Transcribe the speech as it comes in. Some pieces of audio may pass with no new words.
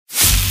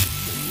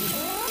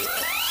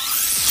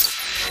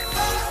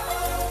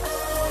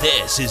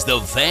This is the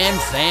Van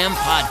Fam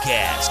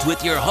Podcast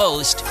with your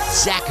host,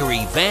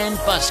 Zachary Van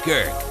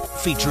Buskirk,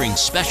 featuring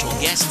special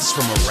guests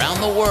from around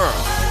the world.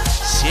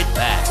 Sit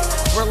back,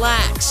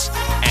 relax,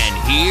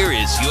 and here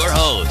is your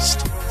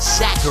host,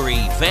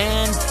 Zachary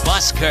Van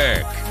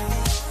Buskirk.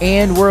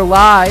 And we're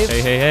live.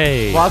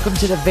 Hey. Welcome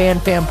to the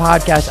Van Fam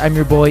Podcast. I'm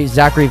your boy,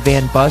 Zachary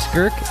Van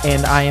Buskirk,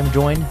 and I am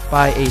joined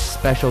by a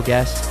special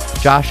guest,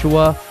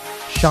 Joshua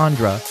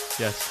Chandra.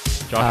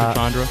 Yes, Joshua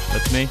Chandra,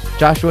 that's me.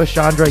 Joshua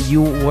Chandra,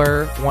 you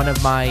were one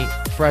of my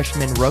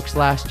freshman rooks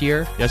last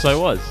year. Yes, I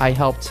was. I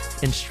helped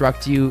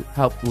instruct you,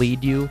 helped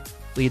lead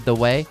the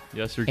way.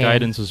 Yes, your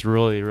guidance was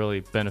really, really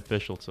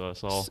beneficial to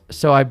us all.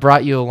 So I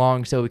brought you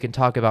along so we can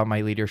talk about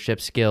my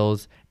leadership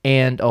skills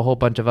and a whole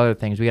bunch of other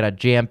things. We got a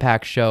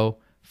jam-packed show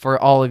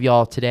for all of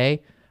y'all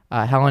today.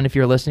 Helen, if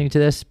you're listening to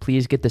this,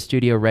 please get the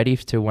studio ready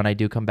to when I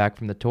do come back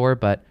from the tour.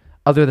 But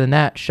other than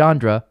that,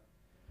 Chandra,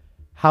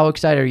 how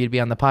excited are you to be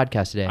on the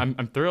podcast today? I'm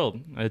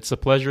thrilled. It's a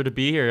pleasure to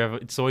be here.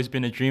 It's always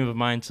been a dream of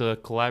mine to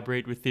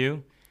collaborate with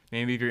you.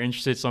 Maybe if you're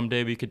interested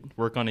someday, we could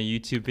work on a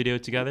YouTube video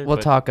together. We'll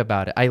talk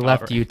about it. I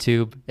left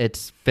YouTube.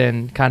 It's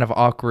been kind of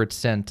awkward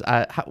since.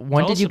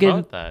 When did you get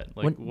about that?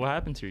 Like, what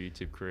happened to your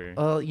YouTube career?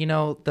 Well, you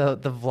know, the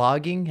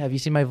vlogging. Have you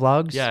seen my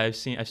vlogs? Yeah, I've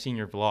seen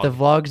your vlog. The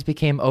vlogs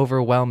became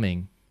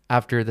overwhelming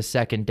after the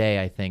second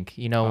day, I think.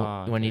 You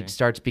know, when it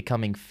starts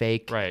becoming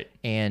fake. Right.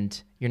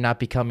 And you're not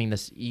becoming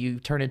this. You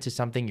turn into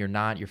something you're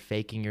not. You're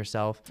faking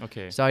yourself.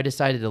 Okay. So I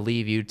decided to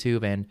leave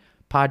YouTube and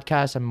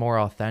podcasts. I'm more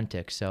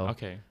authentic. So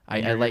okay.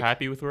 I like.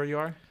 Happy with where you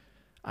are?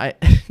 I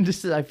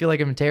feel like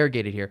I'm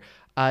interrogated here.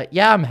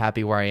 Yeah, I'm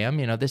happy where I am.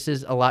 You know, this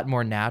is a lot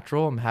more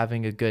natural. I'm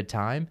having a good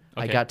time.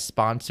 Okay. I got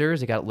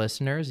sponsors. I got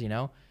listeners. You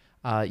know,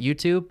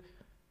 YouTube.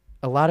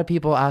 A lot of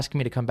people ask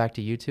me to come back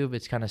to YouTube.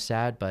 It's kind of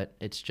sad, but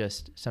it's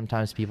just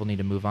sometimes people need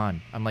to move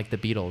on. I'm like the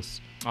Beatles.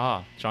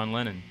 John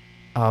Lennon.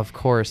 Of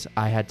course,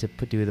 I had to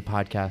do the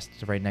podcast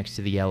right next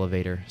to the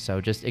elevator.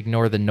 So just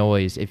ignore the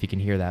noise if you can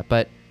hear that.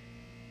 But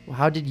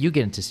how did you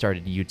get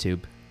started in YouTube?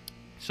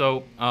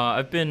 So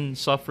I've been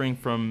suffering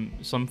from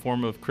some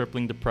form of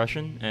crippling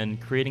depression, and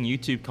creating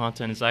YouTube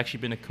content has actually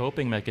been a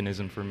coping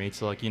mechanism for me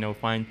to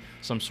find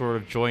some sort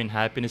of joy and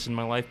happiness in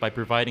my life by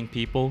providing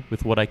people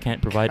with what I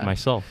can't provide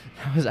myself.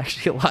 That was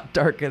actually a lot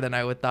darker than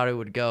I thought it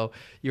would go.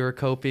 You were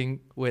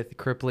coping with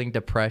crippling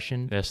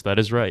depression. Yes, that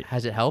is right.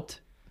 Has it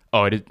helped?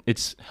 Oh,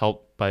 it's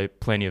helped by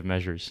plenty of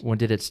measures. When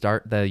did it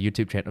start, the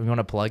YouTube channel? You want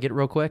to plug it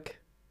real quick?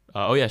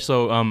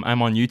 So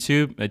I'm on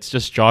YouTube. It's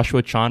just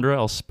Joshua Chandra.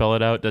 I'll spell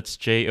it out. That's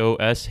Joshua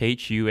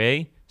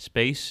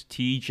space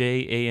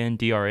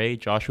Tjandra,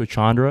 Joshua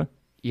Chandra.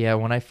 Yeah,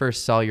 when I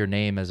first saw your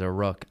name as a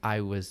rook,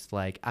 I was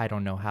like, I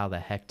don't know how the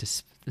heck to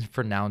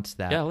pronounce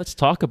that. Yeah, let's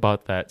talk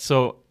about that.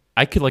 So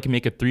I could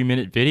make a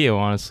 3-minute video,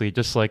 honestly,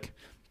 just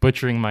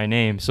butchering my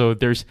name. So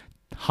there's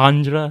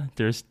Handra,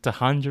 there's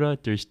Tahandra,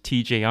 there's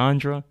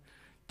Tjandra,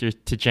 there's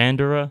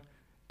Tjandra,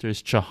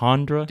 there's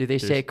Chahandra. Do they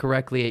say it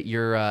correctly?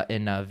 You're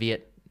in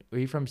Viet. Are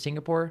you from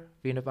Singapore?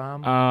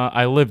 Vietnam?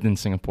 I lived in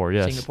Singapore,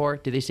 yes. Singapore?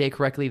 Do they say it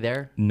correctly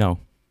there? No.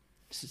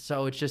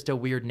 So it's just a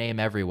weird name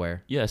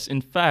everywhere. Yes. In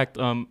fact,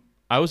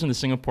 I was in the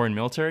Singaporean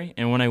military,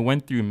 and when I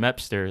went through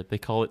MEPS there, they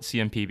call it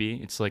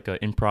CMPB. It's like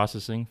in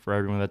processing for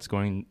everyone that's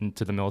going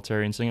into the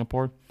military in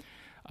Singapore.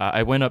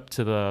 I went up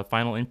to the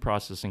final in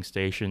processing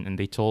station, and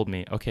they told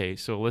me, okay,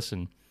 so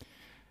listen,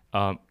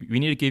 we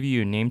need to give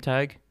you a name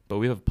tag, but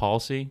we have a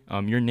policy.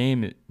 Your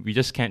name, we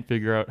just can't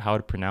figure out how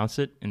to pronounce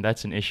it, and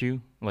that's an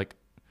issue.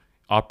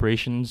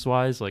 Operations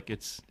wise,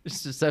 it's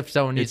just if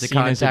someone needs to seen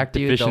as a contact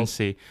you,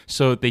 deficiency.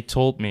 So they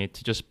told me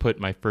to just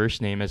put my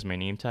first name as my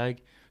name tag.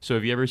 So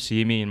if you ever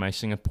see me in my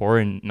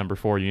Singaporean number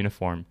 4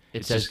 uniform,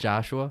 it says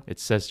Joshua. It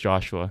says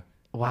Joshua.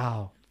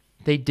 Wow,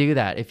 they do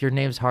that. If your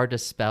name's hard to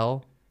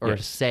spell or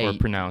say or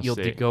pronounce, you'll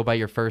go by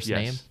your first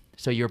name.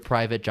 So you're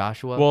Private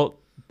Joshua. Well,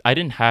 I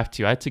didn't have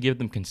to. I had to give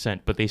them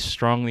consent, but they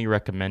strongly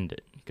recommend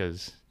it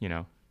because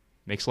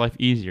makes life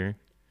easier.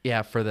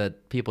 Yeah, for the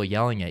people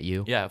yelling at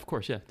you. Yeah, of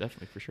course. Yeah,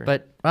 definitely, for sure.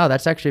 But, wow,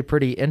 that's actually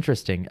pretty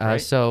interesting.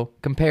 Right? So,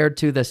 compared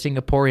to the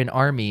Singaporean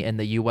army and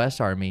the U.S.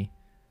 army,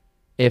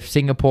 if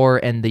Singapore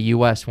and the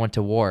U.S. went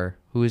to war,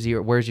 where's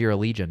your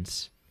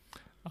allegiance?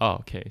 Oh,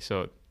 okay.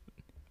 So,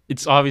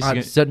 it's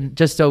obviously...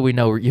 just so we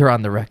know, you're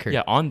on the record.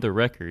 Yeah, on the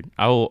record.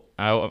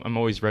 I'm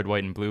always red,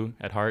 white, and blue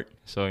at heart,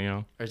 so,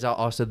 Or is that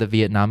also the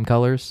Vietnam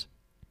colors?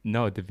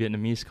 No, the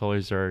Vietnamese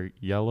colors are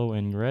yellow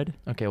and red.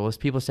 Okay, well,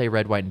 people say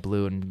red, white, and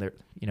blue, and they're,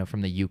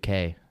 from the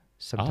UK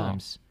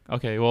sometimes. Oh.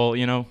 Okay, well,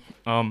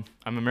 I'm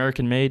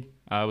American-made.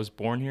 I was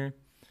born here.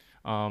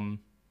 I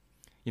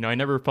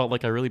never felt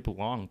like I really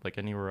belonged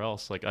anywhere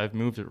else. I've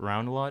moved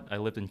around a lot. I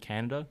lived in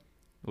Canada,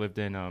 lived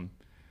in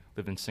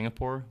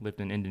Singapore, lived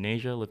in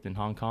Indonesia, lived in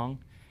Hong Kong,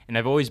 and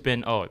I've always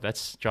been,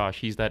 that's Josh.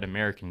 He's that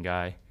American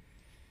guy.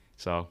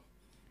 So.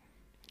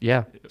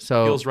 Yeah,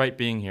 so it feels right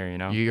being here,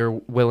 You're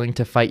willing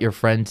to fight your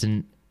friends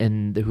who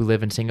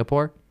live in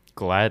Singapore?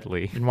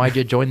 Gladly. And why did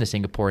you join the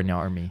Singaporean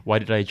army? Why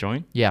did I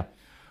join? Yeah.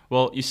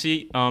 Well, you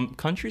see,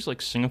 countries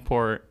like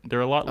Singapore,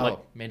 they're a lot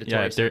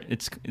mandatory. Yeah,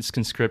 it's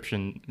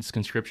conscription. It's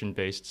conscription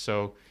based.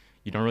 So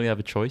you don't really have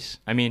a choice.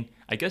 I mean,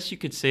 I guess you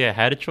could say I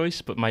had a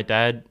choice, but my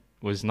dad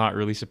was not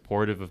really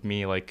supportive of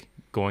me like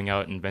going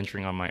out and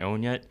venturing on my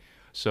own yet.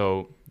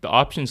 So the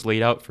options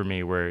laid out for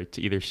me were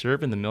to either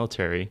serve in the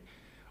military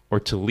or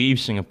to leave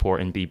Singapore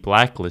and be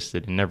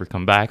blacklisted and never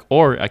come back,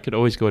 or I could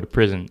always go to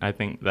prison. I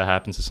think that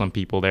happens to some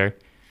people there.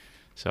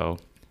 So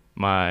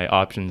my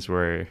options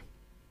were,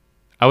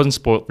 I wasn't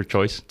spoiled for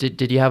choice.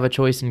 Did you have a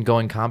choice in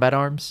going combat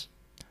arms?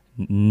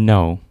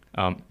 No.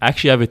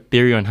 Actually, I have a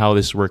theory on how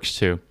this works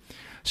too.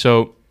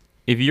 So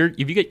if you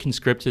get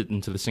conscripted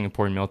into the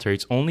Singaporean military,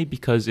 it's only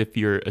because if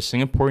you're a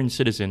Singaporean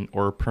citizen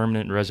or a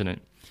permanent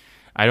resident.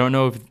 I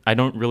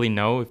don't really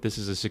know if this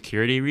is a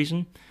security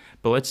reason,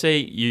 but let's say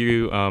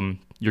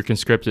you're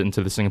conscripted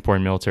into the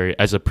Singaporean military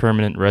as a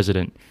permanent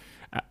resident.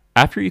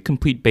 After you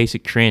complete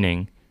basic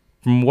training,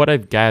 from what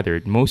I've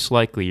gathered, most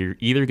likely you're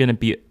either going to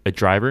be a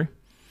driver,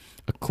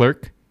 a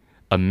clerk,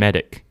 a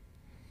medic.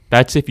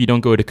 That's if you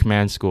don't go to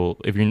command school,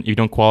 if you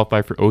don't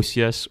qualify for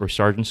OCS or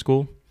sergeant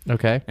school.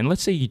 Okay. And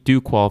let's say you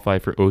do qualify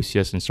for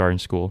OCS and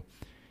sergeant school.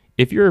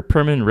 If you're a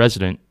permanent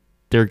resident,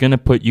 they're going to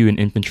put you in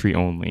infantry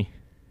only.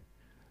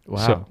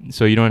 Wow.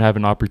 So you don't have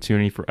an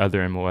opportunity for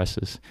other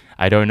MOSs.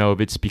 I don't know if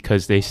it's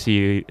because they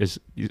see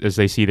as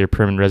they see their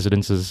permanent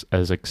residents as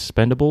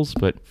expendables,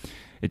 but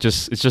it's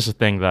just a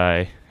thing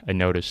that I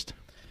noticed.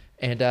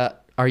 And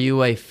are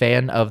you a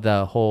fan of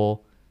the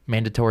whole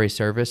mandatory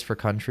service for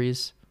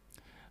countries?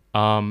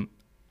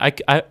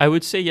 I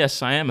would say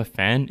yes, I am a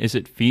fan. Is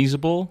it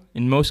feasible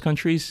in most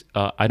countries?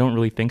 I don't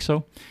really think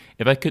so.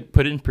 If I could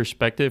put it in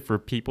perspective for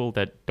people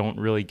that don't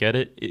really get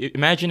it,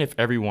 imagine if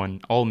everyone,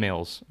 all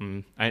males,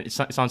 it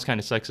sounds kind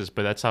of sexist,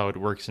 but that's how it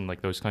works in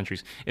like those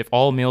countries. If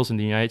all males in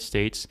the United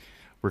States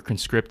were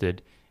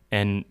conscripted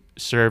and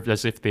served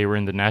as if they were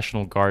in the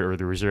National Guard or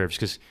the reserves,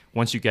 because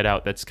once you get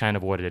out, that's kind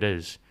of what it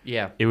is.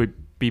 Yeah. It would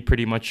be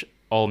pretty much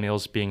all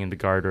males being in the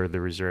Guard or the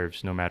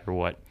reserves, no matter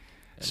what.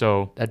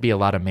 So that'd be a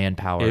lot of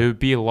manpower. It would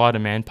be a lot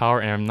of manpower,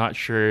 and I'm not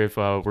sure if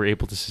we're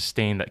able to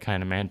sustain that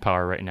kind of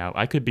manpower right now.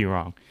 I could be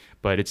wrong,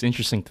 but it's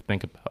interesting to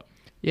think about.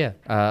 Yeah.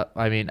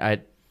 I mean,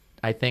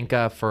 I think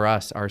for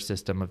us, our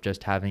system of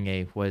just having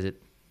a, what is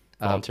it?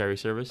 Voluntary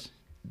service?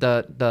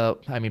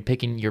 I mean,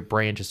 picking your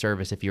branch of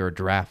service if you're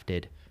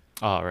drafted.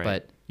 Oh, right.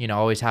 But,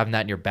 always having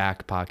that in your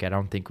back pocket, I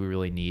don't think we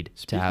really need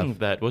to have. Speaking of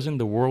that, wasn't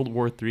the World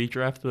War III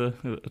draft a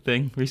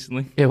thing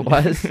recently? It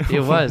was.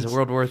 It was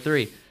World War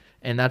III.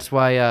 And that's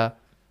why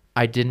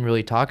I didn't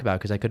really talk about,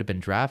 because I could have been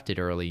drafted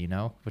early,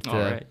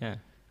 Right, yeah.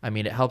 I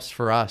mean, it helps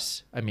for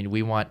us. I mean,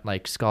 we want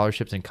like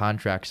scholarships and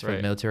contracts for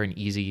the military and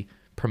easy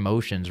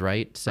promotions,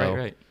 right? So,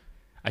 right.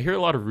 I hear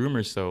a lot of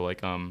rumors though.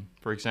 Like,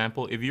 for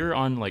example, if you're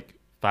on like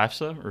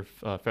FAFSA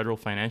or Federal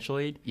Financial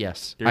Aid.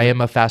 Yes, I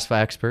am a FAFSA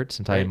expert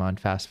since I am on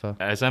FAFSA.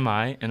 As am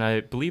I, and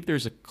I believe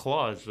there's a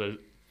clause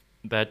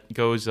that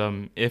goes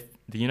if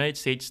the United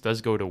States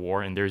does go to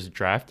war and there's a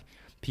draft,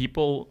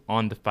 people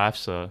on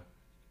FAFSA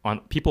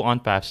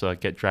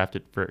get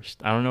drafted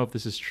first. I don't know if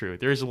this is true.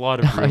 There's a lot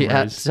of rumors.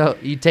 Yeah, so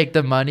you take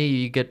the money,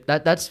 you get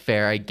that. That's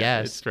fair, I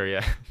guess. It's fair,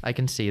 yeah. I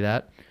can see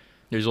that.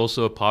 There's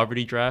also a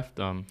poverty draft.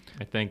 I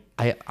think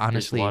I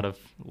honestly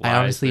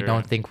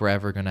don't think we're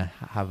ever gonna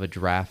have a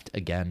draft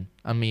again.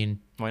 I mean,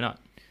 why not?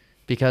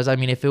 Because I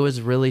mean, if it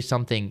was really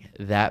something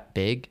that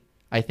big,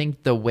 I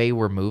think the way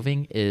we're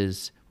moving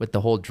is with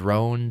the whole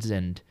drones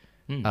and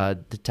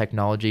the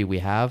technology we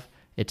have.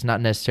 It's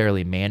not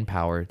necessarily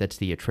manpower that's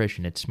the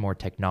attrition. It's more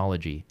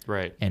technology,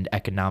 right, and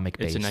economic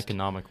based. It's an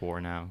economic war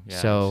now. Yeah,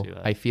 so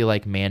I feel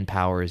like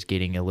manpower is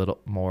getting a little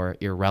more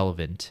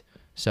irrelevant.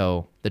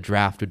 So the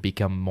draft would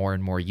become more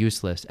and more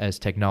useless as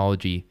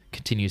technology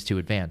continues to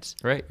advance.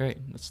 Right.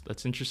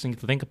 That's interesting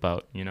to think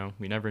about.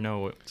 We never know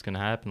what's going to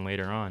happen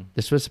later on.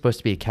 This was supposed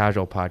to be a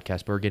casual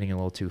podcast, but we're getting a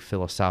little too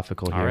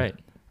philosophical here. All right.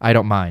 I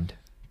don't mind.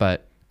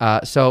 But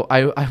so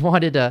I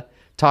wanted to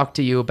talk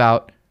to you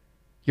about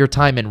your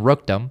time in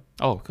Rookdom.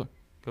 Oh,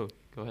 go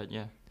ahead,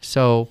 yeah.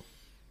 So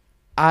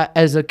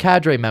as a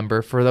cadre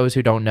member, for those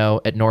who don't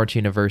know, at Norwich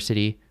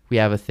University, we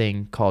have a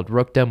thing called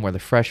Rookdom where the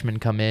freshmen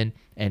come in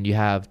and you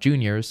have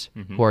juniors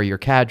who are your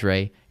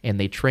cadre, and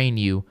they train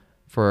you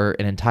for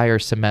an entire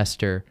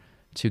semester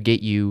to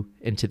get you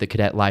into the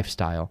cadet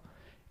lifestyle.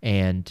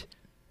 And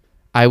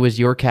I was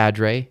your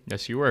cadre.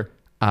 Yes, you were.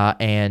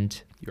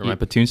 And you were my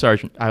platoon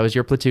sergeant. I was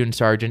your platoon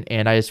sergeant,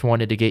 and I just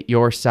wanted to get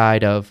your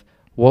side of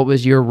what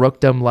was your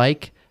Rookdom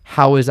like?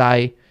 How was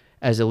I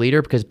as a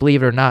leader? Because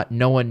believe it or not,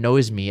 no one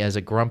knows me as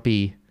a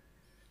grumpy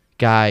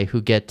guy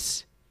who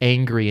gets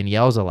angry and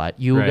yells a lot.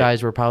 You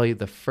guys were probably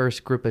the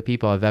first group of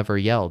people I've ever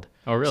yelled.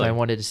 Oh, really? So I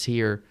wanted to see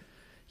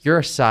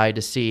your side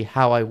to see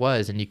how I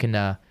was, and you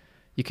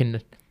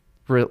can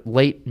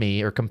relate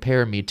me or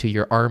compare me to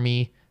your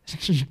army,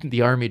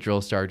 the army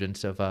drill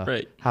sergeants of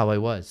how I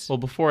was. Well,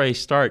 before I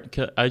start,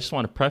 I just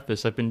want to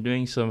preface, I've been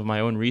doing some of my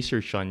own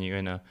research on you,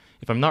 and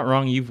if I'm not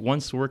wrong, you've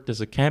once worked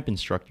as a camp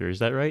instructor. Is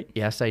that right?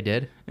 Yes, I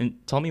did. And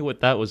tell me what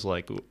that was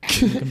like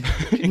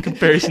in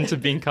comparison to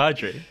being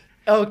cadre.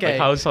 Okay.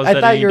 How's I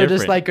that thought any you were just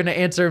different? like going to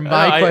answer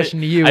my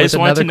question to you. I with just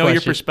wanted to another know your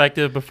question.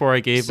 perspective before I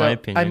gave my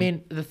opinion. I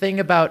mean, the thing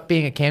about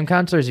being a camp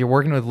counselor is you're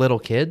working with little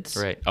kids.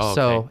 right. Oh,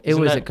 So okay. it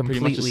Isn't was that a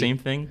completely pretty much the same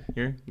thing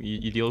here.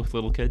 You deal with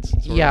little kids.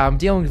 sort of? Yeah, I'm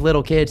dealing with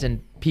little kids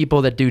and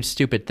people that do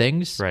stupid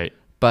things. Right.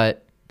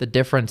 But the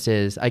difference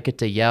is I get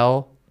to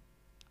yell.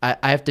 I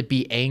have to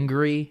be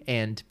angry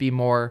and be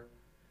more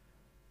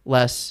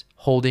less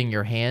holding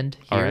your hand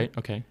here. All right.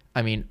 Okay.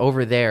 I mean,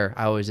 over there,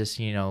 I was just,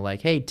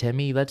 like, hey,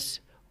 Timmy, let's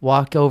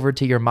walk over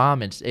to your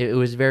mom. And it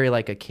was very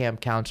like a camp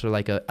counselor,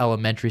 like a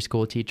elementary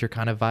school teacher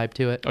kind of vibe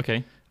to it.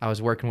 Okay. I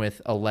was working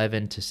with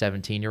 11 to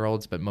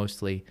 17-year-olds, but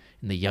mostly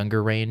in the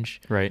younger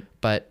range. Right.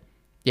 But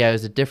yeah, it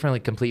was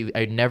completely,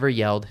 I never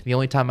yelled. The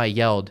only time I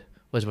yelled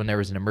was when there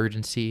was an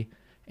emergency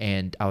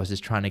and I was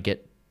just trying to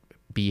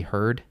be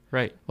heard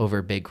Right. over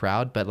a big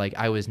crowd. But like,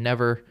 I was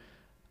never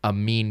a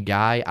mean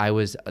guy. I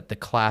was the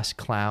class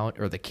clown,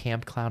 or the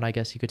camp clown, I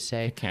guess you could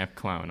say. Camp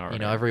clown. All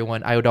right.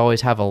 Everyone, I would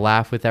always have a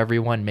laugh with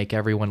everyone, make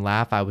everyone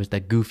laugh. I was the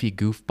goofy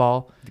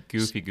goofball. The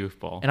goofy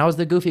goofball. And I was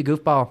the goofy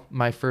goofball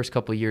my first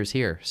couple of years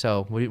here.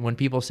 So when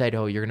people said,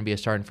 oh, you're going to be a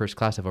sergeant first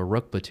class of a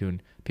Rook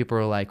platoon, people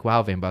were like,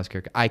 wow, Van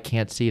Buskirk, I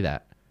can't see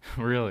that.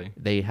 Really?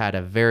 They had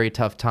a very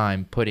tough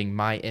time putting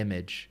my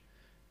image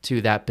to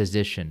that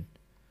position.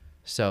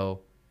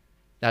 So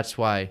that's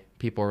why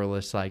people were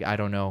just like, I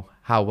don't know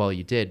how well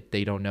you did.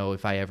 They don't know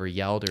if I ever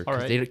yelled, or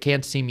because they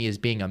can't see me as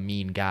being a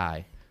mean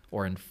guy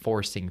or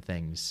enforcing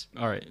things.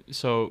 All right.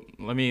 So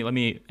let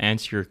me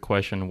answer your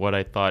question. What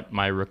I thought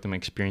my Rookdom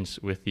experience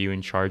with you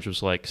in charge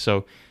was like.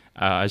 So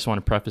I just want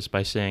to preface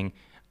by saying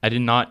I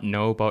did not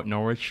know about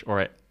Norwich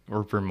or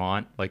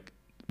Vermont like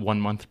 1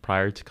 month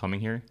prior to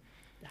coming here.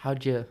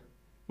 How'd you?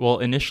 Well,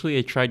 initially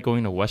I tried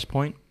going to West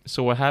Point.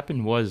 So what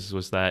happened was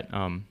that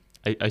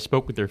I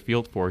spoke with their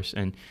field force,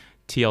 and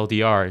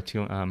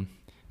TLDR,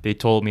 they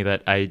told me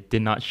that I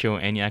did not show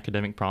any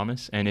academic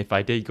promise, and if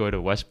I did go to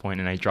West Point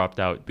and I dropped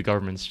out, the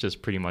government's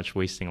just pretty much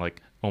wasting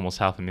like almost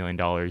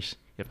 $500,000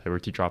 if I were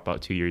to drop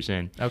out 2 years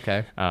in.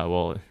 Okay.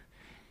 Well,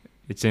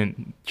 it's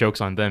in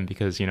jokes on them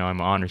because I'm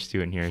an honor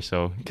student here,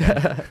 so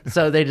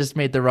So they just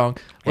made the wrong.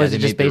 Was they it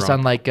just made the based wrong-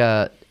 on like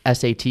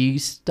SAT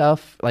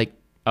stuff, like?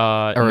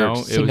 no, it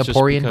was just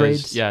Singaporean because,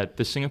 grades? Yeah,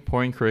 the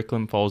Singaporean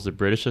curriculum follows the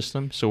British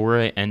system, so where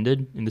I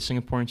ended in the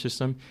Singaporean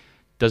system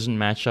doesn't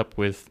match up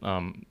with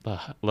the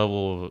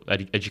level of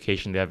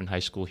education they have in high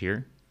school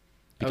here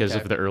because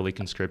Okay. of the early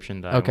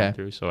conscription that I went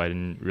through. So I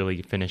didn't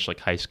really finish like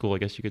high school, I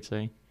guess you could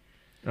say.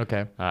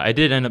 Okay. I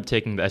did end up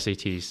taking the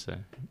SATs to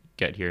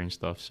get here and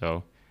stuff,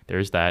 so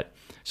there's that.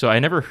 So I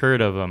never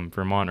heard of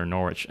Vermont or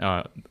Norwich.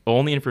 The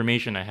only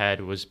information I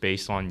had was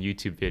based on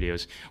YouTube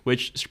videos,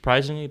 which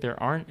surprisingly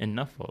there aren't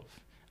enough of.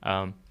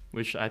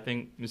 Which I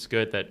think is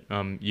good that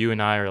you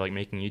and I are like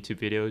making YouTube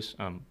videos.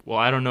 Well,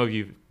 I don't know if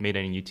you've made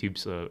any YouTube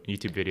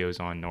videos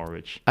on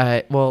Norwich.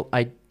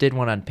 I did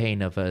one on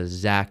Pain of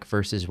Zach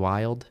versus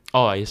Wild.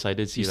 Oh, yes, I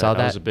did see You that. saw I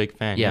that? was a big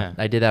fan. Yeah,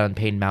 I did that on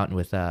Pain Mountain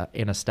with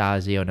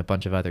Anastasio and a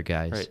bunch of other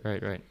guys.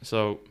 Right.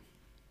 So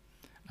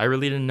I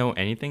really didn't know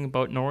anything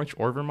about Norwich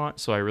or Vermont,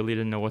 so I really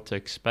didn't know what to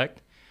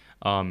expect.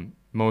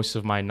 Most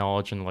of my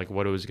knowledge and like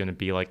what it was going to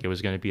be like, it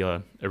was going to be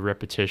a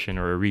repetition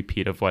or a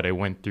repeat of what I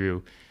went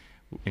through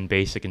in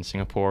basic in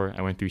Singapore.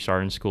 I went through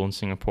sergeant school in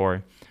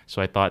Singapore, so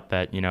I thought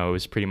that it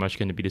was pretty much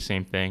going to be the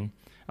same thing.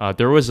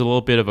 There was a little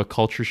bit of a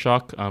culture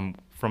shock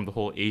from the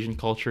whole Asian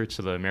culture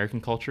to the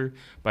American culture,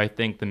 but I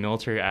think the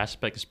military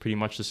aspect is pretty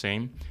much the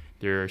same.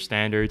 There are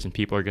standards, and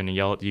people are going to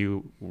yell at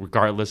you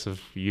regardless of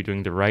you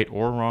doing the right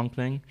or wrong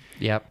thing.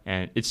 Yep.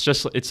 And it's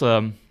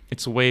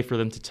a way for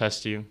them to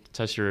test you,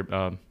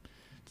 to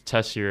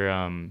test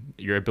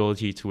your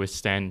ability to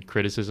withstand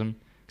criticism,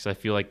 because I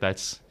feel like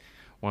that's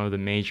one of the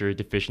major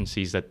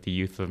deficiencies that the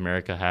youth of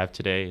America have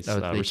today. Is,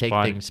 They take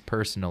things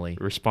personally.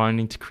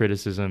 Responding to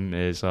criticism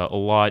is a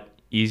lot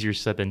easier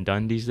said than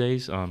done these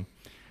days.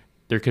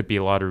 There could be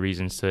a lot of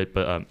reasons to it,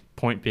 but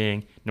point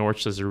being,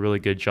 Norwich does a really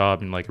good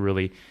job in like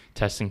really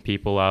testing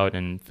people out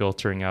and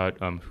filtering out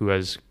who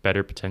has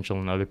better potential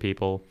than other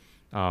people.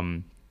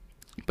 But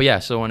yeah,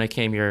 so when I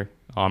came here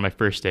on my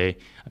first day,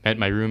 I met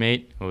my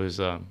roommate. He was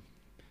a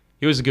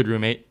good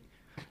roommate.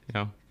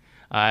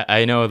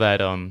 I know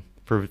that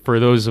for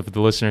those of the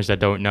listeners that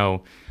don't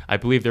know, I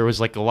believe there was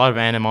like a lot of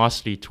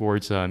animosity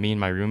towards me and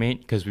my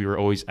roommate because we were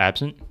always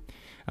absent.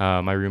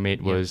 My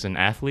roommate was an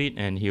athlete,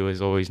 and he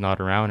was always not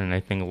around, and I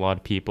think a lot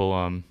of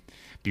people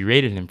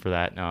berated him for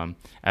that.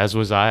 As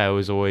was I. I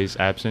was always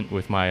absent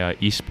with my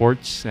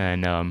esports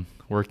and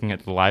working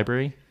at the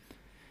library.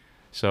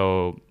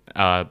 So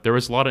there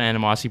was a lot of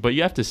animosity, but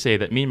you have to say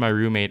that me and my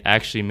roommate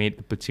actually made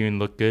the platoon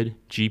look good,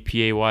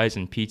 GPA-wise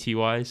and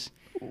PT-wise.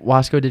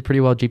 Wasco did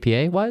pretty well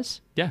GPA-wise?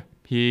 Yeah.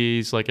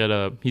 He's like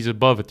he's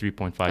above a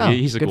 3.5. Oh,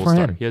 He's a good gold for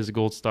star. him. He has a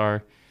gold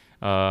star.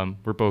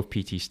 We're both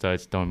PT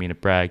studs. Don't mean to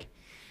brag.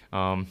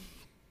 But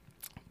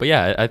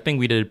yeah, I think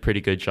we did a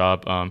pretty good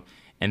job.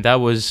 And that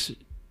was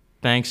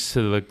thanks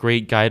to the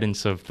great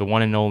guidance of the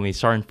one and only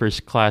Sergeant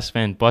First Class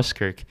Van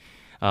Buskirk,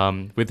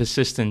 with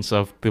assistance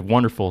of the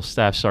wonderful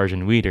Staff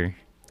Sergeant Weeder.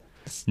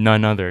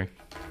 None other.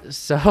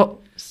 So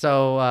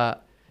So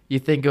you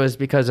think it was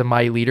because of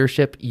my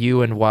leadership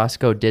you and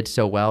Wasco did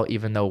so well,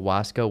 even though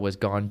Wasco was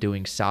gone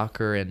doing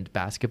soccer and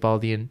basketball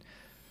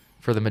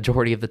for the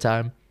majority of the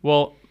time?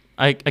 Well,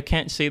 I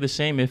can't say the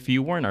same if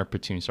you weren't our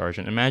platoon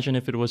sergeant. Imagine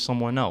if it was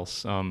someone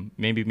else.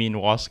 Maybe me and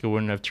Wasco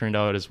wouldn't have turned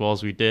out as well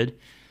as we did,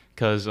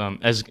 because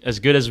as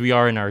good as we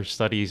are in our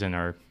studies and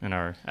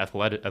our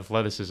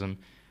athleticism,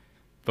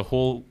 the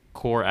whole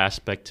core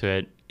aspect to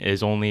it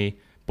is only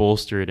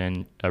bolstered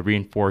and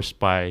reinforced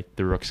by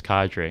the Rook's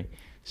cadre.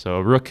 So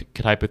a Rook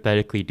could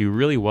hypothetically do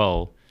really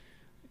well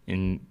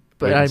in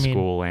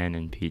school and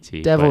in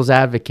PT. Devil's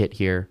advocate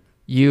here.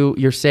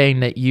 You're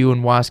saying that you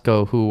and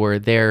Wasco, who were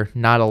there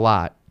not a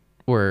lot,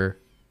 were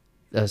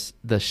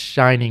the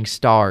shining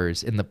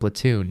stars in the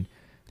platoon.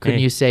 Couldn't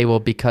you say, well,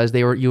 because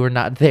you were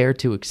not there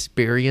to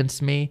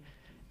experience me,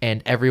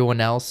 and everyone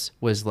else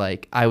was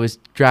like, I was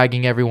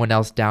dragging everyone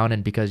else down,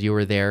 and because you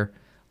were there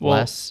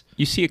less?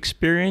 You see,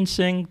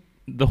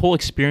 the whole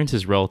experience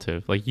is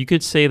relative. Like, you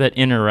could say that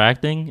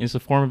interacting is a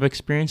form of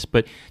experience,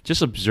 but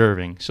just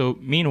observing. So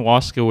me and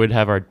Wasco would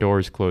have our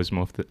doors closed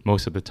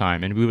most of the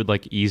time, and we would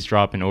like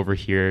eavesdrop and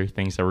overhear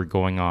things that were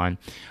going on.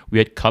 We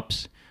had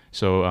cups.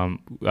 So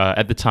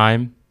at the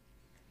time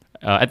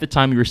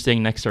we were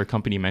staying next to our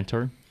company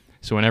mentor.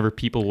 So whenever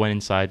people went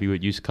inside, we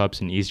would use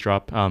cups and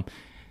eavesdrop.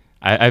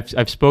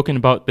 I've spoken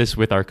about this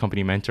with our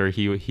company mentor.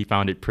 He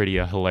found it pretty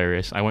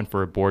hilarious. I went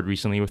for a board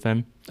recently with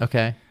him.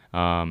 Okay.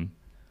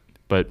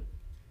 But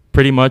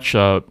pretty much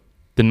the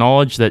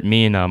knowledge that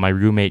me and my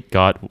roommate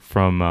got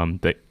from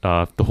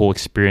the whole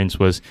experience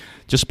was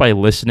just by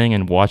listening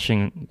and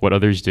watching what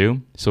others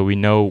do. So we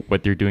know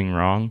what they're doing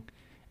wrong,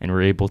 and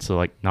we're able to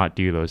like not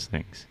do those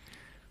things.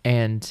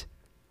 And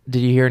did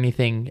you hear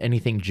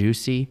anything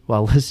juicy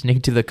while listening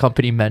to the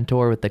company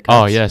mentor with the cuts?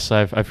 Oh yes,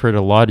 I've heard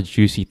a lot of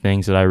juicy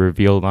things that I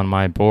revealed on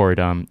my board.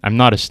 I'm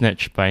not a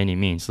snitch by any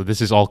means, so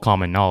this is all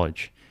common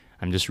knowledge.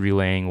 I'm just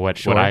relaying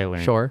what I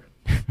learned. Sure.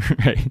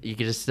 Right. You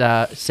could just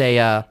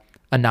say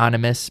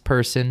anonymous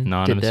person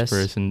did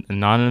this.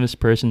 Anonymous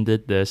person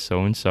did this,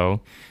 so and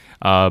so.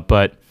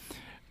 But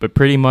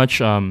pretty much,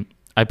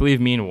 I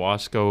believe me and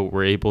Wasco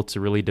were able to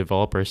really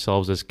develop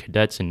ourselves as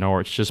cadets in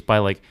Norwich just by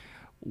like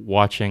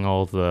watching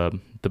all the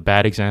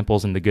bad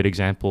examples and the good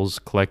examples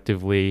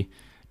collectively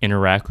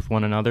interact with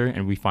one another,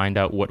 and we find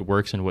out what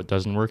works and what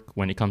doesn't work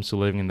when it comes to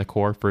living in the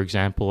Corps. For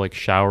example, like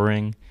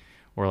showering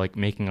or like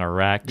making our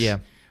racks. Yeah.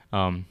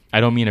 I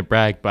don't mean to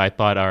brag, but I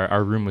thought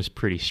our room was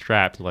pretty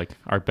strapped. Like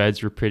our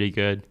beds were pretty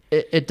good.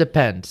 It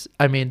depends.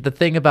 I mean, the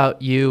thing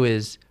about you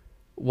is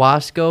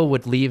Wasco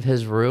would leave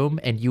his room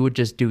and you would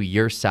just do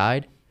your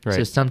side. Right.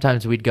 So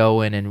sometimes we'd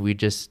go in and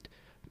we'd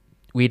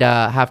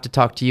have to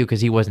talk to you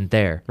because he wasn't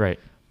there. Right.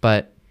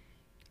 But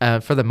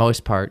for the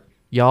most part,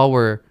 y'all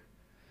were,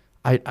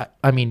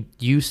 I mean,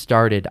 you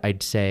started,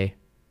 I'd say,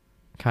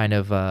 kind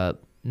of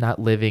not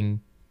living,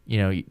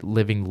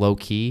 living low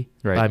key.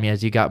 Right. But, I mean,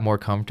 as you got more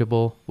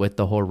comfortable with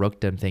the whole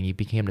Rookdom thing, you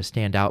became to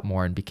stand out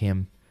more and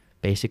became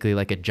basically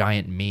like a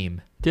giant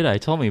meme. Did I?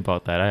 Tell me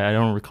about that. I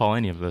don't recall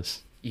any of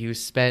this. You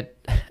spent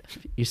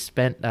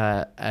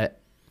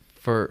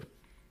for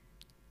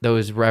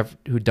those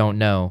who don't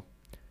know,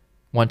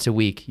 once a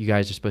week, you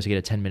guys are supposed to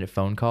get a 10-minute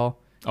phone call.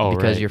 Oh,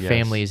 because right, your yes.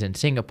 family's in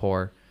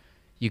Singapore,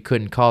 you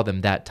couldn't call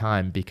them that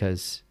time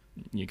because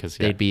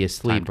they'd be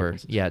asleep or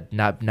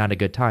not a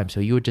good time. So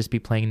you would just be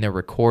playing their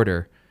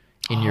recorder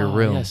in your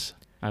room. Yes,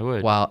 I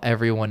would. While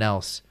everyone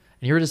else,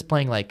 and you were just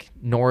playing like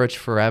Norwich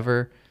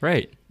Forever.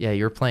 Right. Yeah,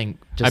 you were playing.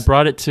 I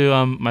brought it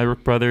to my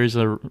Rook Brothers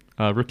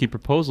rookie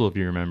proposal, if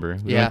you remember.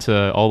 We went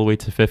all the way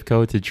to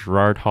FIFCO to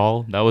Gerard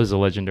Hall. That was a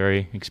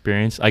legendary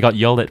experience. I got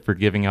yelled at for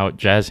giving out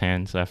jazz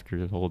hands after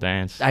the whole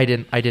dance. I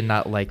did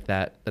not like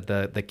that.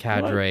 The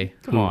cadre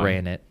who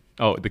ran it.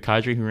 Oh, the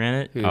cadre who ran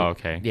it? Oh,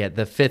 okay. Yeah,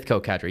 the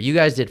FIFCO cadre. You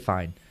guys did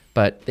fine,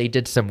 but they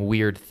did some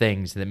weird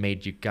things that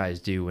made you guys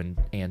do and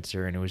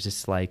answer, and it was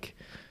just like,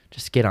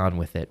 just get on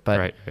with it. But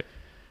right.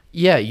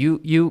 Yeah,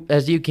 you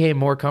as you came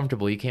more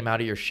comfortable, you came out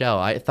of your shell.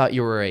 I thought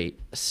you were a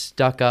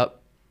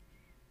stuck-up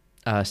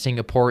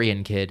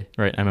Singaporean kid.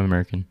 Right, I'm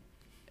American.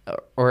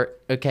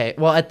 Okay,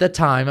 well, at the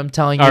time, I'm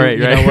telling you,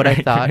 know what I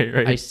thought.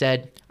 Right.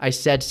 I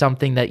said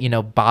something that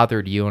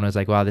bothered you, and I was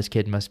like, wow, this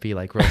kid must be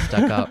like real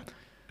stuck up.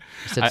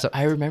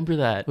 I remember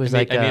that. I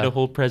made a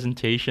whole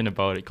presentation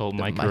about it called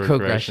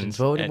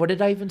microaggressions. What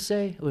did I even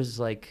say? It was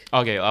like...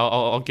 Okay,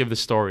 I'll give the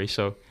story.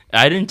 So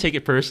I didn't take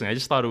it personally. I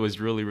just thought it was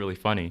really, really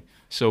funny.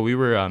 So we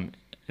were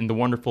in the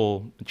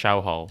wonderful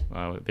chow hall.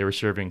 They were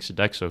serving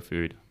Sodexo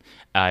food.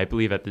 I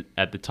believe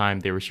at the time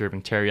they were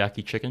serving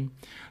teriyaki chicken.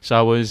 So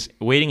I was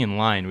waiting in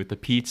line with the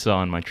pizza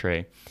on my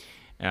tray.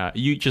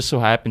 You just so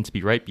happened to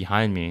be right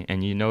behind me,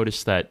 and you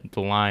noticed that the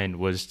line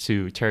was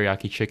to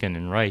teriyaki chicken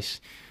and rice.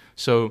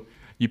 So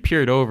you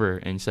peered over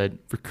and said,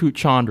 "Recruit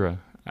Chandra."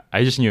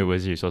 I just knew it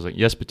was you, so I was like,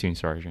 "Yes, platoon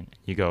sergeant."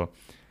 You go,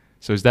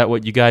 "So is that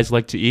what you guys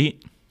like to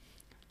eat?"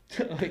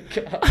 Oh my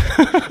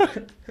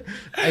God.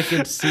 I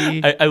could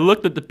see. I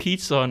looked at the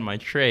pizza on my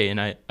tray,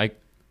 and I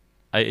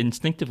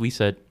instinctively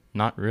said,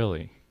 "Not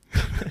really."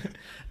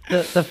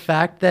 the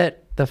fact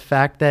that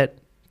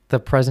the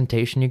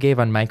presentation you gave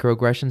on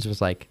microaggressions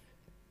was like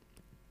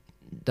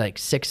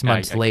 6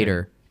 months I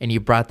later, and you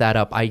brought that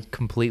up. I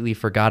completely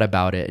forgot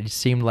about it. It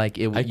seemed like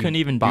it. I couldn't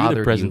even do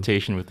the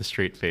presentation with a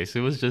straight face.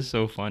 It was just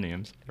so funny.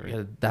 I'm sorry.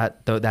 Yeah,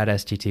 that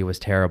STT was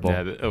terrible.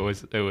 Yeah,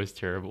 it was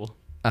terrible.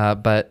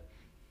 But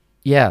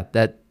yeah,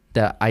 that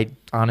I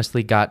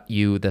honestly got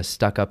you the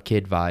stuck-up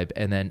kid vibe,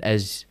 and then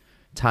as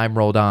time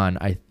rolled on,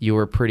 you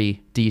were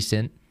pretty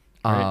decent.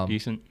 Right,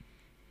 decent.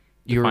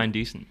 Define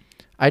decent.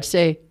 I'd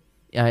say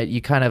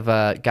you kind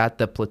of got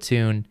the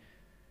platoon.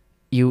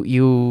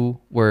 You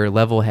were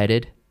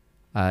level-headed.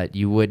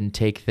 You wouldn't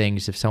take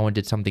things if someone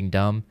did something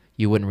dumb.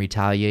 You wouldn't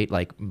retaliate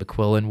like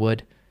McQuillan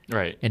would,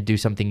 right? And do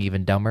something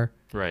even dumber,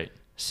 right?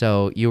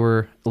 So you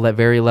were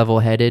very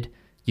level-headed.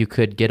 You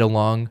could get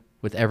along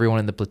with everyone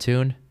in the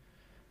platoon,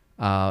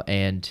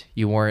 and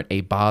you weren't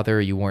a bother.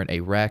 You weren't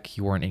a wreck.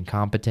 You weren't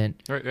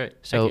incompetent. Right.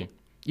 So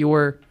you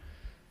were.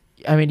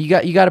 I mean, you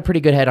got a pretty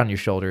good head on your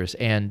shoulders,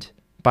 and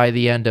by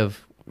the end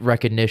of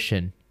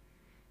recognition,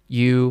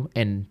 you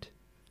and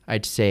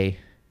I'd say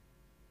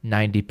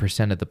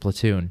 90% of the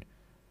platoon,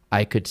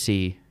 I could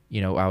see,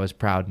 I was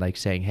proud, like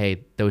saying,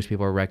 hey, those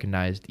people are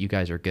recognized. You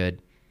guys are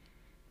good.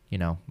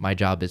 My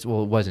job is,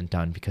 well, it wasn't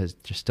done because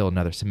there's still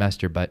another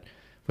semester, but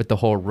with the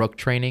whole Rook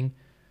training,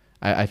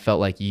 I felt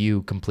like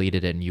you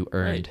completed it and you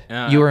earned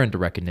the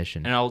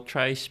recognition. And I'll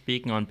try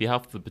speaking on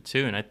behalf of the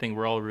platoon. I think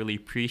we're all really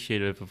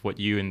appreciative of what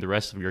you and the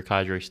rest of your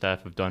cadre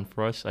staff have done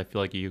for us. I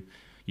feel like you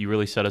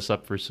really set us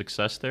up for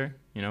success there.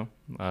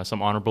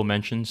 Some honorable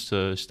mentions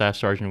to Staff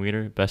Sergeant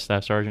Weeder, best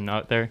staff sergeant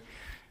out there,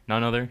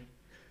 none other,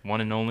 one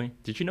and only.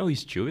 Did you know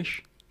he's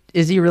Jewish?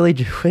 Is he really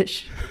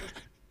Jewish?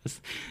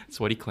 That's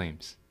what he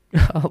claims.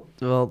 Oh,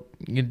 well,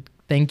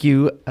 thank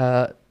you,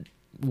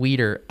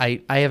 Weeder.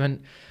 I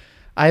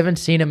haven't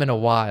seen him in a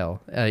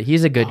while.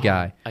 He's a good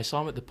guy. I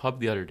saw him at the pub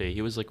the other day.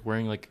 He was like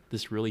wearing like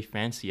this really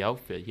fancy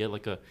outfit. He had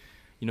like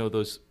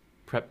those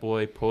prep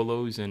boy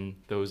polos and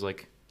those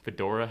like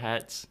fedora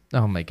hats.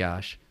 Oh my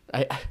gosh.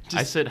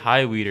 I said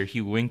hi, Weeder.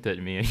 He winked at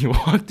me and he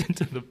walked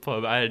into the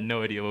pub. I had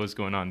no idea what was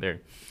going on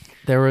there.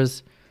 There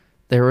was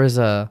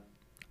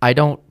I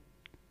don't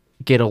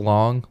get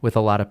along with a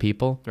lot of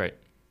people. Right.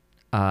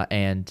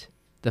 And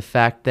the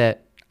fact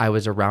that I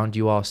was around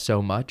you all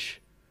so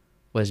much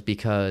was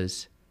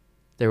because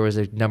there was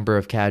a number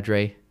of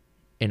cadre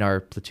in our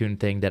platoon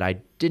thing that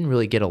I didn't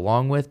really get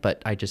along with,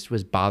 but I just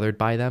was bothered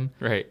by them.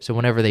 Right. So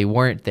whenever they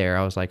weren't there,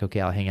 I was like, okay,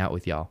 I'll hang out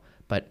with y'all.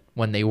 But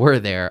when they were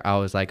there, I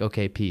was like,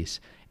 okay, peace.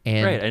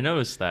 And right, I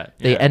noticed that.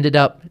 Yeah. They ended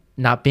up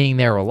not being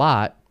there a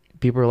lot.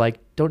 People were like,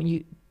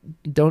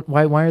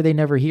 why are they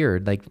never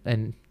here? Like,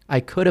 and I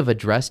could have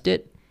addressed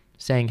it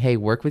saying, hey,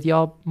 work with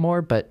y'all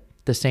more, but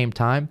at the same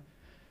time,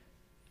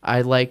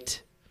 I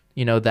liked,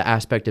 the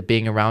aspect of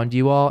being around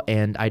you all,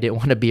 and I didn't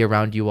want to be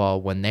around you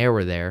all when they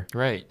were there.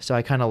 Right. So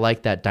I kind of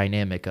liked that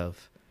dynamic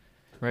of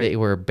they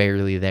were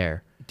barely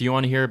there. Do you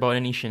want to hear about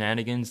any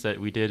shenanigans that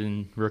we did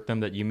in Rookdom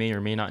that you may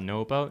or may not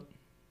know about?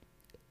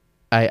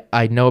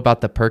 I know about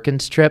the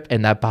Perkins trip,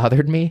 and that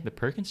bothered me. The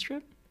Perkins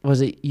trip?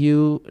 Was it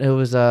you? It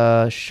was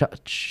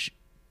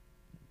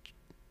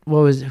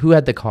who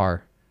had the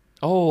car?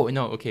 Oh,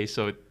 no. Okay,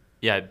 so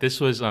yeah, this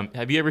was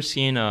have you ever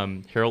seen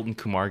Harold and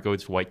Kumar go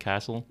to White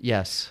Castle?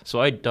 Yes. So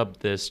I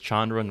dubbed this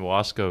Chandra and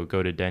Wasco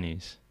go to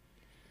Denny's.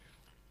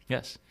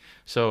 Yes.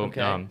 So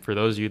okay. For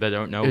those of you that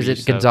don't know, is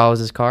it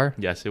Gonzalez's car?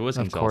 Yes, it was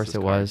Gonzalez's car. Of course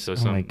it was. So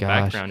some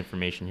background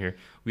information here.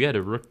 We had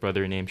a Rook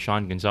brother named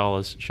Sean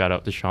Gonzalez. Shout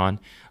out to Sean.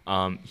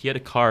 He had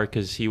a car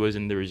because he was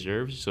in the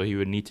reserves, so he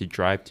would need to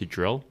drive to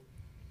drill.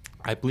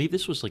 I believe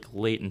this was like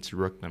late into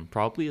Rookdom,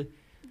 probably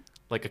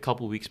like a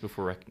couple weeks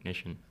before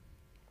recognition.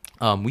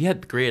 We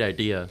had the great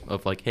idea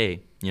of like,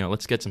 hey,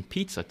 let's get some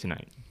pizza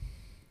tonight.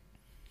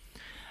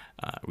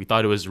 We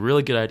thought it was a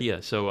really good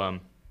idea. So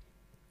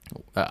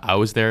I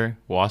was there.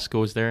 Wasco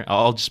was there.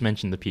 I'll just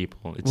mention the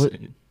people.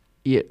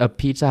 A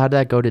pizza? How did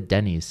that go to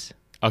Denny's?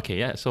 Okay,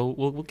 yeah. So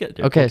we'll get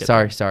there. Okay,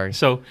 sorry.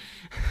 So,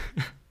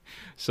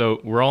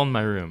 so we're all in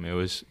my room. It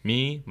was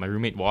me, my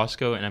roommate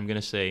Wasco, and I'm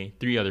gonna say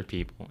 3 other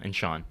people, and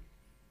Sean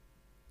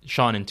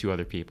and 2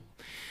 other people.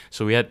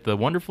 So we had the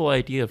wonderful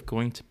idea of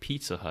going to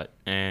Pizza Hut,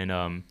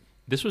 and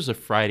this was a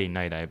Friday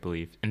night, I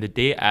believe, and the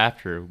day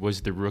after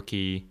was the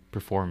rookie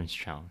performance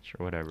challenge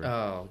or whatever.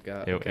 Oh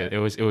god. It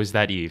was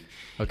that eve.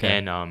 Okay.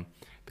 And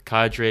the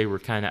cadre were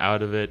kind of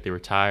out of it. They were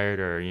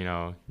tired,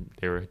 or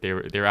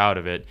they were out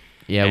of it.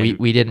 Yeah, and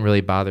we didn't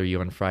really bother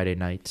you on Friday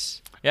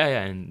nights. Yeah,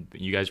 and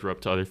you guys were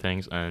up to other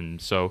things, and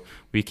so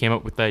we came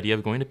up with the idea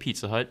of going to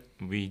Pizza Hut.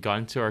 We got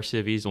into our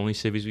civvies, the only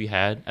civvies we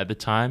had at the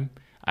time.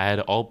 I had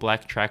an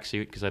all-black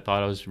tracksuit because I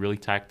thought I was really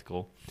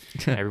tactical.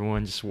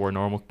 Everyone just wore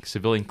normal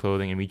civilian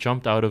clothing, and we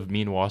jumped out of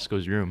me and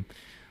Wasco's room.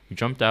 We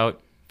jumped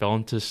out, fell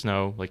into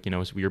snow,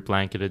 we were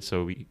blanketed,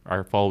 so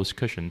our fall was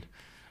cushioned.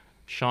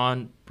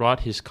 Sean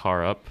brought his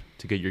car up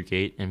to get your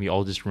gate, and we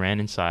all just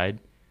ran inside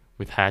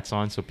with hats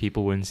on so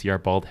people wouldn't see our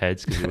bald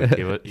heads because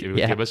it would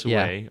give us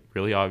away,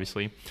 really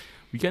obviously.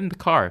 We get in the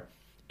car,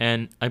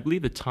 and I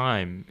believe the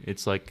time,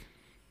 it's like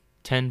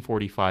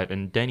 10:45,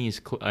 and Denny's,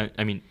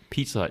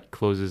 Pizza Hut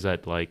closes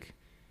at like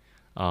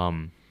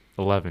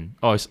 11.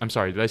 Oh, I'm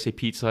sorry. Did I say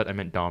Pizza Hut? I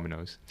meant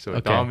Domino's. So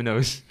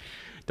Okay.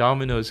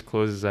 Domino's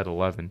closes at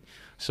 11.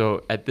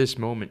 So at this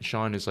moment,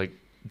 Sean is like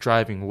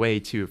driving way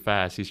too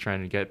fast. He's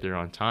trying to get there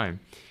on time.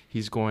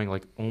 He's going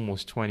like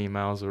almost 20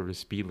 miles over the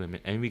speed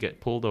limit, and we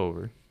get pulled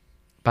over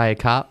By a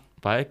cop?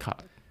 by a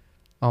cop.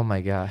 Oh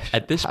my gosh.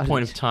 At this How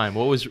point did- of time,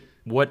 what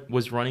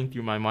was running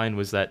through my mind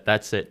was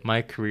that's it.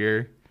 My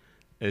career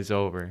is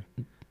over.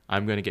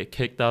 I'm gonna get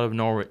kicked out of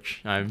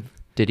Norwich.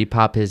 Did he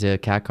pop his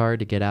cat card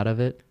to get out of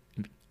it?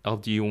 I'll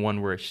do you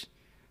one worse.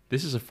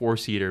 This is a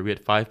 4-seater. We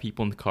had 5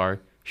 people in the car.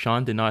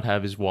 Sean did not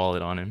have his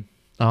wallet on him.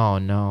 Oh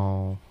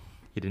no.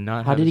 He did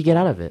not. How have did he his get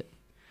out of it?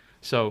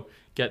 So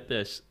get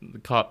this: the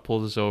cop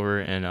pulls us over,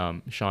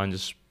 and Sean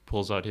just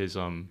pulls out his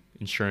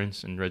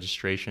insurance and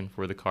registration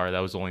for the car. That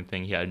was the only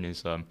thing he had in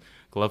his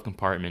glove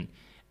compartment,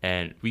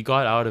 and we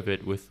got out of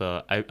it with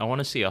I want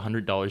to say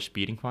 $100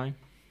 speeding fine.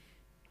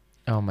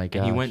 Oh my gosh.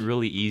 And he went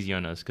really easy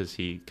on us because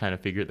he kind of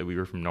figured that we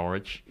were from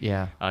Norwich.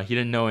 Yeah. He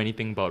didn't know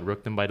anything about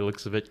Rookton by the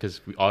looks of it because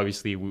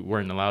we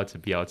weren't allowed to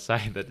be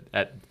outside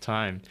at the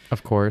time.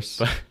 Of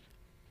course.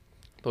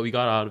 But we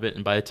got out of it,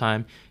 and by the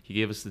time he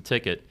gave us the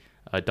ticket,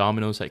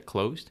 Domino's had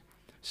closed.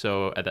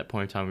 So at that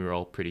point in time, we were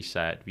all pretty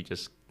sad. We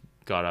just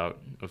got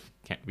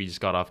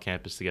off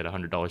campus to get a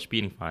 $100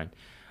 speeding fine.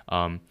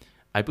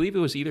 I believe it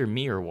was either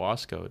me or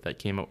Wasco that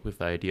came up with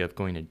the idea of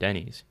going to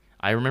Denny's.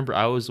 I remember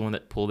I was the one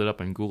that pulled it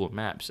up on Google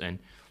Maps, and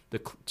the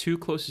two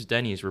closest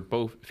Denny's were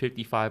both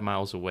 55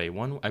 miles away.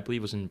 One, I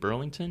believe, was in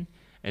Burlington,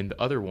 and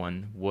the other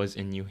one was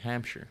in New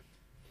Hampshire.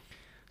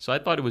 So I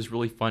thought it was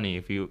really funny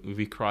if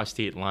we crossed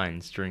state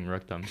lines during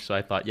Rookton. So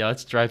I thought, yeah,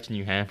 let's drive to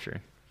New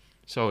Hampshire.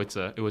 So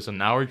it was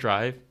an hour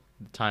drive.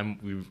 The time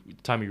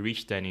we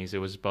reached Denny's, it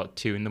was about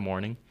 2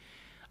 a.m.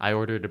 I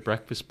ordered a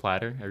breakfast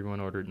platter. Everyone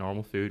ordered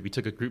normal food. We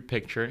took a group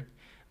picture.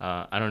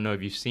 I don't know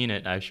if you've seen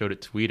it. I showed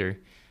it to Twitter.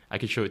 I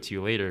could show it to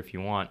you later if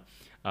you want.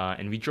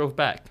 And we drove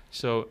back.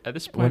 So at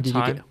this point in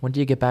time, when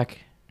did you get back?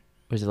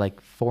 Was it like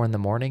 4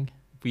 a.m?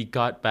 we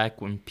got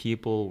back when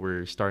people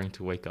were starting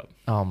to wake up.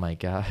 Oh my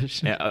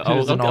gosh. Yeah, It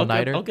was an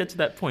all-nighter? I'll get to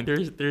that point.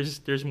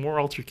 There's more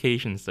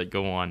altercations that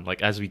go on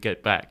like as we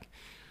get back.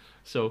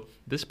 So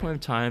this point in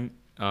time,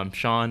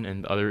 Sean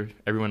and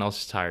everyone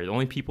else is tired. The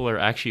only people that are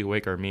actually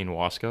awake are me and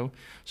Wasco.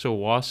 So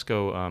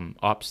Wasco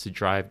opts to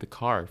drive the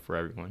car for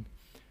everyone.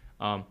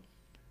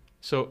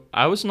 So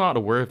I was not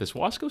aware of this.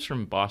 Wasco's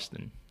from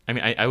Boston. I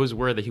mean, I was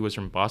aware that he was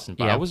from Boston,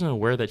 but Yeah. I wasn't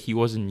aware that he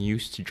wasn't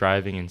used to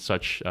driving in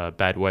such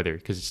bad weather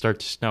because it started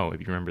to snow, if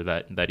you remember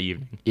that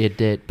evening. It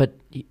did. But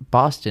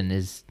Boston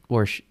is,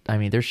 there's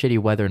shitty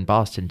weather in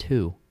Boston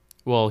too.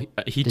 Well, he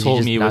Does he told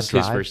just me it not was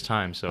his drive? first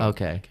time. So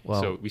Okay.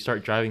 Well, so we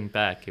start driving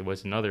back. It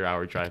was another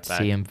hour drive back.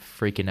 see him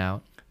freaking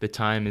out. The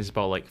time is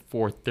about like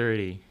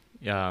 4:30.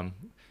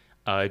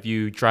 If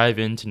you drive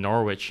into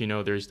Norwich,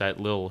 there's that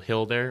little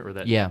hill there, or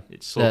that Yeah.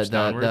 it slopes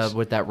downwards.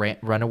 With that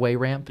runaway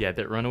ramp? Yeah,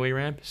 that runaway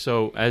ramp.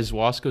 So as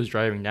Wasco's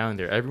driving down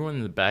there, everyone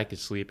in the back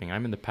is sleeping.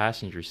 I'm in the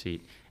passenger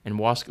seat, and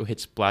Wasco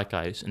hits black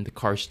ice, and the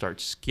car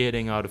starts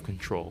skidding out of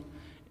control,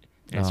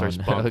 and Oh, starts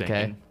no. bumping.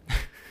 Okay.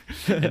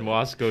 And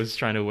Wasco's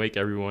trying to wake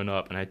everyone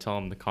up, and I tell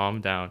him to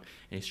calm down,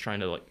 and he's trying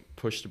to like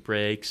push the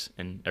brakes,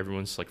 and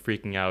everyone's like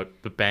freaking out.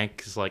 The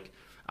bank is like,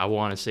 I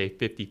want to say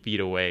 50 feet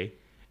away,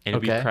 and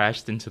if we Okay.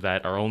 crashed into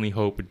that, our only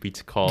hope would be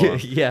to call.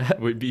 Yeah.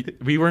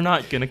 We were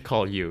not gonna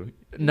call you.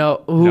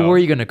 No, who No. were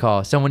you gonna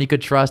call? Someone you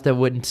could trust that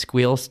wouldn't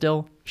squeal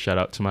still? Shout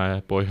out to my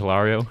boy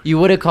Hilario. You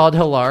would have called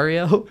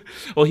Hilario?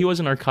 Well, he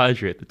was in our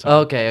cadre at the time.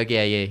 Okay,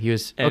 yeah. He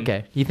was And-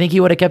 okay. You think he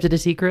would have kept it a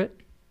secret?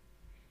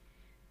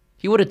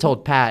 He would have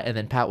told Pat, and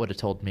then Pat would have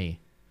told me.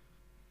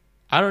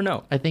 I don't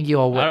know. I think you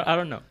all would. I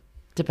don't know.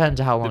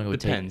 Depends how long it would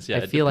Depends, take. yeah,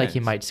 I it feel like he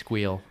depends. might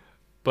squeal.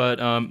 But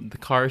the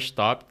car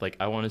stopped, like,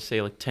 I want to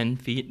say, like, 10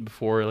 feet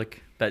before,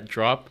 like, that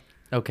drop.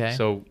 Okay.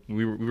 So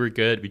we were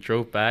good. We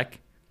drove back.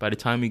 By the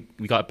time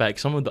we got back,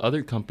 some of the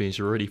other companies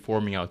were already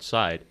forming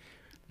outside.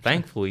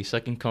 Thankfully,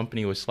 second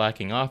company was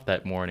slacking off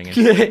that morning.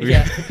 And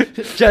yeah,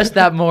 just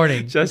that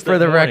morning. Just for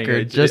that the morning.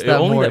 record, just that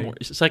only morning.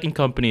 Second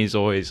company is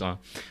always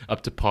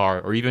up to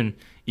par, or even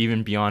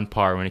beyond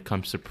par when it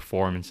comes to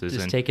performances.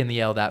 Just and taking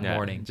the L that yeah,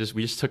 morning.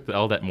 We just took the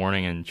L that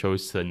morning and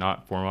chose to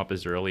not form up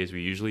as early as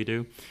we usually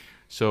do.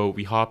 So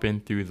we hop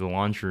in through the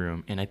laundry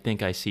room, and I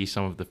think I see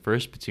some of the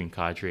first platoon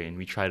cadre, and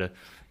we try to.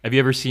 Have you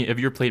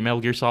ever played Metal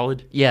Gear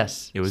Solid?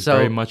 Yes. It was so,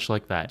 very much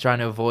like that. trying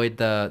to avoid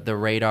the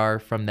radar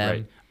from them.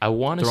 Right. I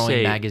want to throwing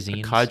say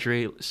magazines. the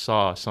cadre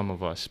saw some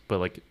of us, but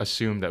like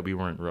assumed that we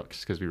weren't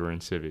rooks because we were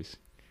in civvies.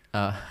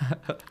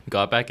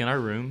 Got back in our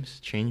rooms,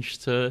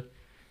 changed to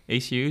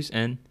ACUs,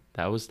 and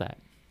that was that.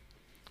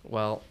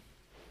 Well,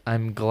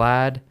 I'm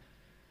glad.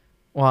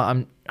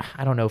 Well,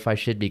 I don't know if I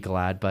should be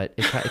glad, but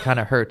it kind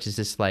of hurts. It's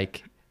just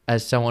like,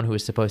 as someone who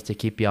is supposed to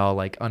keep y'all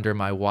like under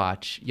my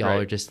watch, y'all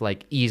Right. are just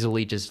like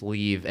easily just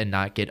leave and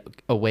not get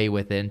away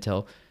with it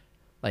until,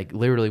 like,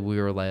 literally we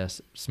were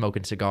last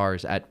smoking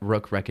cigars at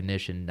Rook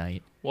recognition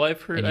night. Well,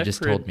 I've heard. And you I've just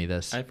heard- told me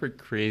this. I've heard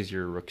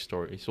crazier rook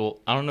stories. Well,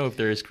 I don't know if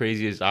they're as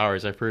crazy as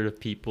ours. I've heard of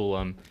people.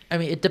 I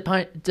mean, it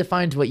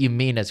defines what you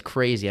mean as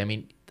crazy. I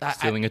mean,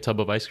 Stealing a tub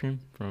of ice cream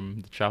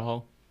from the chow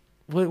hall.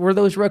 Were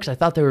those rooks? I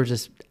thought they were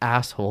just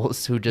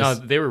assholes who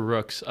just. No, they were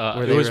rooks.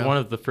 It they was real? one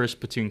of the first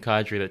platoon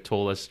cadre that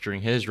told us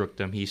during his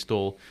rookdom he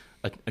stole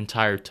an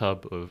entire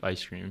tub of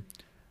ice cream.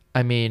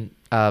 I mean,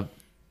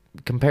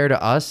 compared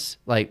to us,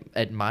 like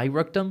at my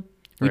rookdom,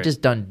 we Right.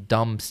 just done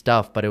dumb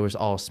stuff, but it was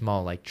all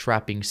small, like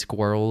trapping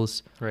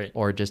squirrels, Right.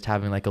 or just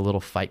having like a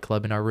little fight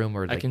club in our room,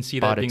 or like I can see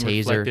bought that a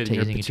being taser, reflected in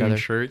your tasing each platoon other.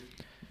 shirt.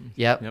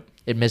 Yep.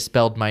 It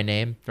misspelled my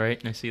name,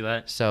 Right, I see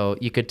that. so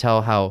you could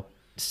tell how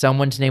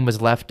someone's name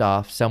was left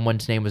off,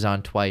 someone's name was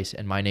on twice,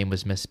 and my name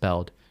was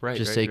misspelled. Right,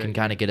 Just right, so you can right,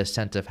 kind of get a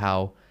sense of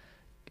how,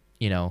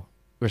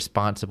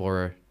 responsible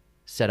or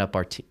set up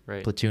our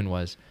Right. platoon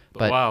was.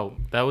 But wow,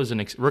 that was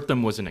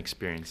rookdom was an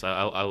experience.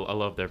 I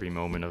loved every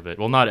moment of it.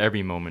 Well, not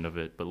every moment of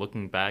it, but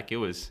looking back, it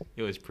was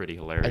pretty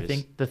hilarious. I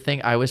think the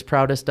thing I was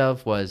proudest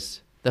of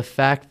was the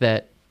fact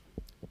that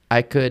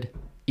I could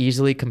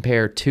easily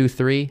compare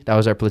 2-3, that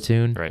was our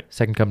platoon, Right.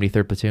 2nd Company,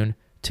 3rd Platoon,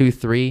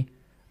 2-3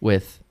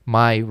 with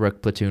my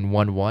Rook platoon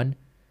 1-1,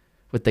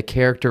 with the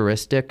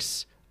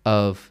characteristics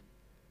of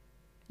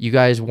you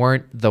guys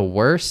weren't the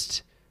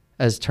worst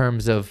as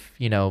terms of,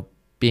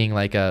 being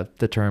like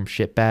the term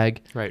shitbag,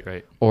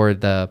 Right. or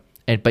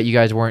but you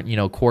guys weren't,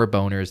 core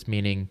boners,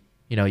 meaning,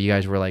 you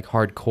guys were like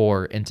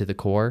hardcore into the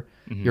core.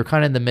 Mhm. You're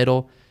kind of in the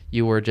middle.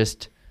 You were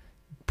just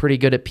pretty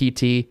good at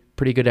PT,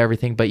 pretty good at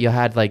everything, but you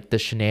had like the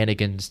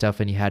shenanigans stuff,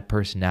 and you had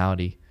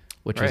personality,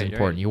 which was Right,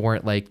 important. right. You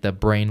weren't like the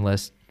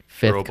brainless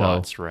fifth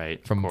Robots, co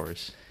right? from- of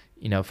course.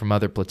 from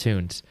other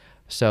platoons.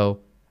 So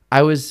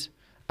I was,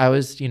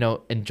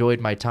 enjoyed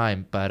my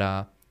time, but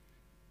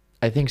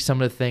I think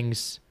some of the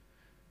things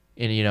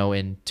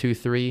in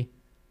 2-3,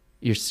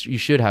 you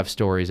should have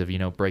stories of,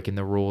 breaking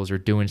the rules or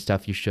doing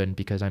stuff you shouldn't,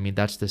 because I mean,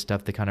 that's the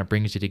stuff that kind of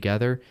brings you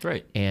together.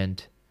 Right.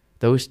 And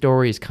those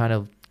stories kind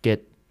of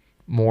get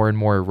more and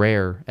more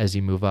rare as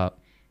you move up.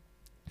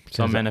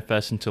 Some 'Cause-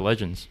 manifest into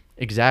legends.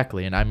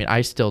 Exactly. And I mean,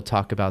 I still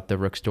talk about the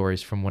Rook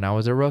stories from when I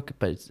was a Rook,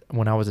 but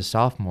when I was a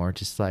sophomore,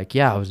 just like,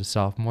 yeah, I was a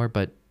sophomore,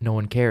 but no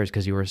one cares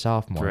because you were a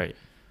sophomore. Right.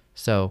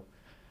 So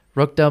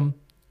Rookdom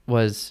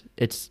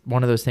it's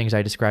one of those things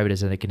I describe it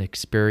as like an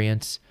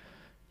experience.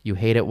 You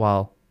hate it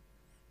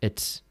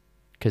because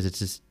it's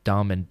just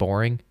dumb and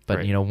boring. But,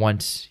 Right.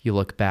 Once you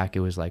look back, it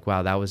was like,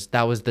 wow, that was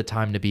the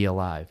time to be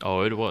alive.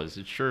 Oh, it was.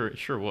 It sure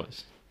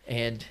was.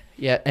 And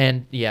yeah,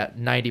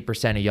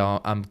 90% of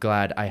y'all, I'm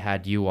glad I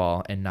had you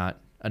all and not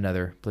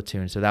another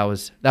platoon. So that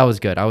was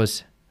good. I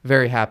was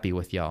very happy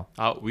with y'all.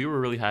 We were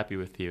really happy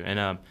with you.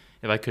 And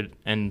if I could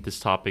end this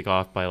topic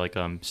off by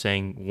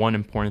saying one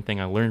important thing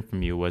I learned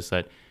from you was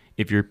that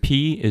if your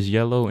pee is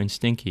yellow and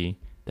stinky,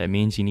 that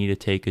means you need to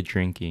take a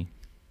drinky.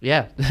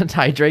 Yeah,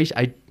 hydration.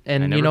 I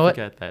never you know what?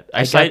 forget that.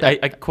 I got that.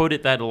 I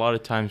quoted that a lot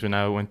of times when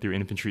I went through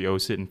infantry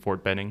OSIT in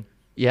Fort Benning,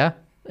 Yeah,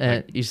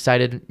 and you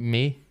cited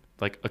me.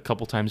 like a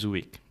couple times a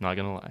week. Not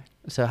gonna lie.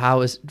 So how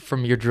is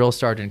from your drill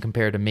sergeant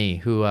compared to me?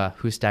 Who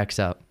stacks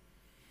up?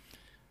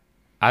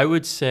 I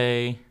would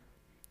say.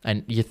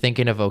 And you're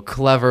thinking of a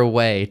clever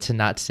way to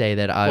not say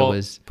that I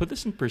was. Put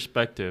this in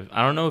perspective.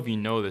 I don't know if you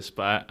know this,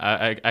 but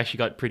I actually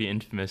got pretty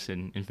infamous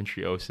in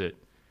infantry OSIT.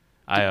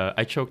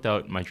 I choked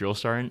out my drill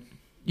sergeant.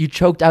 You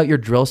choked out your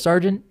drill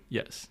sergeant?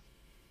 Yes.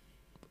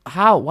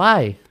 How?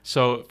 Why?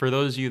 So for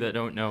those of you that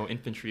don't know,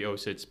 infantry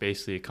OSIT is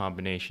basically a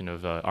combination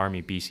of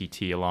Army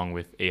BCT along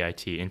with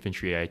AIT,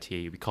 infantry AIT.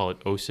 We call it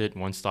OSIT,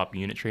 one-stop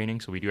unit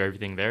training. So we do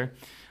everything there.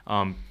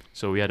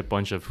 So we had a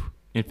bunch of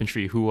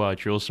infantry HUA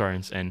drill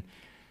sergeants. And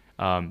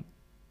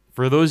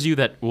for those of you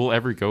that will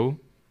ever go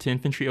to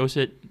infantry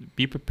OSIT,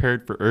 be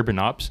prepared for urban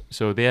ops.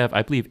 So they have,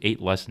 I believe,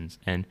 8 lessons.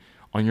 And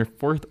on your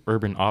 4th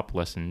urban op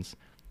lessons,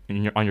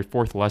 on your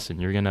 4th lesson,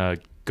 you're going to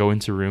go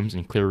into rooms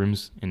and clear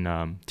rooms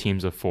in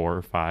teams of 4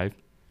 or 5.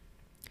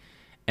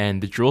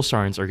 And the drill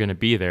sergeants are going to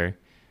be there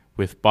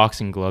with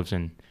boxing gloves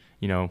and,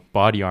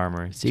 body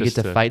armor. So you get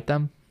to fight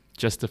them?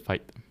 Just to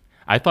fight them.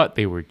 I thought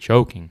they were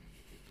joking.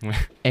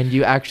 And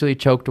you actually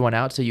choked one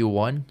out, so you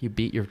won? You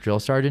beat your drill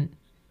sergeant?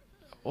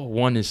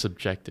 One is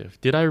subjective.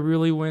 Did I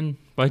really win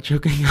by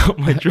choking out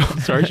my drill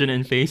sergeant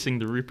and facing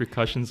the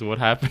repercussions of what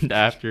happened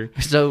after?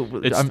 So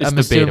It's I'm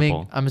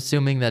debatable.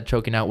 assuming that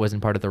choking out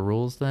wasn't part of the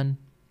rules then?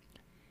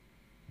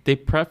 They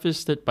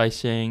prefaced it by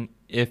saying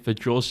if a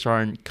drill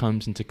sergeant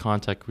comes into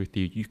contact with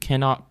you, you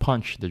cannot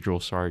punch the drill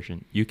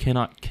sergeant. You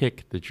cannot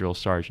kick the drill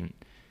sergeant.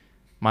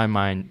 My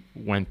mind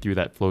went through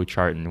that flow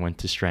chart and went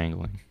to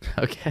strangling.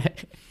 Okay.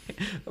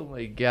 Oh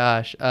my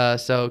gosh.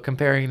 So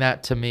comparing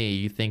that to me,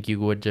 you think you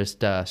would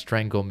just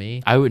strangle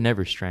me? I would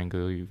never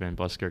strangle you, Van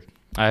Buskirk.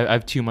 I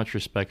have too much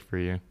respect for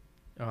you.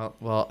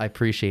 Well, I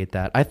appreciate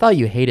that. I thought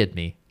you hated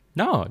me.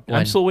 No, When?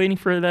 I'm still waiting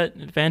for that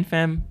Van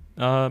Fam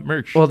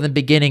merch. Well, in the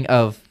beginning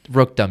of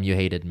Rookdom, you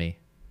hated me.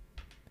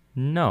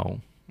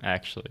 No,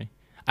 actually.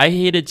 I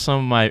hated some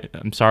of my...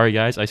 I'm sorry,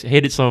 guys. I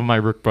hated some of my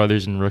Rook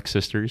brothers and Rook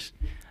sisters.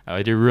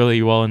 I did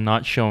really well in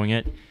not showing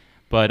it.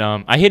 But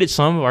I hated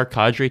some of our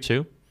cadre,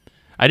 too.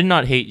 I did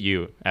not hate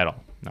you at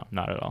all. No,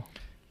 not at all.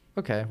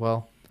 Okay,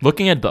 well,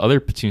 Looking at the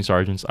other platoon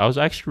sergeants, I was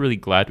actually really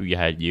glad we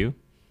had you.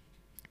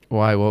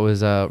 Why? What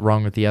was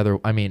wrong with the other?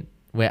 I mean,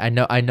 wait, I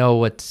know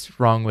what's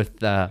wrong with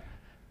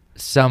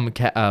some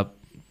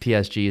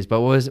PSGs,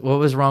 but what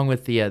was wrong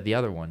with the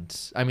other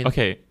ones? I mean,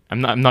 Okay,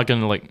 I'm not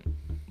gonna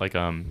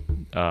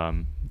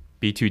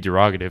be too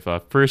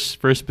derogative.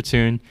 First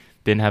platoon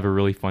didn't have a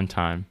really fun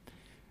time.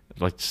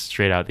 Like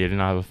straight out, they did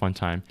not have a fun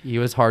time. he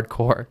was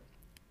hardcore.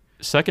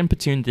 Second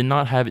platoon did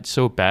not have it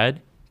so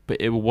bad, but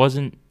it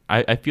wasn't.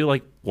 I feel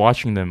like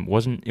watching them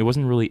wasn't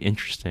really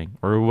interesting,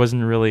 or it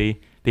wasn't really.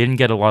 They didn't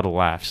get a lot of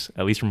laughs,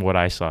 at least from what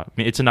I saw. I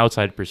mean, it's an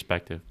outside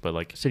perspective, but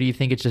like So do you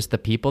think it's just the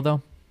people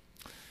though?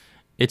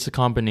 it's a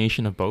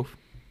combination of both.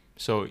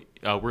 So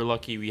we're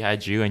lucky we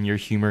had you, and your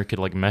humor could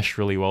like mesh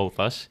really well with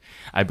us.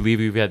 I believe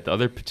we've had the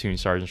other platoon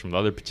sergeants from the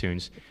other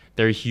platoons.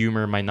 Their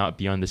humor might not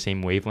be on the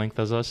same wavelength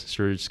as us,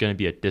 so there's going to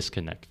be a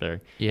disconnect there.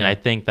 Yeah. And I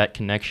think that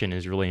connection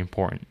is really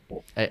important.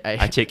 I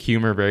I take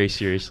humor very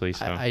seriously.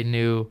 So I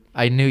knew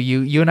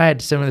you and I had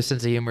similar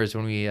sense of humors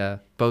when we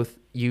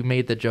you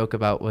made the joke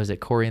about, was it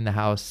Cory in the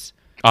House?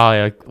 oh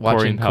yeah,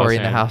 Watching Cory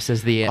in the anime. House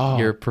is Oh.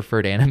 your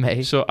preferred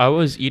anime. So I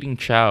was eating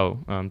chow.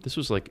 This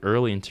was like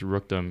early into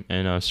Rookdom,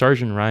 and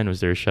Sergeant Ryan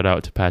was there. Shout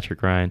out to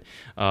Patrick Ryan.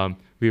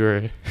 We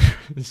were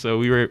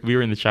we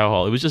were in the chow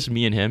hall. It was just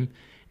me and him.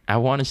 I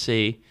want to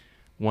say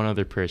one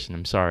other person.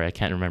 I'm sorry, I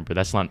can't remember.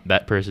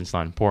 That person's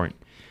not important.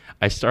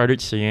 I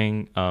started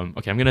singing.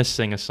 Okay, I'm gonna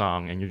sing a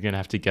song, and you're gonna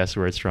have to guess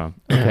where it's from.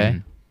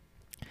 Okay.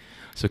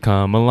 So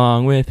come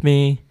along with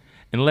me,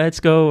 and let's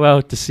go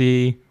out to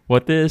see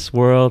what this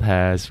world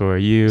has for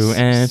you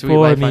and Sweet for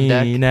Life on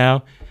Deck. me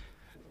now.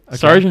 Okay.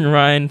 Sergeant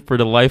Ryan, for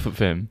the life of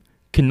him,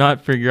 could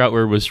not figure out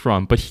where it was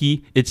from, but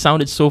it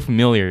sounded so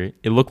familiar.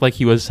 It looked like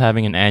he was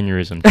having an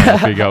aneurysm trying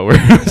to figure out where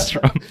it was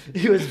from.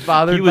 He was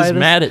bothered. He was by this?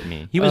 mad at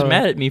me. He was Oh.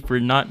 mad at me for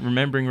not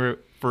remembering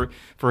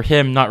for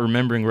him not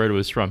remembering where it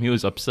was from. He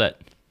was upset.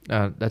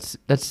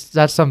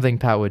 That's something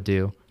Pat would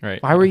do.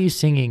 Right. Why were you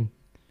singing?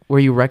 Were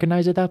you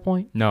recognized at that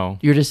point? No.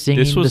 You're just singing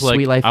This was the like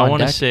Sweet Life I on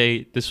want to Deck?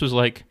 say this was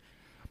like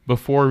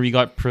before we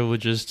got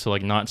privileges to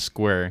like not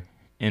square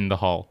in the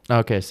hall.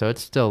 Okay, so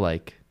it's still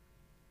like,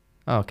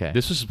 okay.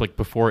 This was like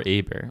before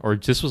Aber, or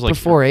this was like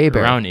Before Aber.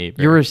 around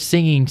Aber. You were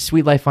singing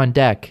Sweet Life on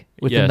Deck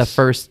within the Yes.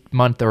 first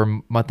month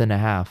or month and a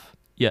half.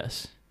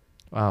 Yes.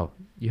 Wow,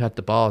 you had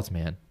the balls,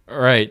 man.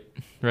 Right.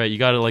 You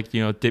got to like,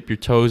 dip your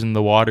toes in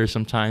the water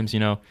sometimes,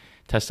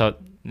 test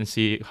out and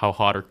see how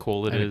hot or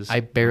cold it is. I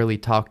barely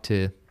talked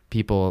to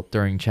people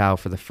during Chow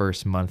for the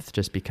first month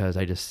just because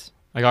I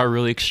got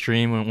really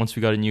extreme once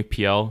we got a new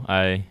PL.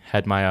 I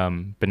had my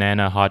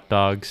banana hot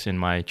dogs and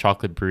my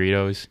chocolate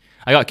burritos.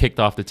 I got kicked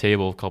off the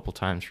table a couple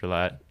times for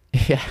that.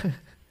 yeah.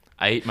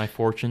 I ate my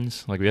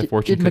fortunes. Like we have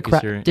fortune cookies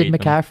McCra- here. and did ate them.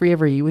 McCaffrey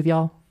ever eat with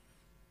y'all?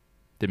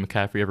 Did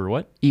McCaffrey ever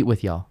what? Eat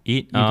with y'all.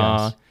 Eat? You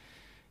guys.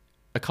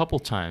 A couple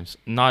times.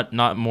 Not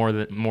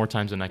more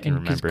times than I can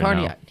And 'cause remember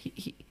Carney,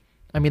 now.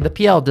 I mean, the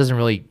PL isn't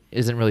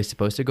really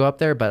supposed to go up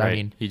there, but Right. I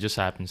mean, he just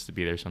happens to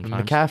be there sometimes.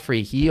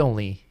 McCaffrey,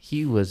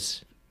 he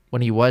was,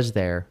 when he was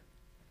there,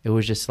 it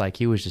was just like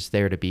he was just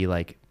there to be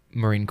like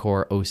Marine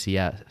Corps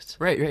OCS.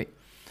 Right.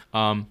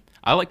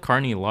 I like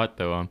Carney a lot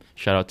though.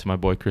 Shout out to my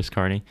boy Chris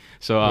Carney.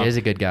 So He is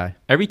a good guy.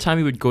 every time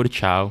we would go to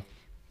Chow,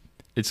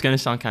 it's gonna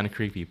sound kind of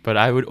creepy, but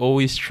I would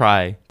always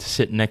try to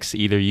sit next to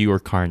either you or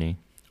Carney,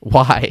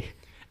 Why?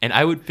 and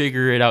I would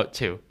figure it out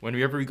too.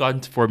 Whenever we got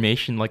into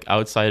formation, like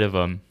outside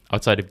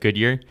of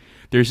Goodyear,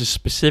 there's a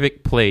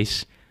specific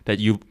place that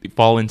you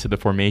fall into the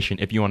formation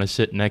if you want to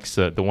sit next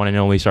to the one and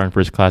only Sergeant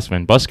First Class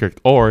Van Buskirk,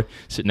 or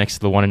sit next to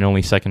the one and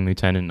only Second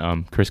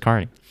Lieutenant Chris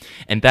Carney,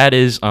 and that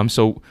is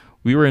so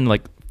we were in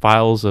like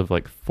files of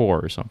like 4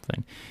 or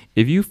something.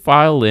 If you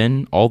file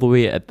in all the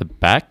way at the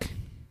back,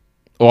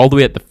 or all the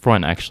way at the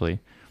front actually,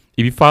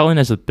 if you file in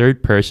as a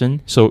third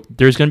person, so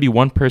there's going to be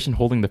one person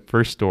holding the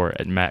first door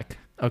at Mac,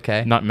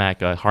 Okay. not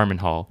Mac, Harmon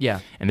Hall. Yeah.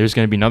 And there's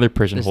going to be another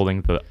person This-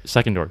 holding the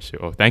second door.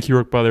 So, thank you,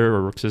 Rook Brother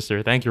or Rook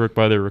Sister. Thank you, Rook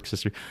Brother, Rook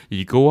Sister.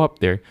 You go up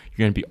there, you're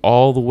going to be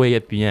all the way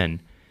at the end.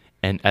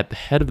 And at the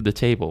head of the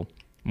table,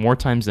 more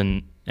times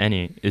than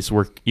any, is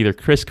where either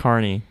Chris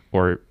Carney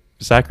or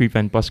Zachary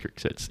Van Buskirk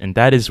sits. And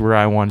that is where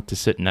I wanted to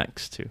sit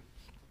next to.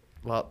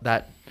 Well,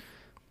 that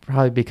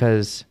probably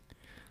because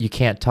you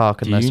can't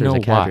talk Do unless you there's a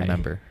know cadre why?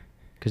 member.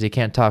 Because you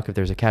can't talk if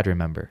there's a cadre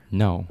member.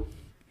 No.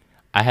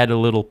 I had a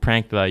little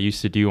prank that I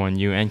used to do on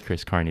you and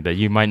Chris Carney that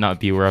you might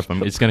not be aware of.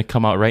 It's going to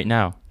come out right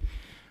now.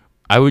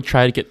 I would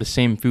try to get the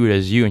same food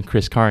as you and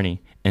Chris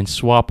Carney and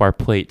swap our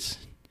plates.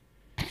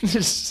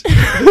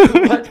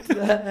 What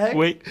the heck?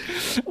 Wait,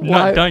 Why-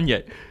 not done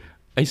yet.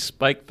 I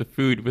spiked the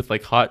food with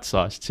like hot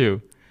sauce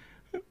too.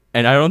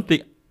 And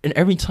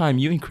every time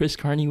you and Chris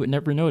Carney would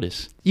never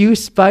notice. You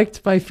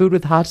spiked my food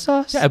with hot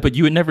sauce? Yeah, but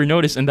you would never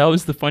notice. And that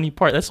was the funny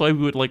part. That's why we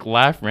would like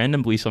laugh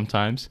randomly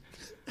sometimes.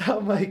 Oh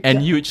my god.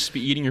 And you would just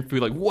be eating your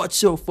food like, what's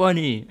so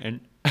funny? And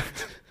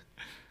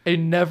I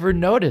never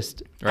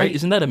noticed. right?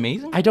 Isn't that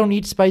amazing? I don't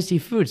eat spicy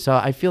food, so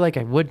I feel like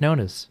I would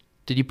notice.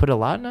 Did you put a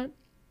lot in it?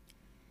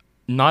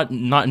 Not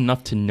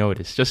enough to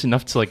notice, just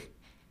enough to like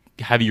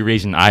have you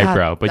raise an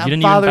eyebrow, but that you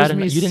didn't bothers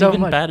me you didn't so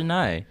even much. bat an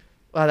eye.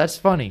 Wow, that's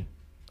funny.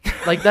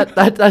 Like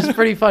that's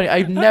pretty funny.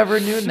 I've never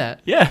known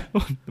that. Yeah,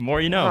 the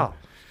more you know. Wow.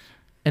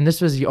 And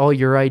this was all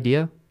your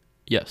idea?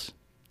 Yes.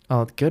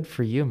 Oh, good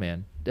for you,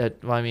 man. Well,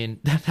 I mean,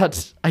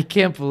 I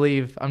can't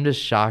believe, I'm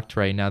just shocked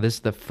right now. This is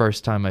the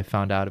first time I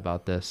found out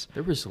about this.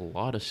 There was a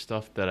lot of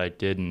stuff that I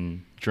did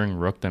during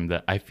Rookdom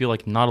that I feel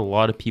like not a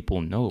lot of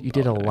people know about. You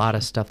did a lot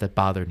of stuff that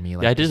bothered me.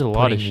 Like Yeah, I did just a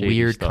lot of putting shady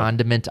weird stuff.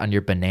 condiment on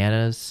your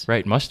bananas.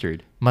 Right,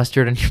 mustard.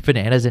 Mustard on your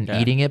bananas and Yeah.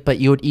 eating it, but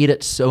you would eat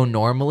it so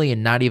normally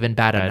and not even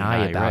bat an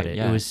eye about right, it.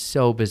 yeah. It was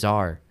so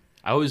bizarre.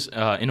 I was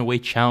in a way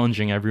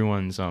challenging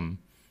everyone's.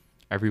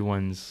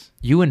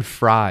 You and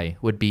Fry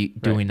would be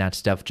doing that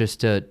stuff just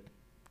to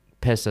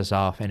piss us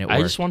off, and it worked.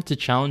 I just wanted to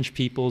challenge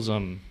people's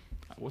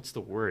what's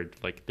the word?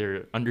 Like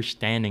their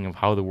understanding of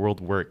how the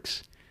world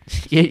works.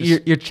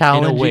 You're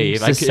challenging In a way,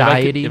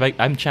 society.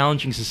 I'm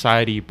challenging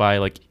society by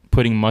like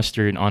putting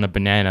mustard on a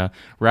banana,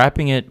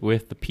 wrapping it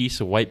with a piece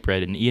of white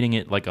bread, and eating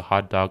it like a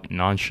hot dog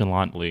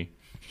nonchalantly.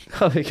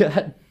 Oh my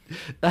god,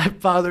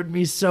 that bothered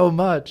me so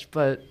much.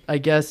 But I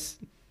guess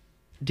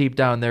deep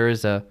down there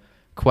is a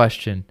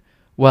question.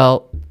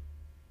 Well,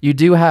 you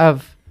do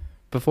have,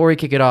 before we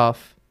kick it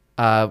off,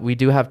 we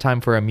do have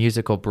time for a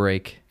musical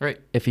break. Right.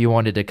 If you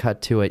wanted to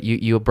cut to it,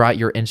 you brought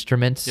your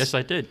instruments. Yes,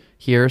 I did.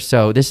 Here,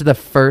 so this is the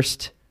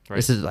first. Right.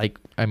 This is like,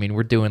 I mean,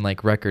 we're doing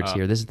like records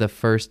here. This is the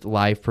first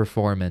live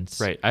performance.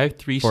 Right. I have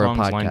 3 for a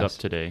songs lined up podcast.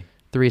 today.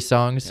 3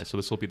 songs. Yeah, so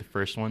this will be the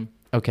first one.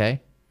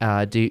 Okay.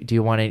 Do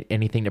you want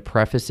anything to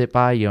preface it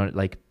by? You know,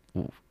 like,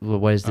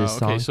 what is this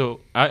Okay, song? so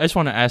I just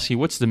want to ask you,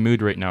 what's the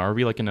mood right now? Are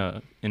we like in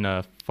a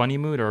funny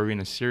mood, or are we in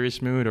a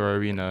serious mood, or are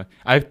we in a?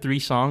 I have 3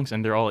 songs,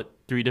 and they're all at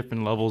 3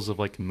 different levels of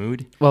like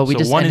mood. Well, we so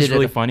just one is ended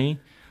really it- funny,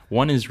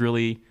 one is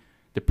really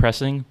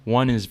depressing,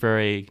 one is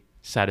very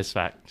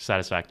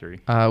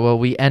satisfactory. Well,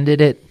 we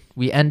ended it.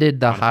 We ended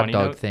the On a hot funny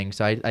dog note? thing,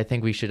 so I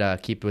think we should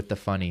keep with the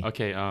funny,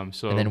 Okay,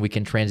 so and then we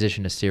can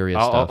transition to serious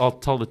I'll stuff.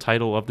 tell the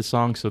title of the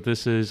song. So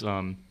this is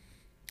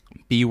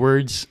B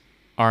words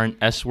aren't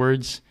S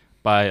words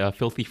by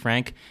Filthy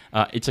Frank.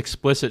 It's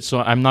explicit, so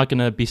I'm not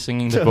gonna be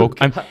singing the vocal.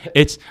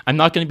 I'm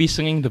not gonna be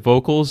singing the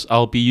vocals.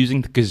 I'll be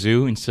using the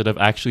kazoo instead of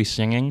actually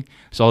singing.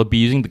 So I'll be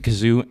using the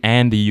kazoo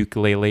and the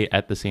ukulele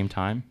at the same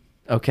time.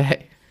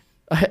 Okay.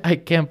 I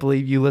can't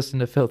believe you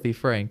listened to Filthy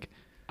Frank.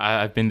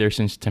 I've been there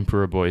since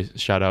Tempura Boys.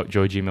 Shout out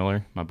Joe G.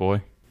 Miller, my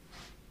boy.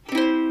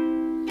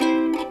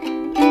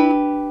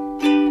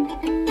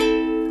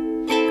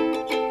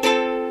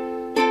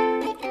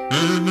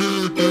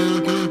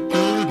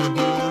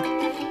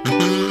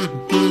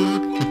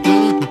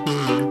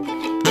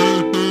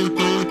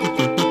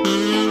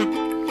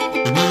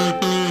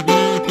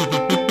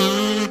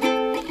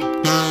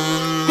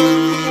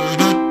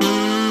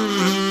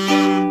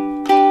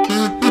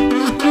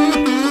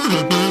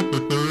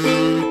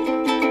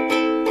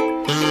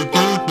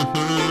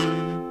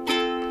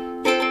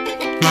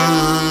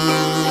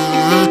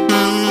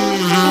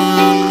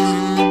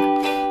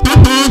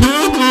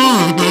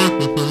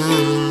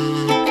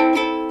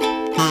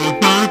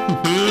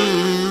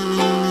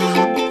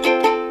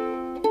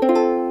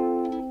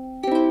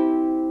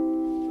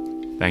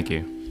 Thank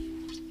you.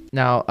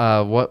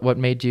 Now, what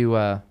made you?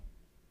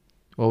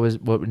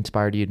 What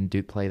inspired you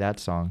to play that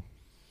song?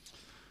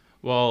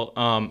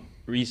 Well,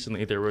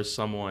 recently there was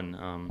someone,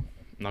 I'm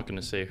not going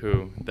to say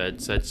who,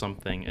 that said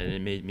something and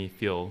it made me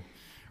feel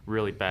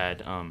really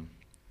bad.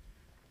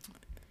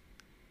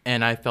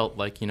 And I felt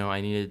like,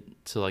 I needed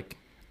to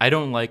I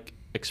don't like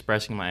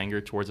expressing my anger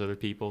towards other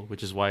people,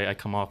 which is why I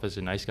come off as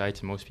a nice guy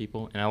to most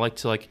people. And I like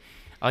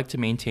to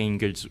maintain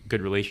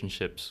good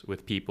relationships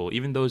with people,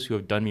 even those who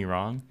have done me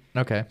wrong.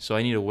 Okay. So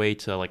I need a way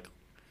to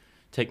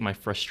take my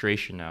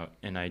frustration out,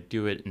 and I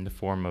do it in the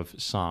form of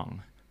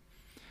song.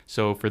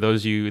 So for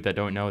those of you that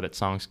don't know, that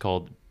song's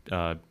called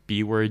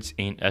B Words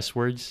Ain't S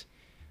Words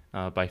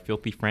by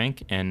Filthy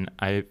Frank, and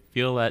I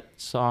feel that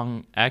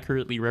song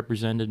accurately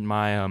represented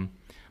my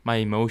my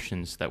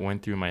emotions that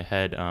went through my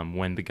head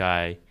when the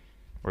guy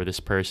or this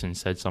person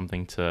said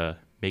something to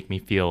make me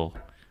feel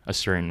a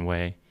certain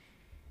way.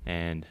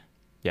 And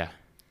yeah.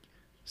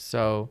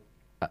 So,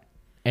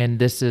 and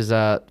this is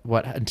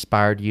what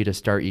inspired you to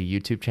start your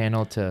YouTube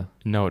channel to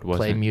No, it wasn't.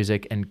 play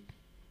music, and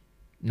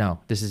no,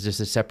 this is just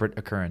a separate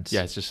occurrence.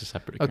 Yeah, it's just a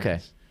separate Okay.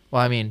 occurrence.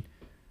 Well, I mean,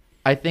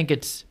 I think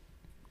it's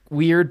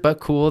weird but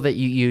cool that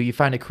you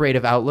find a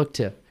creative outlook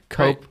to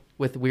cope Right.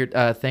 with weird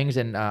things.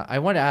 And I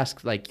want to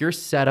ask, your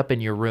setup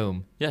in your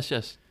room. Yes.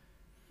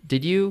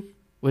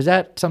 Was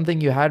that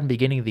something you had in the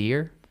beginning of the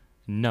year?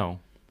 No.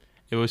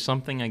 It was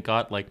something I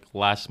got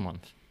last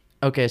month.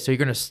 Okay, so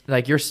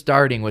you're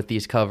starting with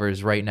these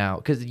covers right now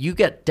because you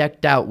get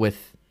decked out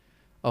with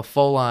a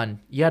full-on.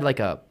 You had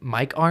a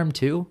mic arm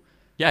too.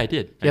 Yeah, I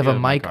did. You have do a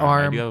mic I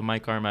arm? do have a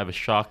mic arm. I have a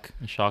shock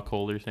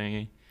holder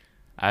thingy.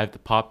 I have the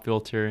pop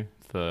filter,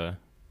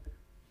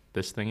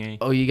 this thingy.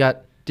 Oh,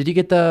 did you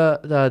get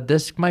the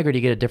disc mic or did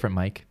you get a different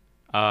mic?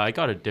 I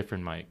got a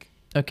different mic.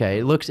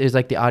 Okay, it's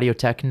like the Audio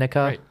Technica.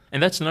 Right.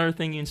 And that's another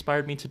thing you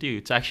inspired me to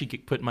do, to actually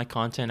put my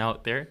content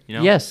out there.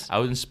 Yes. I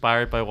was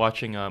inspired by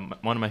watching, one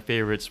of my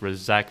favorites was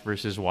Zach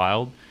vs.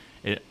 Wild.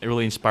 it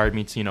really inspired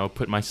me to,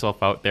 put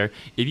myself out there.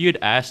 If you had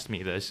asked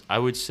me this, I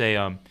would say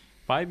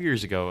 5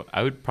 years ago,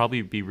 I would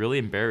probably be really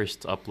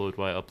embarrassed to upload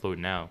what I upload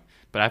now.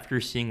 But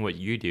after seeing what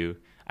you do,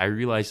 I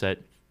realized that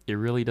it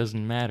really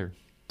doesn't matter.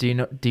 Do you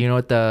know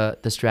what the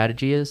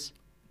strategy is?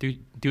 Do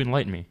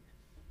enlighten me.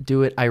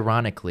 Do it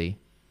ironically,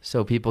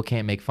 so people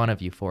can't make fun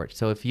of you for it.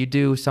 So if you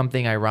do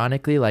something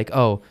ironically, like,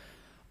 oh,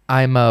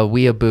 I'm a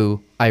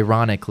weeaboo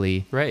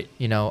ironically, Right.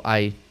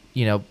 I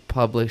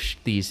publish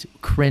these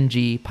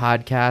cringy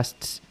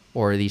podcasts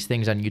or these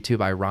things on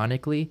YouTube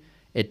ironically,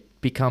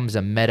 it becomes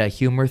a meta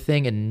humor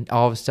thing, and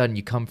all of a sudden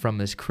you come from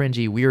this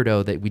cringy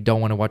weirdo that we don't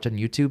want to watch on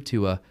YouTube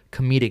to a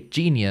comedic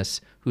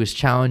genius who is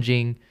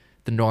challenging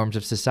the norms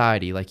of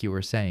society, like you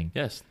were saying.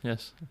 Yes.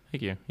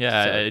 Thank you.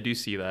 Yeah, So- I do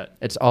see that.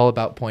 It's all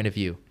about point of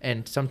view.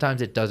 And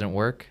sometimes it doesn't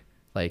work.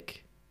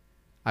 Like,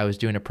 I was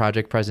doing a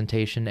project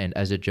presentation, and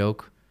as a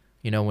joke,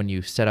 when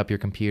you set up your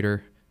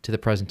computer to the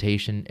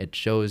presentation, it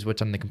shows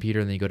what's on the computer,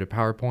 and then you go to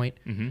PowerPoint.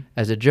 Mm-hmm.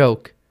 As a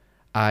joke,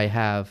 I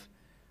have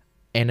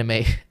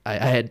anime. I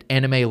had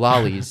anime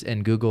lollies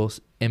in Google's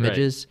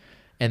images.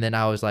 And then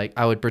I was like,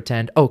 I would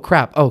pretend, oh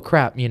crap, I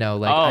didn't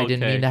okay.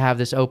 mean to have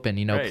this open,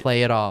 Right.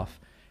 play it off.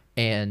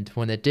 And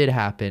when it did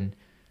happen,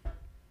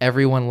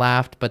 everyone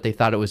laughed, but they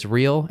thought it was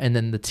real. And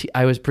then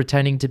I was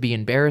pretending to be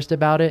embarrassed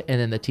about it. And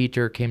then the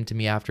teacher came to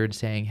me after and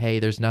saying, hey,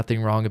 there's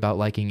nothing wrong about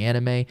liking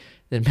anime.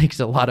 That makes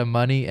a lot of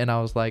money. And I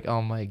was like,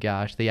 oh my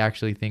gosh, they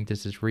actually think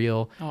this is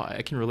real. Oh,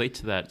 I can relate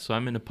to that. So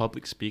I'm in a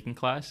public speaking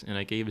class, and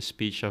I gave a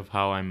speech of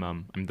how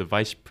I'm the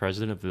vice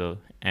president of the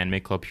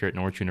anime club here at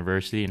Norwich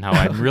University, and how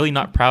I'm really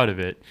not proud of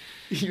it.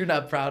 You're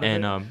not proud of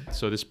it? And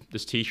so this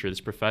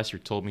professor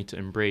told me to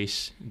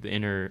embrace the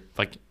inner,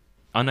 like,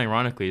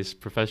 unironically, this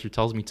professor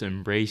tells me to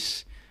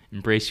embrace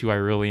who I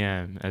really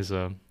am as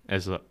a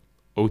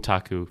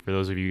otaku. For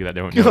those of you that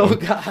don't know, Oh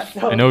God!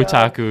 an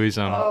otaku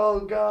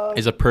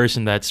is a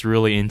person that's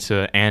really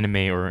into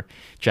anime or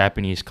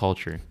Japanese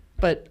culture.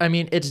 But I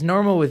mean, it's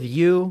normal with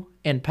you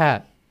and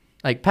Pat.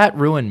 Like, Pat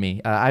ruined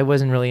me. I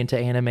wasn't really into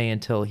anime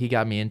until he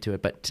got me into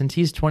it. But since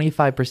he's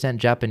 25%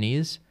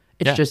 Japanese,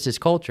 it's Yeah. just his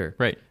culture.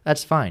 Right.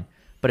 That's fine.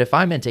 But if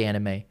I'm into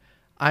anime,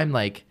 I'm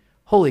like,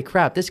 holy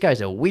crap, this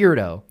guy's a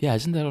weirdo. Yeah,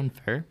 isn't that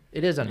unfair?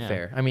 It is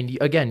unfair. I mean,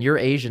 again, you're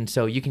Asian,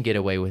 so you can get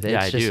away with it.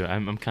 Yeah, It's I just- do.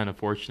 I'm kind of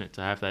fortunate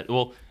to have that.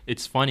 Well,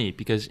 it's funny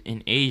because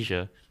in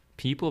Asia,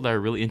 people that are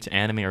really into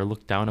anime are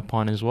looked down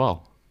upon as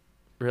well.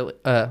 Really?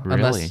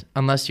 Really?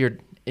 Unless you're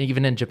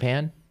even in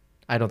Japan,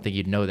 I don't think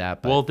you'd know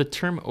that. But Well, the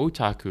term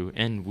otaku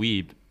and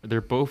weeb, they're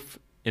both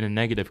in a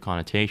negative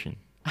connotation.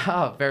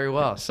 oh, very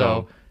well.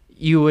 So- So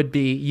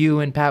you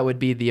and Pat would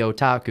be the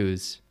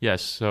otakus,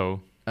 Yes,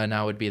 so and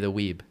I would be the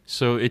weeb.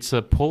 it's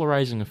a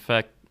polarizing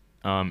effect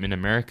in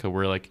America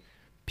where, like,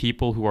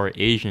 people who are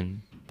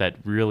Asian that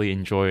really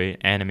enjoy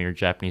anime or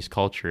Japanese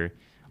culture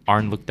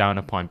aren't looked down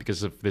upon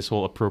because of this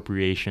whole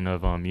appropriation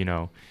of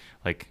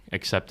like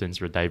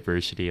acceptance or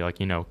diversity, like,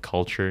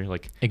 culture.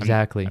 Like,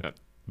 Exactly.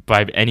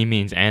 by any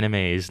means, anime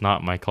is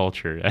not my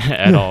culture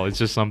at all. It's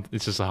just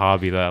a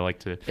hobby that I like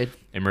to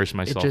immerse It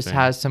myself just in.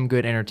 has some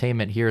good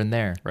entertainment here and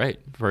there. Right.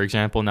 For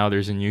example, now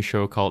there's a new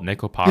show called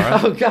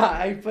Nekopara. Oh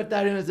God, I put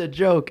that in as a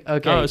joke.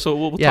 Okay. So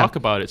we'll Yeah. talk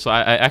about it. So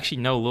I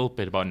actually know a little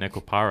bit about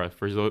Nekopara.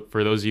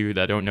 For those of you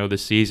that don't know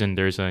this season,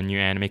 there's a new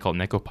anime called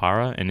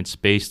Nekopara, and it's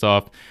based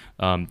off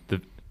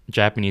the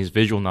Japanese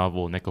visual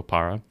novel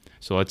Nekopara.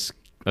 So let's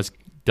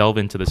delve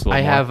into this a little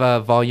I more.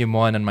 have volume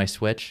 1 on my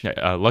Switch.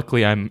 Yeah,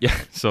 luckily I'm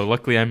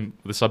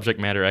the subject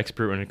matter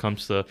expert when it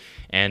comes to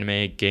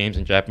anime, games,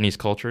 and Japanese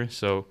culture.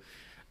 So,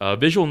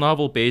 visual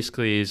novel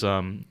basically is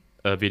a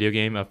video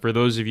game. For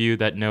those of you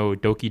that know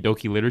Doki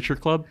Doki Literature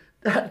Club,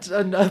 That's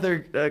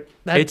another.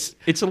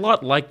 it's a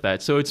lot like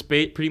that. So it's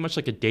pretty much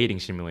like a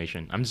dating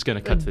simulation. I'm just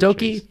gonna cut to the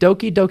chase.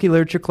 Doki Doki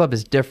Literature Club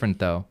is different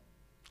though.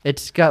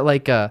 It's got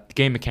like a. The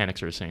game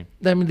mechanics are the same.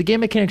 I mean, the game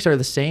mechanics are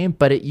the same,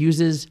 but it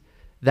uses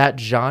that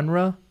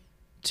genre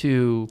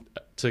to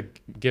To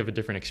give a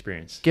different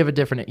experience. give a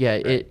different. Yeah,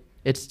 Right.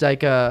 it's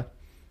like a.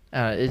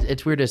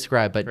 It's weird to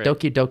describe, but Right.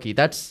 Doki Doki.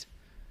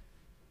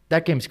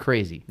 That game's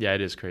crazy. Yeah,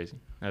 it is crazy.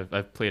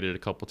 I've played it a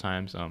couple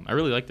times. I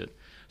really liked it.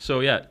 So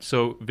yeah,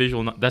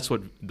 that's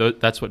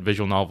what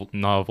visual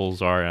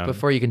novels are.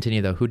 Before you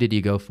continue though, who did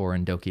you go for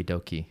in Doki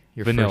Doki?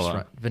 Your Vanilla. First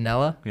run?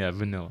 Vanilla? Yeah,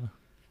 vanilla.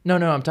 No,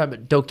 I'm talking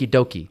about Doki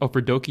Doki. Oh,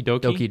 for Doki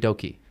Doki. Doki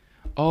Doki.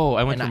 Oh,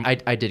 I went And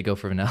from. I did go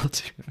for Vanilla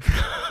too.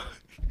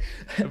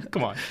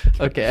 Come on.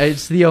 Okay,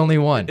 it's the only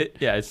one.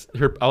 It's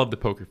her. I love the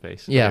poker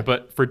face. Yeah. Okay,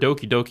 but for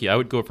Doki Doki, I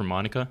would go for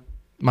Monica.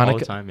 All Monica.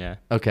 the time. Yeah.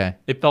 Okay.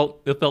 It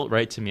felt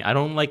right to me. I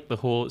don't like the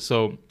whole.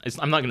 So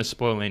I'm not gonna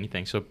spoil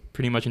anything. So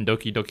pretty much in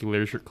Doki Doki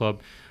Literature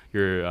Club,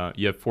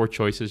 you have 4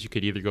 choices. You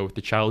could either go with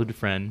the childhood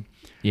friend,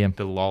 Yeah.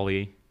 the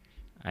lolly.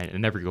 I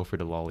never go for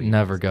the lolly.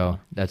 Never go.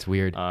 That's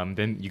weird.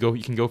 Then you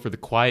can go for the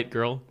quiet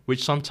girl,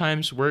 which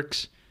sometimes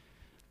works,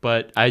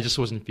 but I just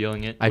wasn't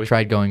feeling it. I With-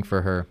 tried going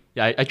for her.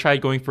 Yeah, I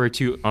tried going for it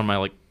too on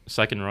my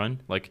second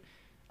run.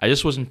 I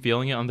just wasn't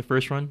feeling it on the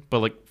first run.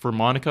 But for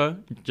Monica,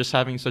 just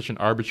having such an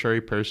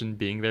arbitrary person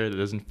being there that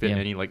doesn't fit Yeah.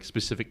 any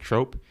specific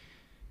trope,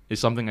 is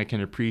something I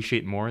can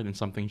appreciate more than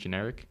something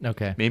generic.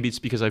 Okay. Maybe it's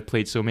because I've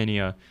played so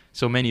many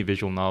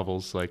visual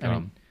novels. Like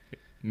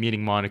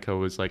Meeting Monica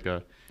was like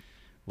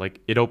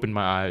it opened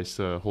my eyes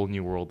to a whole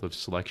new world of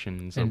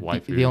selections of And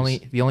waifus.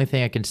 the only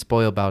thing I can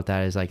spoil about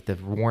that is like the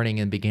warning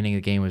in the beginning of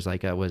the game was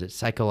like was it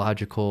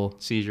psychological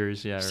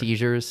Seizures, yeah,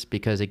 seizures,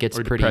 because it gets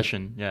or pretty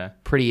depression, yeah,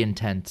 pretty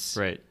intense.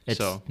 right. It's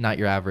So not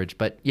your average,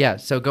 but yeah.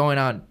 So going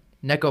on,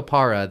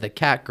 Nekopara, the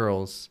cat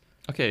girls.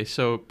 okay,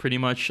 so pretty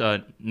much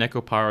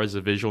Nekopara is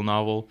a visual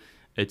novel.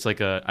 It's like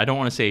I don't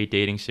want to say a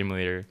dating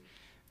simulator.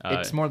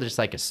 It's more just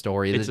like a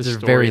story. It's a There's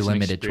story, very it's an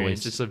limited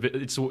experience.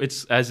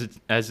 choice. It's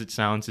as it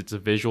sounds. It's a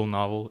visual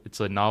novel. It's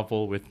a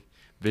novel with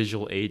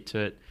visual aid to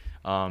it.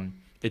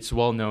 It's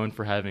well known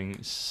for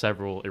having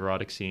several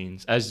erotic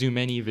scenes, as do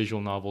many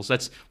visual novels.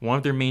 That's one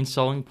of their main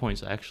selling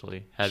points,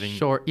 actually. Having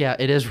Short, yeah,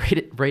 it is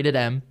rated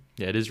M.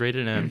 yeah, it is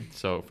rated M.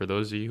 So for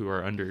those of you who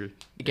are under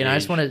Again, I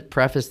just want to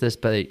preface this,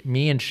 but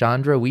me and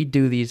Chandra, we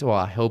do these. Well,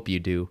 I hope you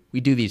do.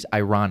 We do these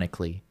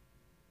ironically.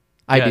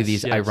 I do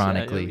these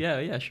ironically.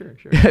 Yeah, sure.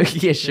 Yeah,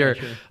 sure. sure.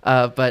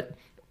 But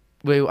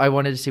I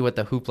wanted to see what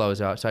the hoopla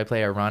was about, so I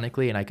play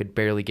ironically, and I could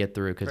barely get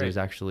through because it Right. was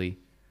actually.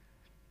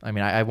 I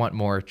mean, I want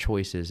more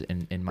choices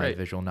in my Right.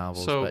 visual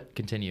novels, So- but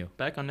continue.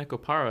 Back on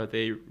Nekopara,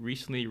 they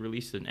recently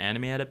released an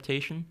anime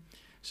adaptation.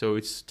 So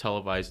it's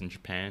televised in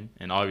Japan,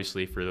 and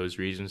obviously for those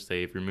reasons,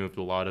 they've removed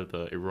a lot of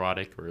the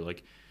erotic or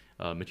like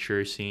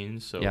mature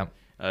scenes. So Yeah.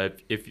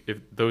 if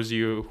those of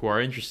you who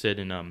are interested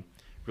in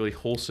really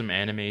wholesome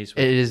animes,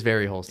 It is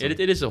very wholesome. it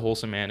is a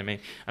wholesome anime.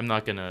 I'm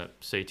not gonna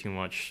say too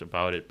much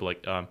about it, but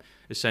like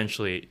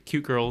essentially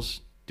cute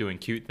girls doing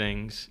cute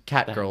things.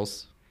 Cat that-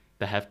 girls.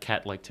 that have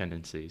cat-like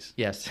tendencies.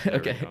 Yes. There we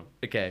Okay. go.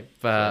 Okay. So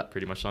But that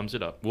pretty much sums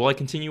it up. Will I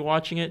continue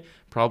watching it?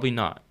 Probably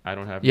not. I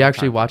don't have. you enough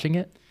actually time. watching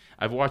it?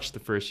 I've watched the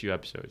first few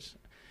episodes.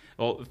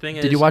 Well, the thing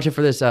is, Did you watch it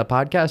for this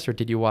podcast, or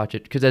did you watch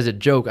it? Because as a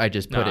joke, I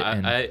just No, put it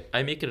in.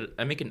 I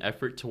make an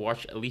effort to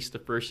watch at least the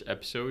first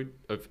episode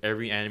of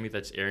every anime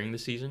that's airing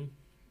this season,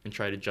 and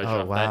try to judge Oh, off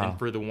that. wow. And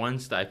for the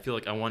ones that I feel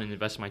like I want to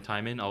invest my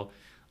time in, I'll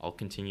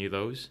continue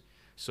those.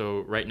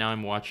 So right now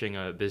I'm watching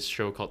this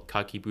show called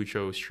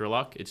Kakibucho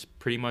Sherlock. It's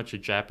pretty much a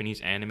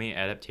Japanese anime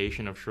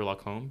adaptation of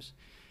Sherlock Holmes,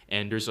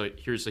 and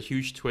here's a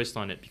huge twist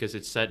on it because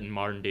it's set in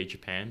modern day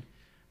Japan,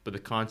 but the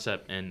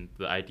concept and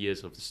the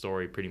ideas of the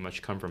story pretty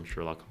much come from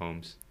Sherlock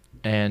Holmes.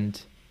 And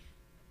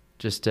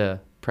just to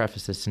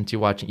preface this, since you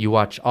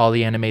watch all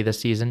the anime this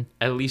season,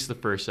 At least the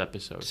first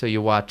episode. so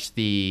you watch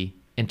the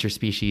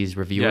interspecies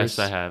reviewers. Yes,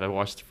 I have. I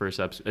watched the first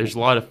episode. There's a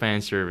lot of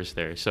fan service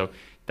there, so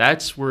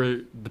that's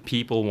where the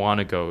people want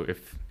to go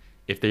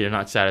if they are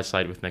not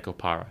satisfied with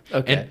Nekopara.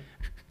 Okay.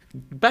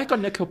 And back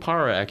on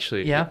Nekopara,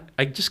 actually. Yeah.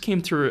 I just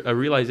came to a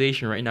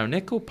realization right now.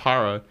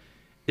 Nekopara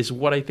is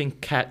what I think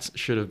Cats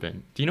should have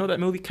been. Do you know that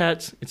movie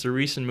Cats? It's a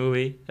recent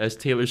movie. It has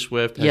Taylor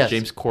Swift. It has Yes.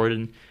 James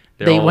Corden.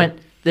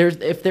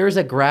 If there's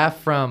a graph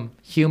from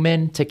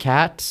human to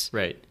cats,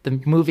 Right. the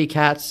movie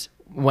Cats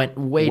went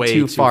way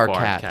too far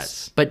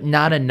cats, but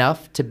not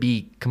enough to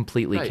be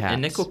completely Right. cats.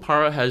 And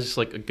Nekopara has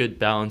like a good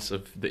balance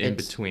of the in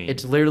It's- between.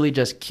 It's literally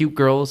just cute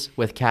girls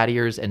with cat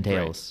ears and Right.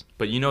 tails.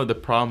 But you know the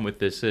problem with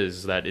this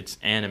is that it's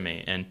anime,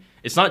 and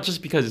it's not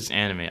just because it's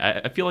anime.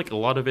 I feel like a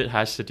lot of it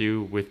has to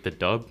do with the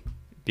dub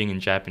being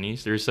in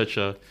Japanese. There's such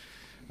a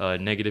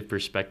negative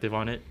perspective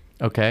on it.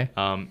 Okay,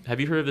 Have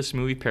you heard of this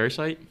movie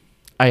Parasite?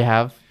 I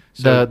have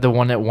So, the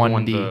one that won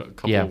a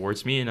couple yeah.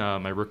 awards. Me and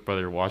my work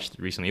brother watched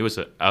it recently. It was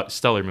a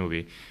stellar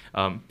movie.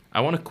 I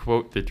want to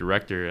quote the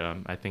director.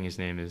 I think his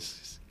name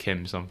is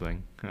Kim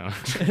something.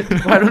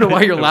 I don't know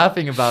why you're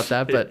laughing about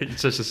that, but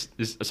it's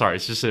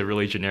just a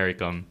really generic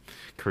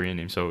Korean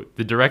name. So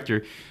the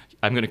director,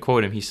 I'm going to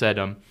quote him. He said,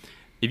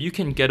 if you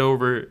can get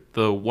over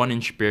the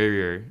 1-inch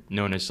barrier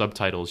known as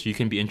subtitles, you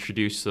can be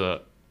introduced to an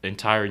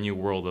entire new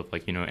world of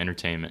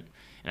entertainment.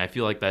 And I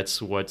feel like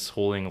that's what's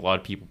holding a lot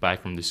of people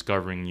back from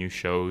discovering new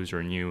shows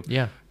or new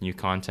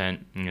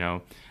content.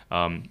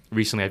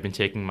 Recently I've been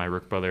taking my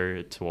work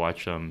brother to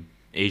watch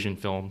Asian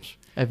films.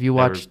 have you that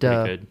were watched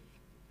pretty good.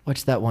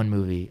 what's that one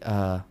movie?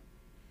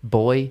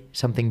 Boy,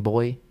 something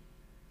boy,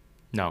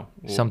 No.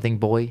 something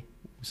boy.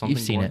 Something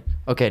You've seen Boy? it.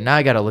 Okay, now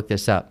I gotta look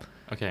this up.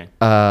 Okay.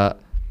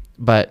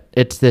 But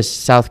it's this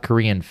South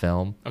Korean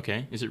film.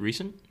 Okay. Is it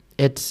recent?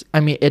 It's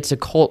a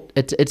cult.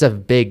 It's a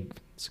big.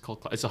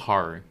 It's a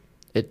horror.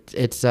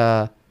 It's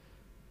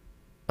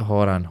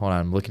hold on.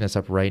 I'm looking this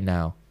up right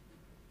now.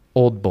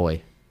 Old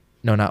Boy.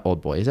 No, not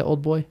Old Boy. Is it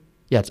Old Boy?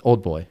 Yeah, it's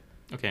Old Boy.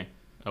 Okay.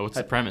 What's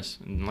the premise?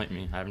 Enlighten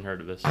me. I haven't heard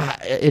of this.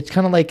 It's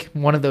kind of like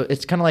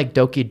it's kind of like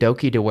Doki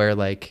Doki, to where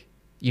like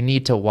you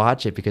need to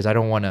watch it because I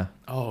don't want to.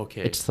 Oh,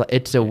 okay.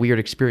 It's a weird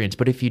experience.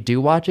 But if you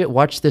do watch it,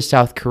 watch the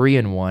South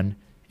Korean one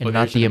and not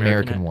there's the an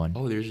American one.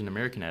 Oh, there's an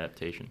American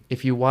adaptation.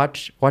 If you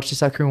watch the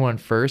South Korean one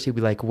first, you'd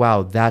be like,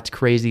 wow, that's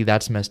crazy,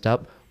 that's messed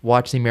up.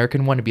 Watch the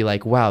American one and be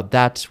like, wow,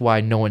 that's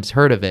why no one's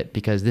heard of it,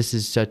 because this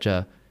is such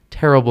a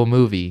terrible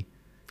movie.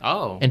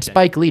 Oh. And okay.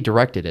 Spike Lee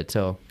directed it,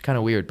 so kind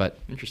of weird. But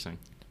Interesting.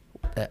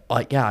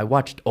 I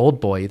watched Old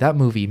Boy. That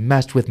movie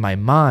messed with my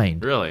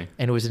mind. Really?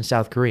 And it was in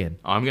South Korean.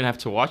 Oh, I'm gonna have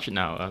to watch it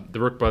now. The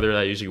Rook brother that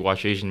I usually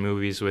watch Asian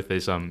movies with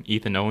is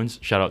Ethan Owens.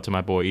 Shout out to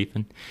my boy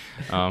Ethan.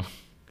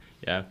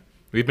 Yeah,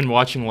 we've been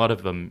watching a lot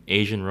of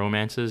Asian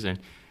romances, and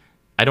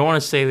I don't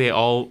want to say they're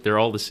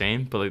all the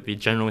same, but like they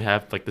generally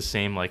have like the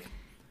same like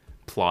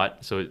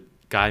plot. So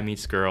guy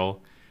meets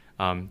girl,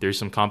 there's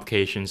some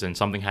complications, and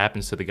something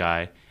happens to the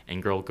guy,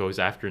 and girl goes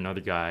after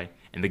another guy,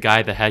 and the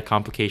guy that had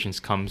complications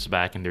comes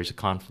back, and there's a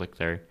conflict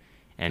there.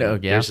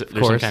 And there's of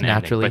some course, kind of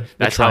naturally. ending.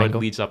 But that's how it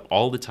triangle. leads up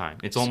all the time.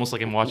 It's almost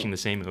like I'm watching the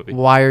same movie.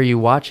 Why are you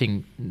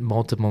watching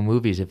multiple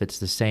movies if it's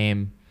the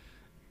same?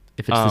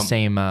 If it's the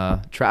same,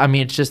 I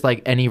mean, it's just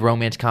like any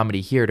romance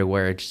comedy here, to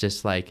where it's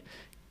just like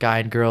guy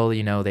and girl,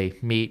 you know, they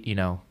meet, you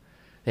know,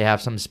 they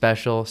have something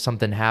special,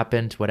 something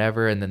happens,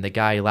 whatever, and then the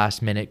guy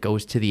last minute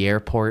goes to the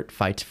airport,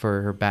 fights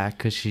for her back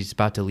because she's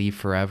about to leave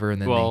forever,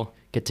 and then they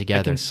get I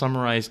together. can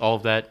summarize all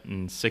of that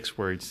in 6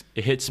 words.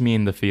 It hits me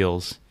in the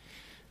feels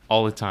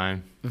all the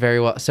time. Very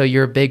well. So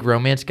you're a big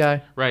romance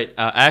guy? Right.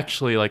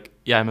 Actually,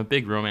 I'm a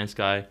big romance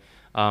guy.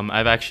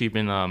 I've actually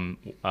been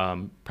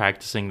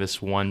practicing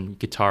this one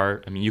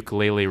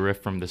ukulele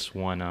riff from this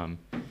one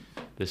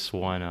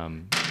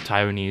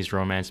Taiwanese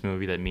romance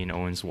movie that me and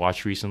Owens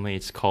watched recently.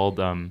 It's called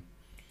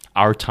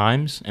Our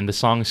Times, and the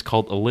song is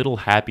called A Little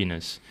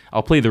Happiness.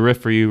 I'll play the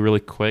riff for you really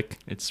quick.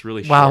 It's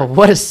really short. Wow,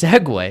 what a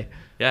segue.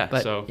 Yeah.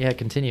 But yeah,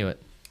 continue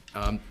it.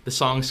 The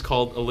song's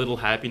called A Little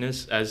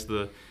Happiness. As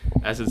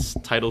its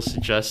title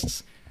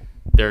suggests,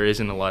 there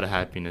isn't a lot of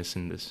happiness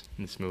in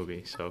this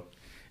movie. So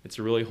it's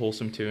a really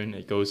wholesome tune.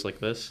 It goes like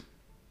this.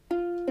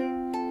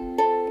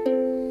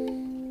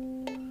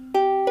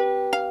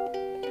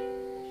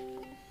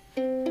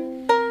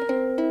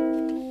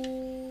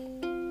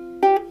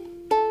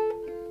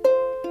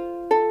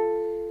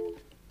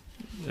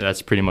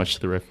 That's pretty much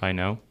the riff I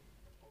know.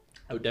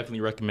 I would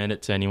definitely recommend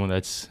it to anyone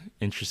that's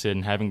interested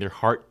in having their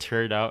heart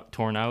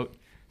torn out,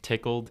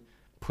 tickled,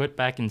 put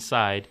back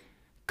inside,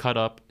 cut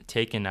up,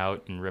 taken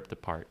out, and ripped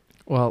apart.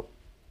 Well,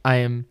 I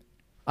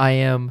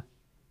am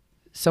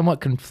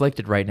somewhat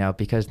conflicted right now,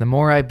 because the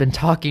more I've been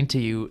talking to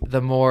you,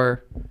 the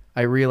more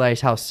I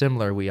realize how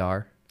similar we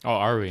are. Oh,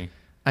 are we?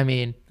 I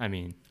mean,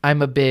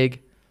 I'm a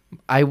big,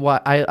 I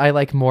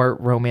like more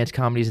romance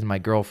comedies than my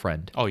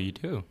girlfriend. Oh, you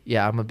do?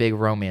 Yeah, I'm a big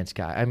romance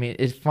guy. I mean,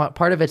 it's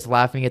part of it's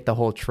laughing at the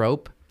whole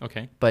trope.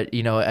 Okay. But,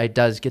 you know, it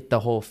does get the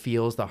whole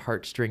feels, the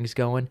heartstrings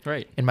going.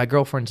 Right. And my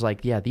girlfriend's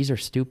like, yeah, these are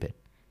stupid.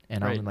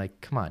 And right. I'm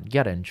like, come on, you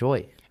got to enjoy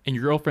it. And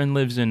your girlfriend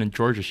lives in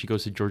Georgia. She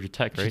goes to Georgia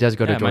Tech, right? She does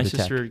go to Georgia Tech. My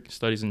sister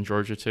studies in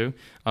Georgia, too.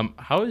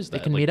 How is that?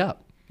 They can meet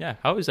up. Yeah.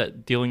 How is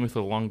that dealing with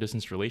a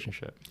long-distance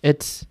relationship?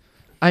 It's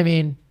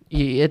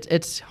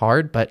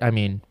hard, but, I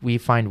mean, we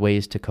find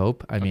ways to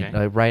cope. I mean,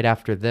 right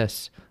after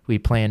this, we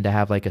plan to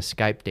have like a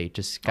Skype date,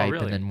 just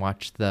Skype and then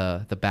watch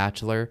The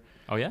Bachelor.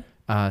 Oh, yeah?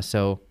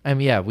 So, I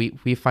mean, yeah,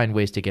 we find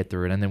ways to get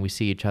through it, and then we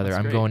see each other. That's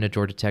I'm great. going to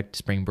Georgia Tech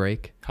spring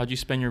break. How'd you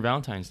spend your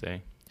Valentine's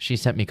Day? She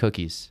sent me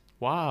cookies.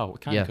 Wow.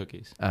 What kind of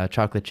cookies?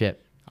 Chocolate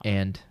chip.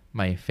 And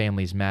my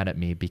family's mad at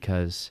me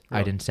because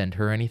I didn't send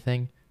her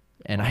anything.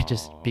 And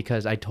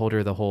because I told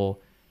her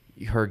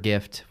her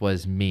gift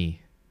was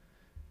me,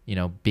 you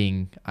know,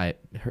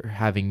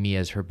 having me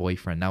as her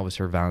boyfriend. That was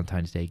her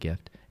Valentine's Day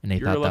gift. And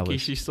You're lucky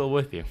she's still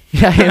with you.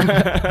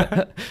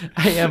 Yeah,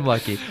 I am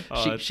lucky.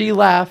 She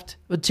laughed.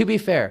 But to be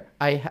fair,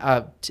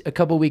 a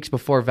couple weeks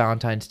before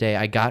Valentine's Day,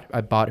 I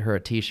bought her a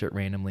T-shirt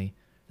randomly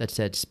that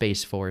said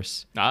Space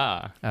Force.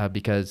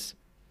 Because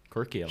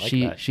quirky. I like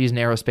that. She's an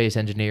aerospace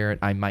engineer.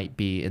 I might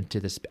be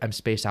into I'm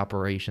space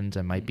operations.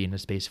 I might be in the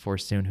Space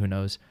Force soon. Who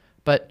knows?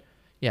 But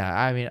yeah,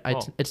 I mean,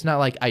 it's not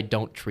like I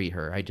don't treat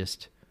her. I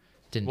just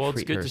didn't treat her. Well,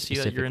 it's good to see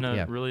that you're in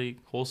a really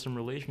wholesome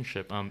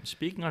relationship.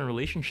 Speaking on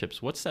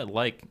relationships, what's that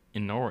like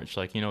in Norwich?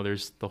 Like, you know,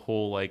 there's the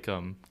whole like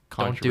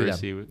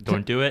controversy.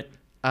 Don't do it.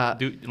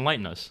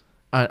 Enlighten us.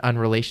 On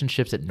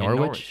relationships at Norwich?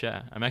 In Norwich,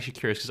 yeah. I'm actually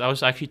curious because I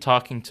was actually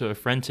talking to a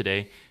friend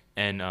today,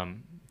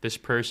 and this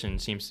person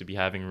seems to be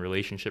having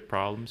relationship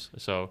problems.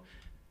 So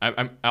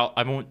I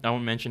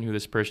won't mention who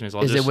this person is.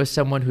 Is it with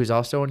someone who's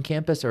also on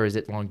campus, or is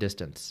it long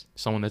distance?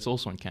 Someone that's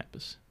also on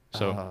campus.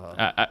 So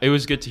it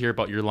was good to hear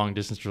about your long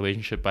distance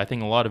relationship. But I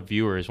think a lot of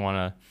viewers want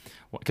to,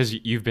 because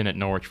you've been at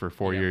Norwich for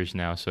 4 years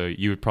now, so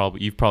you've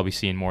probably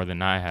seen more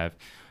than I have.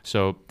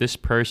 So this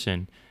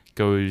person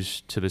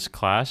goes to this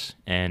class,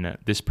 and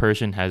this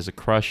person has a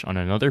crush on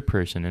another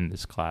person in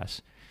this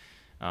class.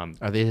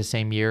 Are they the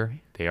same year?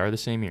 They are the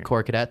same year.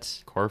 Corps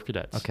Cadets? Corps of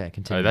Cadets. Okay,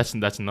 continue.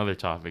 That's another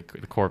topic,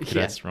 the Corps of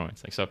Cadets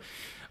romance thing. So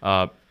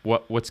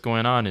what's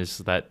going on is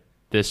that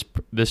this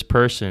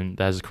person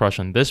that has a crush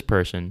on this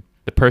person,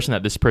 the person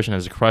that this person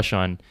has a crush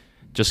on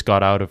just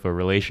got out of a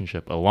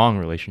relationship, a long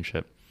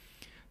relationship.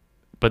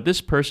 But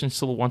this person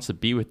still wants to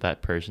be with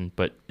that person,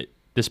 but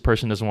this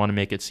person doesn't want to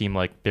make it seem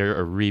like they're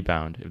a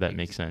rebound, if that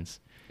makes sense.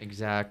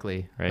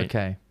 Exactly. Right?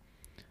 Okay.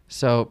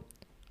 So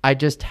I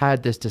just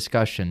had this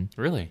discussion.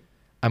 Really?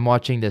 I'm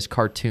watching this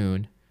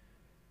cartoon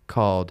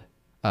called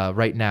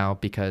right now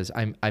because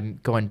I'm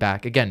going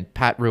back. Again,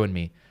 Pat ruined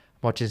me.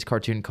 watching this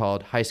cartoon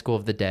called High School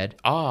of the Dead.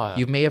 Ah.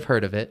 You may have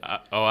heard of it.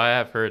 I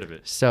have heard of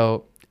it.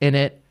 So in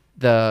it,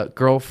 I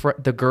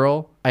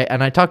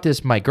talked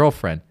to my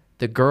girlfriend.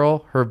 The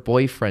girl, her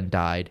boyfriend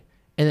died.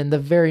 And then the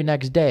very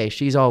next day,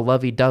 she's all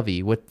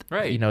lovey-dovey with,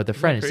 Right. the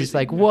friend. It's just crazy?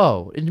 like,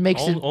 whoa. It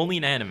makes it... Only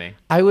in anime.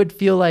 I would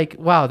feel like,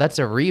 wow, that's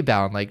a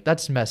rebound. Like,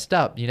 that's messed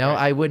up, Right.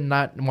 I would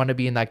not want to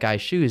be in that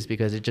guy's shoes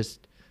because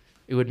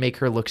it would make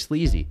her look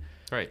sleazy.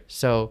 Right.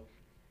 So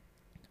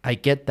I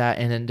get that.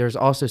 And then there's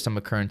also some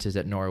occurrences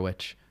at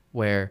Norwich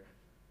where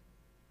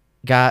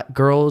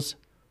girls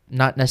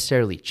not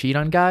necessarily cheat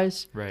on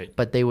guys, Right.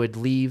 but they would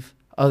leave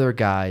other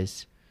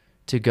guys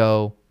to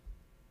go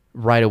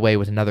right away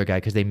with another guy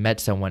because they met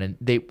someone, and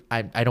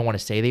I don't want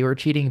to say they were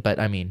cheating, but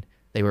I mean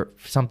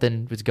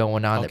something was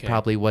going on that Okay.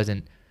 probably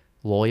wasn't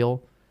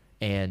loyal,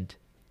 and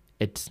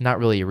it's not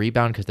really a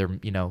rebound because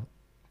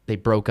they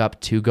broke up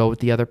to go with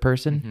the other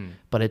person, Mhm.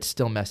 but it's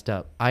still messed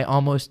up. I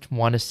almost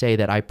want to say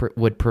that I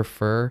would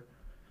prefer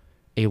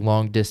a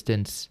long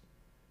distance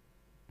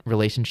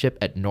relationship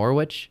at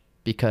Norwich,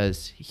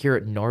 because here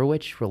at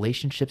Norwich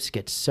relationships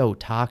get so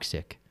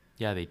toxic,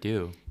 Yeah, they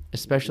do.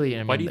 especially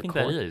Why do you the think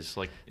core- that is?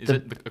 Like, is The-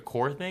 it a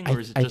core thing, or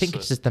is it I just think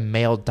it's just the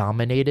male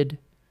dominated.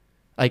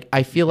 Like,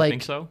 I feel You like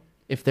think so?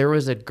 if there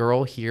was a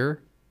girl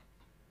here,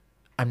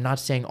 I'm not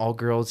saying all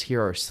girls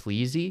here are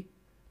sleazy,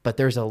 but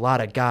there's a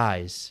lot of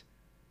guys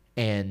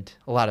and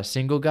a lot of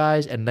single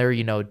guys, and they're,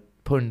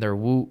 putting their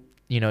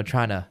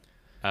trying to,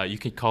 You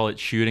could call it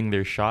shooting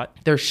their shot.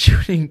 they're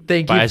shooting,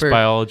 thank you Bias for,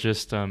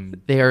 biologist.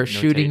 they are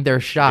shooting their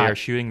They shot, are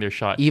shooting their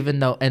shot. even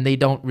though, and they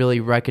don't really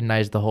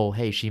recognize the whole,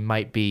 hey, she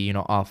might be,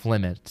 off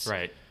limits.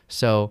 Right.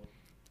 So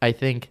I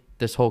think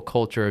this whole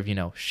culture of,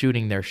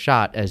 shooting their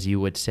shot, as you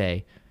would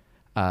say,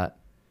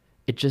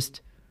 it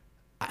just,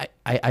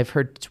 I've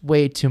heard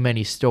way too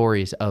many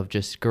stories of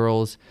just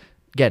girls,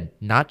 again,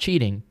 not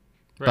cheating,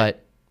 Right.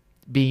 but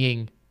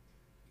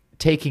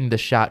taking the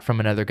shot from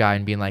another guy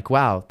and being like,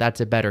 wow, that's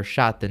a better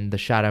shot than the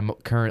shot I'm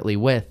currently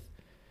with,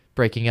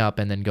 breaking up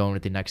and then going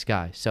with the next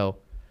guy. So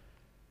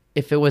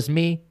if it was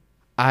me,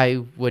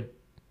 I would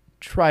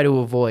try to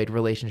avoid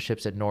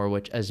relationships at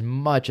Norwich as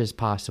much as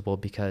possible,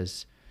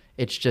 because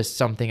it's just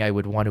something I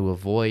would want to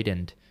avoid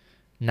and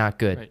not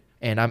good. Right.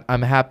 And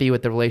I'm happy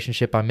with the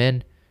relationship I'm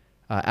in.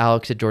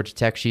 Alex at Georgia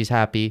Tech, she's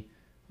happy.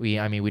 We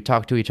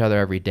talk to each other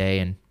every day,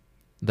 and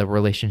the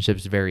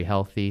relationship's very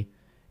healthy.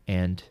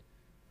 And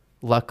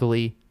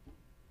luckily,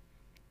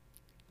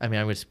 I'm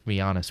just gonna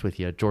be honest with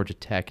you, Georgia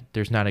Tech,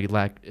 there's not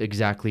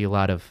exactly a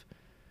lot of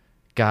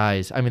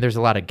guys. There's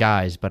a lot of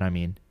guys, but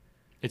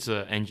It's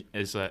a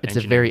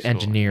very school.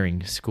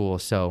 engineering school.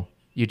 So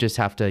you just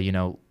have to,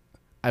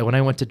 when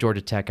I went to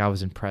Georgia Tech, I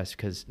was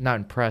impressed, not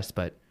impressed,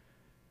 but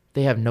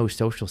they have no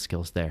social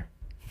skills there.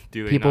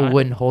 Do they People not?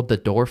 wouldn't hold the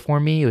door for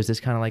me. It was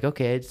just kind of like,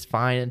 okay, it's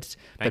fine. But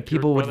Thank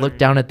people you, would brother. look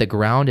down at the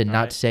ground and not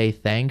Alright. say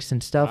thanks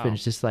and stuff. Wow. And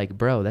it's just like,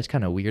 bro, that's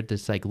kind of weird.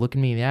 Just like, look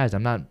at me in the eyes.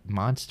 I'm not a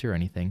monster or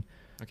anything.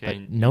 Okay. but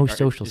and no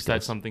social Is that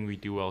skills. something we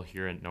do well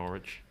here at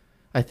Norwich?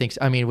 I think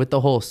so. With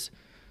the whole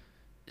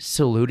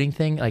saluting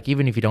thing, like,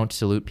 even if you don't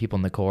salute people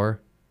in the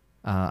Corps,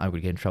 I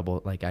would get in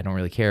trouble. Like, I don't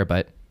really care,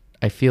 but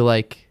I feel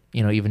like,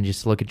 even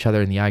just look each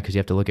other in the eye, because you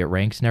have to look at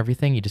ranks and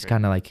everything. You just Right.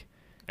 kind of like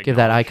give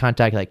that eye Acknowledge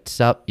contact, like,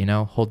 sup,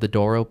 hold the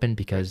door open,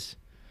 because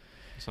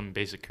some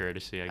basic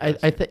courtesy, I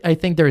guess. I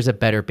think there's a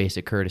better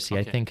basic courtesy.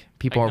 I Okay. think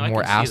people I are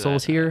more can see that.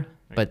 assholes here,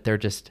 Right. but they're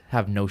just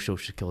have no social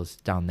skills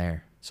down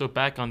there. So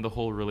back on the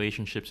whole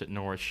relationships at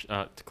Norwich,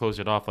 to close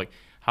it off, like,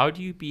 how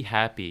do you be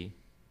happy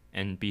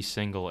and be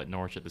single at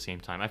Norwich at the same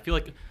time? I feel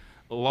like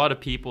a lot of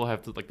people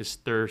have like this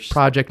thirst.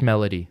 Project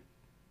Melody.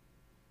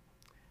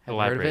 Have you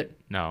heard of Elaborate. it?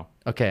 No.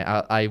 Okay,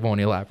 I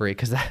won't elaborate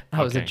because that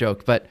was a Okay.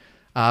 joke, but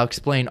I'll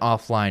explain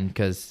offline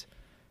because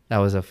that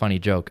was a funny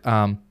joke.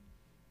 How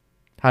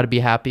to be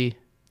happy.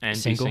 And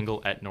Single? be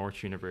single at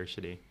Norwich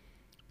University.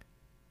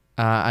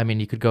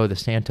 You could go the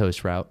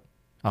Santos route.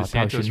 The I probably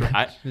Santos shouldn't route.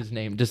 mention his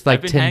name. Just like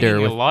I've been Tinder.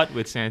 hanging With a lot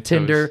with Santos.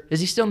 Tinder. Is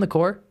he still in the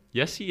Corps?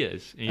 Yes, he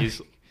is.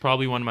 He's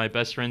probably one of my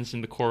best friends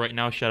in the Corps right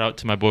now. Shout out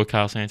to my boy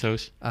Kyle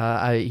Santos.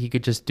 He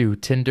could just do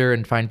Tinder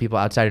and find people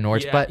outside of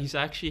Norwich. Yeah, But he's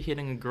actually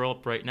hitting a girl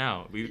up right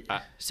now.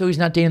 so he's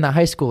not dating that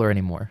high schooler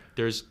anymore.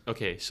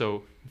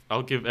 So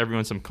I'll give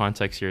everyone some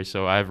context here.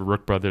 So I have a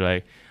Rook brother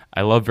that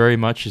I love very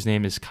much. His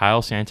name is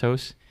Kyle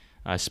Santos.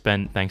 I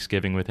spent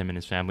Thanksgiving with him and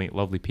his family.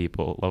 Lovely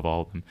people. Love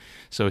all of them.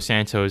 So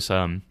Santos,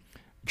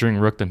 during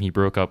Rookdom, he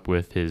broke up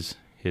with his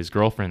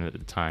girlfriend at the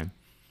time.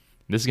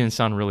 This is going to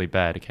sound really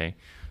bad, okay?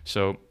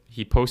 So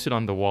he posted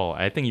on the wall.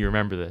 I think you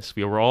remember this.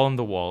 We were all on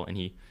the wall, and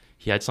he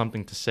had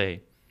something to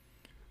say.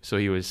 So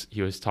he was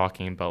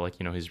talking about,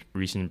 like, his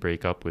recent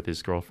breakup with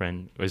his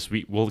girlfriend.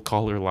 We'll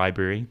call her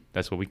Library.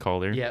 That's what we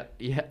call her. Yeah.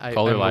 I'm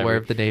Call her aware Library.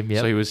 of the name.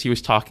 Yeah. So he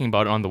was talking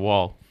about it on the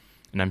wall,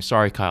 and I'm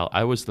sorry, Kyle.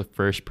 I was the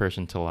first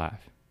person to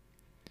laugh.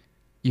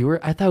 You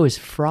were. I thought it was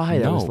Fry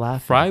that was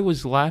laughing. Fry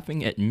was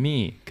laughing at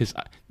me because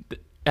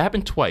it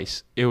happened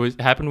twice. It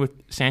happened with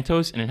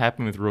Santos and it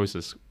happened with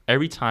Rosas.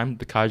 Every time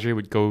the cadre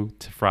would go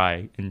to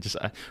Fry and just,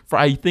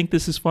 Fry, you think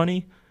this is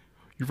funny?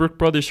 Your Rook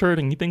brother's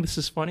hurting. You think this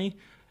is funny?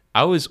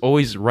 I was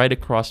always right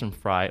across from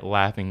Fry,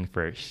 laughing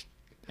first,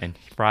 and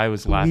Fry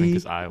was laughing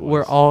because I was.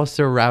 We're all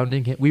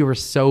surrounding him. We were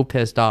so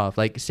pissed off.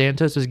 Like,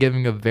 Santos was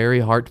giving a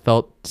very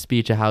heartfelt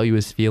speech of how he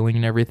was feeling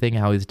and everything,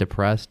 how he was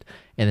depressed,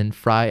 and then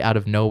Fry, out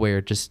of nowhere,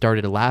 just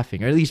started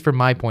laughing, or at least from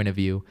my point of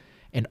view,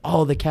 and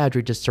all the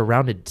cadre just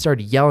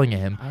started yelling at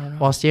him,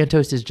 while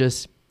Santos is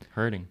just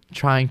hurting,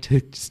 trying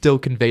to still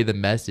convey the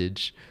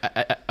message.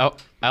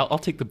 I'll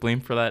take the blame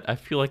for that. I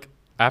feel like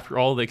after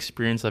all the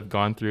experience I've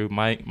gone through,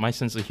 my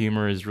sense of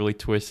humor is really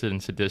twisted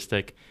and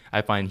sadistic.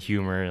 I find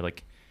humor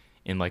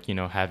in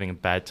having a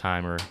bad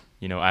time, or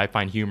I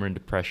find humor in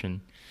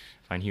depression.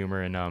 I find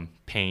humor in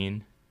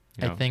pain.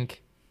 I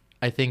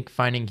think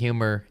finding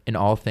humor in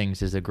all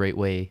things is a great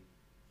way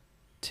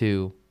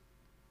to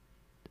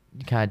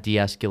kind of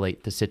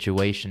de-escalate the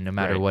situation, no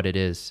matter what it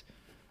is.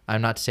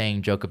 I'm not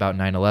saying joke about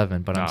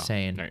 9/11, but I'm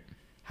saying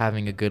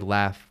having a good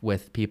laugh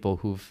with people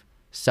who've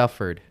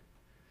suffered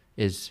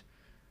is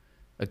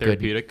a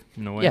therapeutic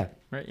in a way. Yeah,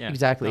 right. Yeah,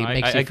 exactly. No, it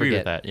makes you I agree forget.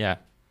 with that. Yeah.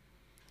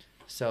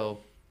 So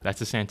that's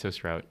the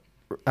Santos route.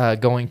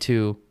 Going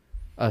to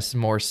a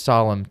more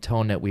solemn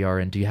tone that we are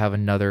in. Do you have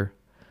another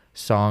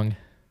song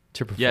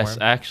to perform? Yes,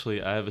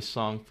 actually, I have a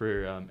song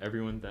for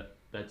everyone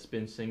that's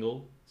been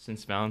single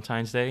since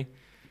Valentine's Day.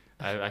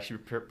 I've actually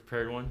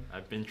prepared one.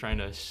 I've been trying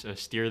to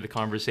steer the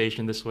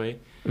conversation this way.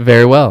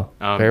 Very well.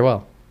 Very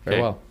well.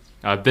 Very well.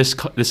 This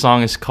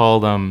song is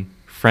called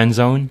 "Friend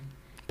Zone"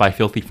 by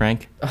Filthy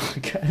Frank. Oh,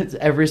 God. Is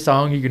every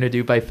song you're gonna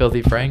do by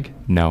Filthy Frank?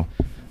 No.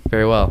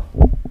 Very well.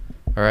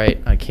 All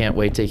right. I can't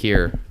wait to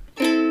hear.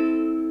 Do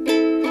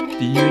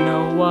you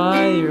know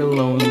why you're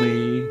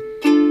lonely?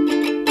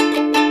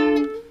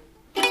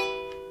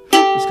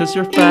 It's 'cause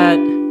you're fat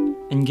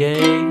and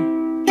gay.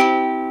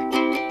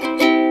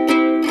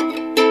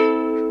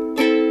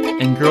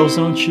 And girls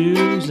don't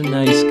choose the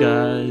nice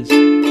guys.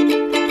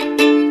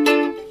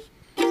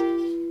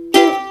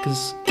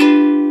 'Cause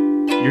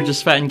you're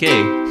just fat and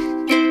gay.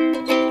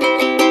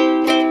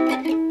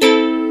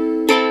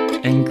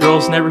 And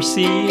girls never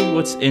see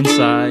what's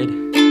inside.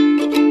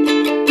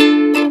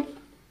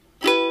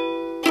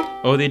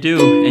 Oh, they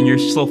do, and you're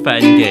still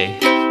fat and gay.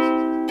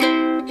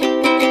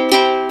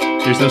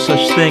 There's no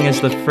such thing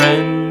as the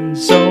friend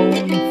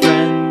zone,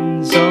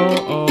 friend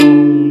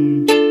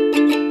zone.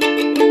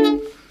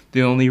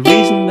 The only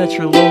reason that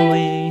you're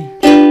lonely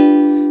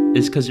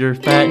is 'cause you're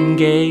fat and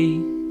gay.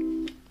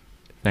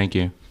 Thank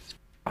you.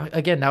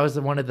 Again, that was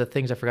one of the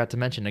things I forgot to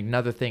mention.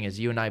 Another thing is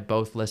you and I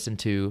both listened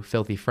to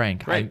Filthy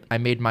Frank. Right. I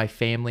made my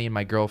family and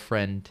my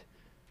girlfriend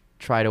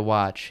try to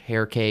watch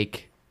Hair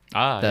Cake,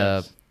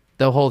 the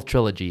whole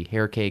trilogy,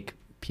 Hair Cake,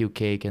 Puke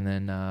Cake, and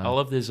then I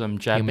love his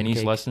Japanese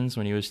Cake. lessons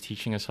when he was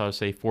teaching us how to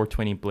say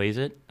 420 blaze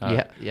it.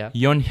 Yeah.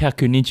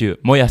 420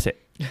 moyase.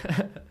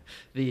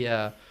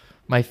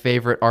 My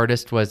favorite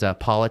artist was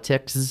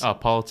Politics.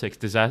 Politics,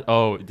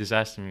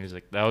 disaster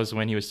music. That was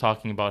when he was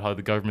talking about how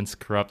the government's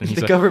corrupt, and he's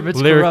The like, government's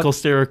lyrical, corrupt.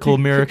 sterical,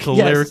 miracle,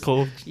 Yes.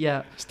 lyrical,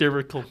 Yeah.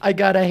 sterical. I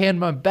got a hand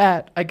my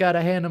bat. I got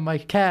a hand on my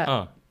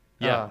cat.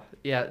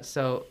 Yeah.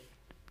 So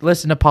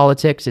listen to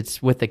Politics.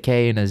 It's with a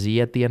K and a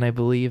Z at the end, I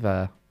believe.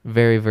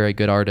 Very, very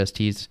good artist.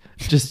 He's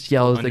just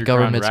yells the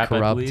government's rap,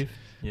 corrupt. I believe.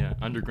 Yeah,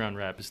 underground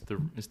rap is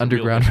the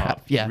Underground real rap,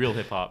 hip-hop. yeah. Real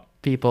hip hop.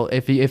 People,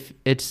 if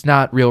it's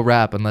not real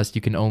rap unless you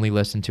can only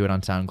listen to it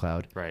on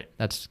SoundCloud. Right.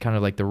 That's kind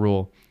of like the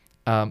rule.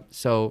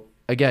 So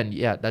again,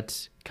 yeah,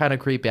 that's kind of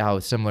creepy how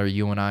similar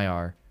you and I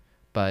are,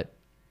 but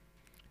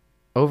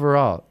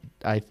overall,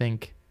 I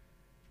think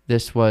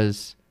this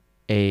was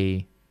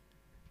a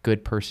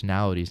good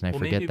personalities, and I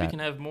forget maybe that. we can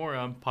have more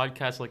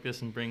podcasts like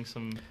this and bring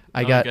some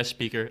I got- guest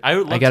speaker. I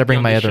would love I gotta to bring be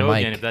on my the other show mic.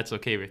 again, if that's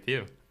okay with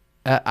you.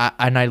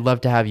 And I'd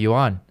love to have you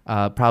on.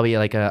 Probably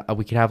like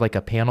we could have like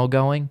a panel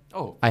going.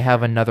 Oh, I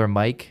have another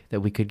mic that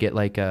we could get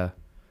like a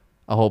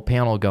whole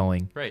panel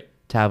going right.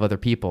 to have other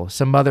people.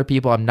 Some other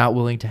people I'm not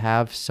willing to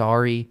have.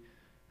 Sorry,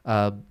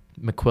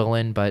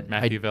 McQuillan, but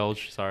Matthew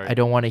Velge, sorry. I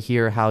don't want to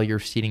hear how your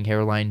receding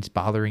hairline's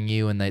bothering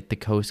you and that the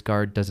Coast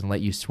Guard doesn't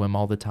let you swim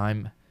all the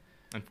time.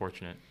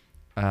 Unfortunate.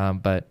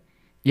 But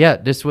yeah,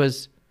 this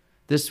was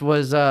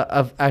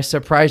a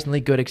surprisingly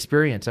good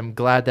experience. I'm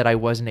glad that I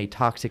wasn't a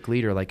toxic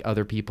leader like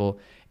other people.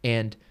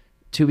 And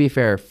to be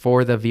fair,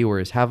 for the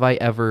viewers, have I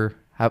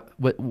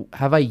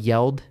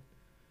yelled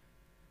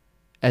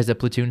as a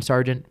platoon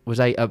sergeant? Was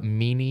I a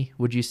meanie,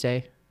 would you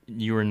say?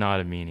 You were not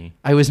a meanie.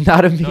 I was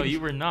not a meanie. No, you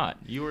were not.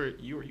 You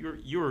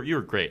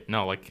were great.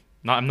 No,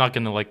 I'm not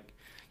gonna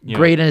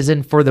great as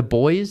in for the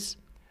boys?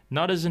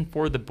 Not as in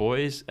for the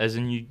boys, as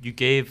in you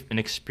gave an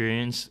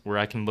experience where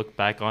I can look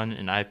back on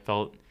and I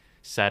felt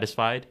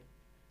satisfied.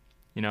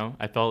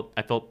 I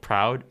felt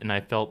proud, and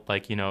I felt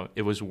like,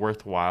 it was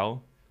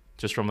worthwhile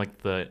just from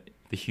like the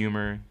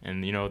humor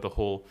and,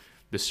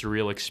 the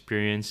surreal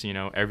experience,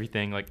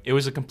 everything. Like, it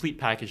was a complete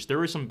package. There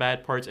were some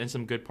bad parts and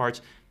some good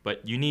parts,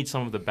 but you need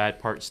some of the bad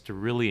parts to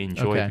really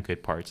enjoy the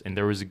good parts. And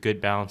there was a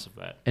good balance of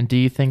that. And do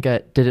you think,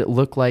 did it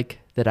look like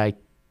that I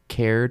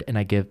cared and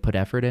I put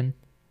effort in?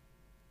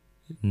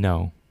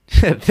 No.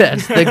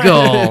 That's the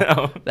goal.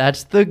 No.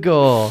 That's the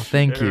goal.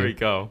 Thank you. There we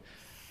go.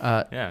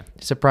 Yeah.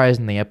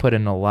 Surprisingly, I put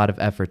in a lot of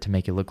effort to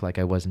make it look like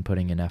I wasn't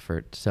putting in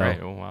effort. So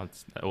Right. Oh,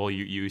 well,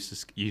 you've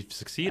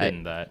succeeded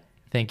in that.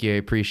 thank you. I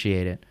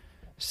appreciate it.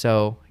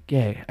 So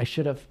yeah, I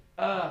should have.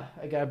 I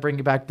gotta bring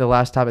you back to the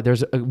last topic.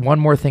 There's one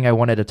more thing I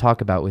wanted to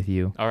talk about with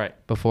you All right.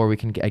 before we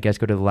can, I guess,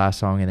 go to the last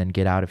song and then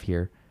get out of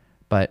here.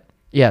 But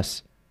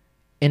yes,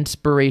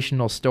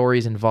 inspirational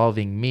stories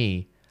involving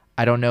me.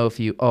 I don't know if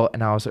you. Oh,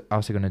 and I was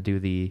also gonna do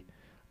the.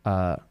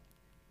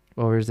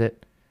 Where is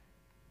it?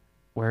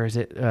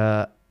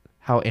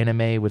 How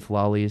anime with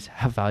lollies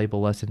have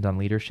valuable lessons on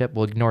leadership.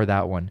 We'll ignore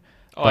that one.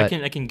 Oh, I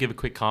can give a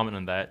quick comment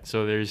on that.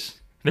 So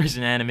there's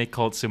an anime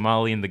called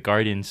Somali and the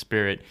Guardian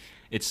Spirit.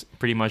 It's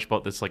pretty much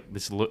about this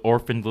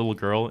orphaned little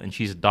girl, and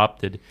she's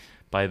adopted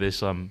by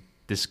this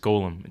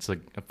golem. It's like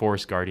a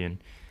forest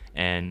guardian,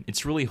 and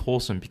it's really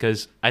wholesome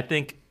because I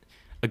think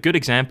a good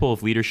example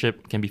of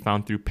leadership can be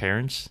found through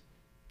parents.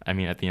 I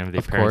mean, at the end of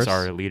the day, parents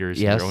are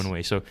leaders in their own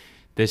way. So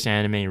this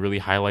anime really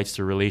highlights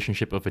the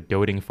relationship of a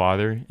doting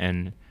father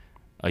and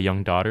a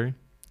young daughter.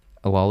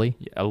 A lolly?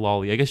 A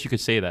lolly. I guess you could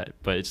say that,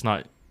 but it's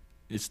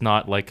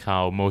not like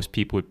how most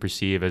people would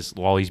perceive as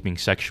lollies being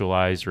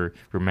sexualized or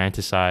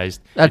romanticized.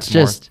 That's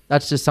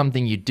just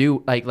something you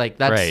do. Like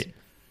that's right.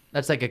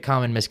 That's like a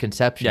common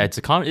misconception. Yeah, it is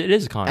a common It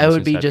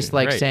would be misconception. just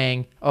like right.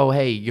 saying, "Oh,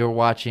 hey, you're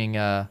watching,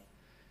 anime.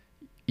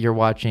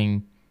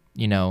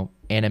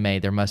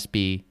 There must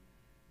be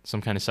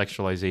some kind of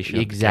sexualization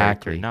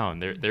exactly." of the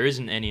character. No, there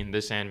isn't any in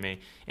this anime,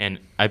 and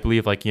I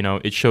believe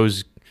it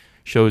shows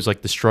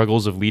like the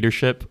struggles of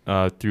leadership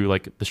through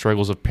like the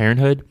struggles of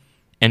parenthood,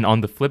 and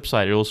on the flip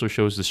side, it also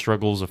shows the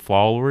struggles of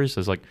followers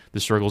as like the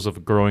struggles of a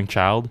growing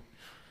child.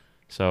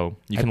 So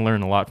you can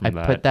learn a lot from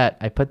that.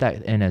 I put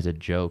that in as a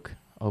joke,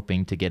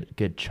 hoping to get a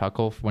good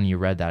chuckle when you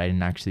read that. I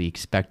didn't actually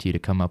expect you to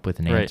come up with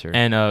an answer.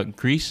 And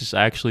Greece is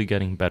actually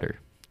getting better.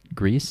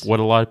 Greece? What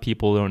a lot of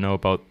people don't know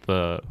about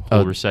the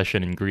whole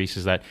recession in Greece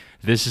is that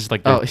this is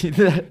like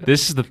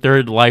this is the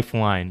third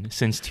lifeline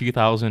since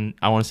 2000.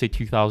 I want to say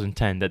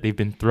 2010 that they've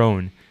been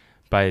thrown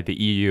by the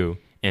EU,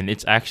 and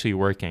it's actually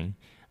working.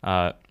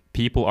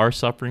 People are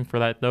suffering for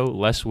that though.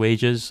 Less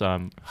wages,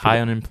 high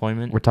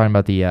unemployment. We're talking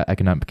about the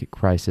economic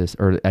crisis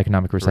or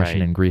economic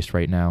recession in Greece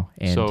right now,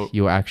 and so,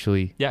 you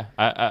actually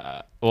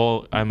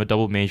I'm a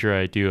double major.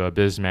 I do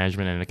business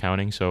management and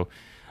accounting, so.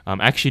 I'm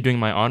actually doing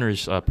my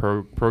honors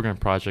program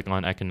project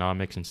on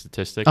economics and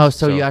statistics. Oh,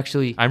 so you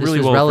actually, I'm this really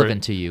was well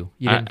relevant to you.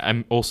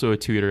 I'm also a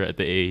tutor at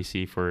the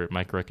AAC for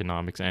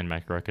microeconomics and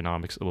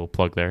macroeconomics. A little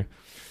plug there.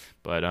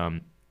 But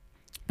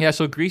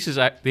so Greece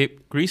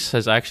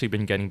has actually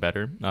been getting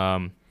better.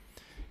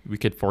 We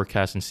could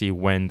forecast and see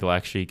when they'll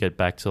actually get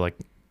back to like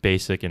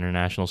basic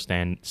international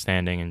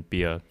standing and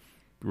be a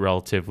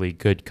relatively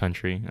good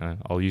country.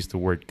 I'll use the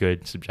word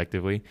good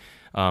subjectively.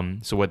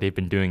 So what they've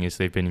been doing is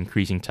they've been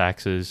increasing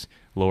taxes,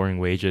 lowering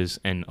wages,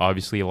 and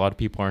obviously a lot of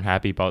people aren't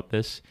happy about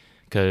this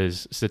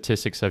because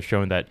statistics have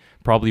shown that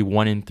probably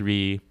 1 in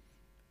 3,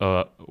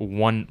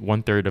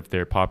 one third of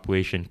their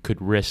population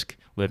could risk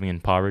living in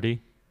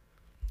poverty.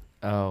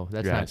 Oh,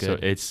 that's not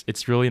good. So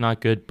it's really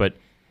not good, but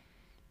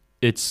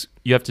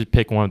you have to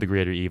pick one of the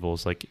greater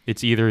evils. Like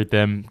it's either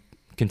them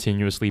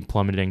continuously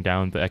plummeting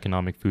down the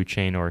economic food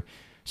chain or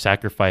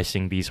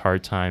sacrificing these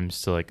hard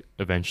times to like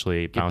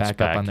eventually bounce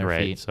back up on their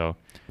feet. So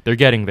they're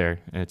getting there.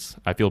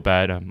 I feel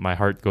bad. My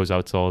heart goes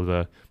out to all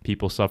the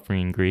people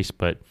suffering in Greece,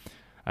 but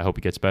I hope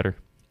it gets better.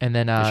 And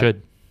then it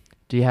should.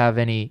 Do you have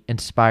any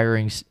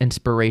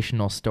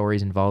inspirational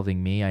stories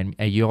involving me?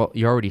 You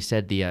already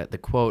said the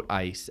quote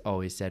I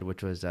always said,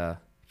 which was if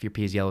your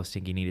pee is yellow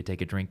stink, you need to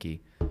take a drinky.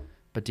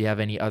 But do you have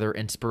any other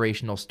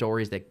inspirational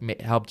stories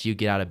that helped you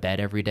get out of bed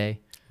every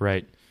day?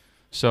 Right.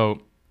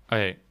 So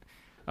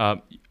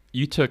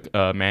you took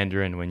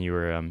Mandarin when you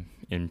were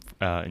in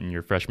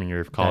your freshman year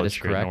of college. That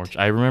is correct. In Norwich.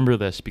 I remember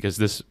this because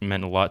this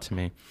meant a lot to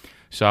me.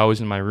 So I was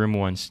in my room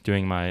once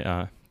doing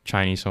my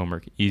Chinese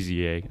homework,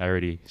 Easy A.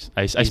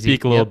 I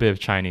speak a little bit of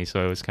Chinese,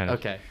 so it was kind of...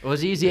 Okay. It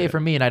was Easy A for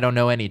me, and I don't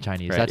know any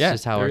Chinese. Right. That's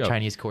just how our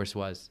Chinese course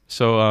was.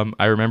 So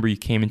I remember you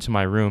came into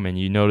my room, and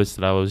you noticed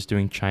that I was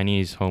doing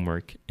Chinese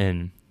homework,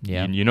 and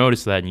you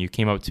noticed that, and you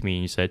came up to me,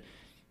 and you said,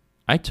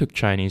 I took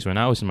Chinese when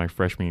I was in my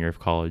freshman year of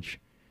college.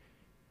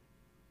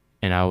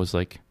 And I was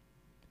like,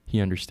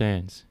 he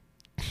understands.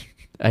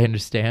 I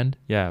understand?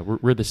 Yeah,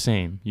 we're the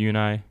same, you and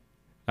I.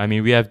 I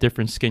mean, we have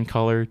different skin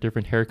color,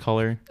 different hair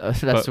color.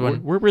 But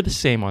we're the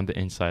same on the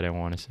inside, I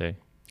want to say.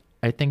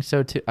 I think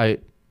so, too.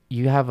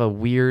 You have a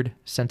weird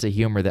sense of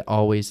humor that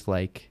always,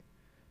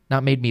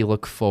 not made me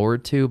look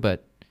forward to,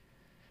 but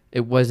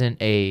it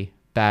wasn't a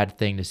bad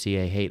thing to see.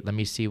 Hey, let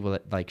me see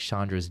what,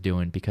 Chandra's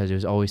doing, because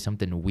there's always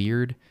something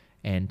weird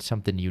and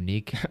something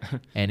unique,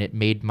 and it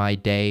made my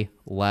day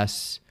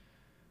less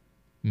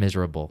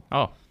miserable.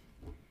 Oh.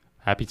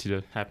 Happy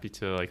to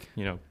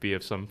be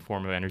of some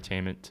form of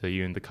entertainment to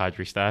you and the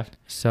Cadre staff.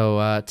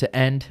 So to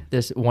end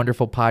this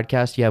wonderful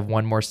podcast, you have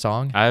one more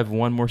song? I have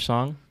one more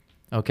song.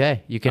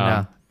 Okay, you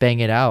can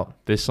bang it out.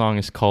 This song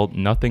is called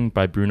Nothing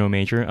by Bruno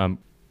Major.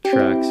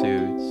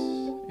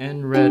 Tracksuits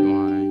and red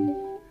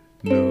wine,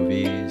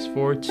 movies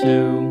for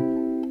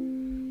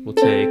two. We'll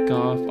take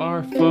off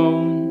our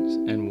phones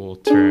and we'll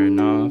turn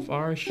off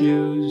our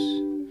shoes.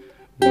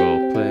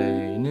 We'll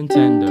play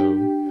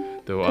Nintendo,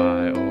 though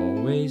I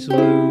always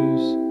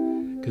lose.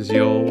 'Cause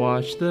you'll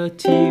watch the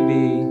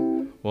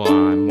TV while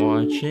I'm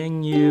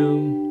watching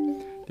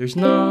you. There's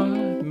not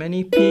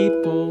many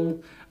people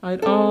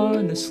I'd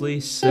honestly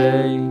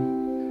say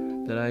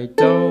that I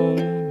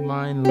don't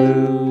mind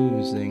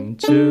losing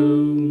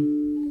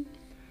to.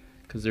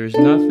 'Cause there's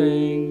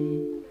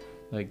nothing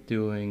like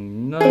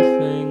doing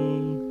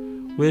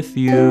nothing with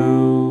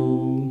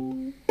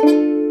you.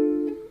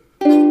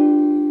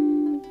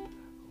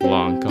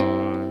 Long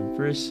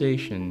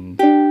conversation,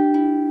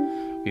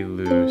 we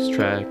lose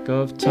track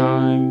of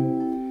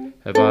time.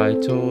 Have I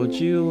told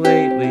you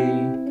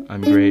lately,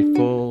 I'm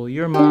grateful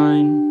you're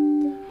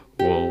mine?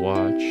 We'll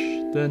watch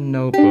The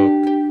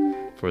Notebook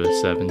for the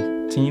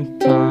 17th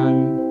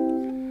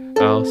time.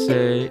 I'll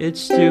say it's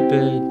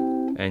stupid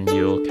and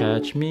you'll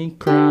catch me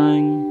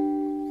crying.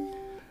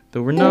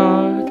 Though we're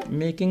not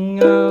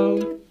making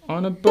out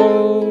on a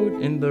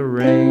boat in the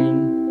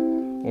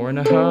rain or in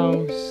a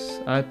house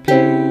I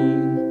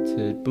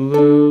painted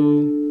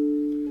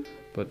blue.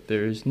 But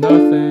there's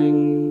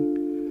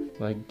nothing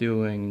like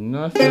doing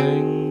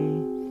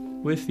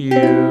nothing with you.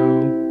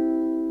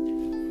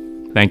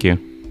 Thank you.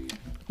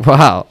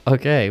 Wow.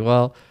 Okay.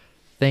 Well,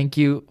 thank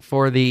you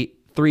for the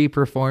 3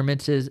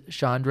 performances,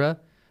 Chandra.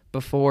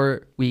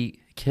 Before we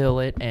kill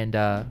it and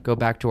go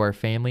back to our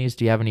families,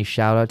 do you have any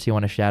shout outs you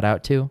want to shout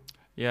out to?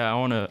 Yeah, I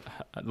want a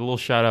little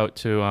shout out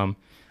to I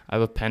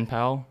have a pen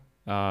pal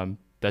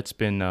that's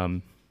been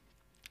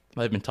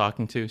I've been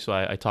talking to. So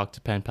I talked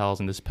to pen pals,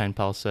 and this pen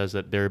pal says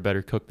that they're a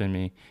better cook than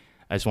me.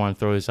 I just want to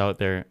throw this out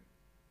there.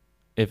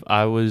 If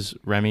I was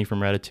Remy from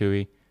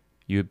Ratatouille,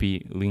 you would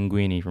be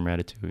Linguini from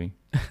Ratatouille.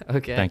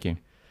 Okay. Thank you.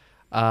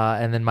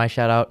 And then my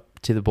shout out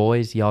to the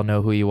boys. Y'all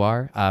know who you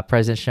are.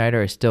 President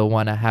Schneider, I still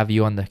want to have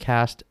you on the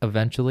cast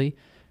eventually.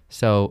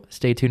 So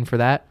stay tuned for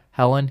that.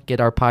 Helen, get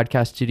our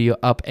podcast studio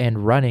up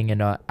and running.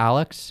 And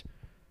Alex,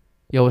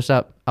 yo, what's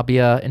up? I'll be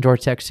in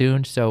Georgia Tech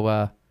soon.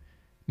 So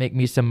make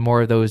me some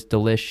more of those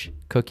delish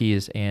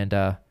cookies and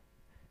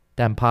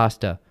them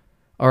pasta.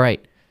 All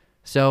right.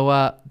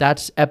 So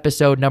that's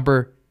episode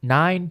number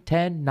 9,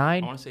 10,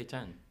 9. I want to say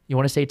 10. You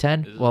want to say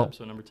 10? This is Well,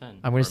 episode number 10.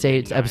 I'm going to say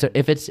it's 9. episode.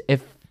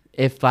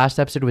 If last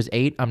episode was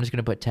 8, I'm just going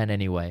to put 10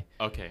 anyway.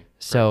 Okay.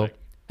 So perfect.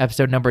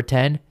 episode number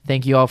 10.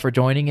 Thank you all for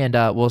joining, and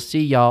we'll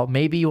see y'all.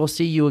 Maybe we'll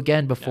see you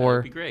again before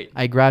that'd be great.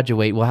 I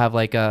graduate. We'll have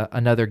like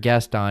another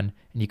guest on,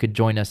 and you could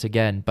join us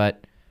again.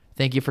 But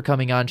thank you for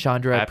coming on,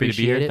 Chandra. I Happy to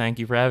be appreciate here. it. Thank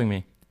you for having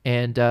me.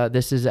 And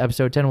this is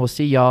episode 10. We'll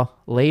see y'all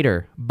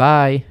later.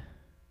 Bye.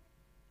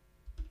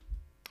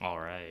 All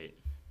right.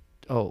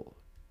 Oh.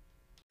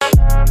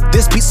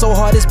 This beat so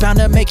hard it's bound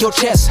to make your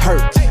chest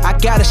hurt. I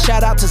got a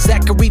shout out to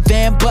Zachary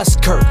Van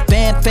Buskirk,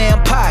 Van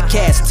Fam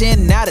Podcast,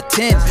 10 out of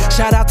 10.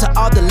 Shout out to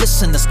all the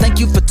listeners, thank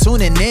you for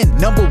tuning in.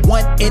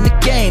 #1 in the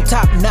game,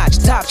 top notch,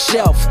 top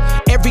shelf.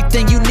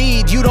 Everything you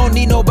need, you don't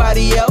need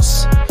nobody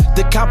else.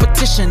 The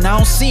competition, I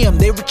don't see them,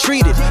 they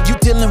retreated. You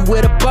dealing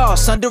with a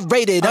boss,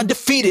 underrated,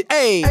 undefeated.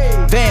 Ayy,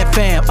 Van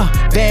Fam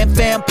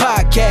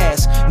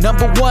Podcast,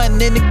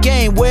 #1 in the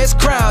game, where's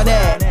crown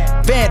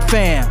at? Van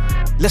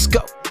Fam, let's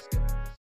go.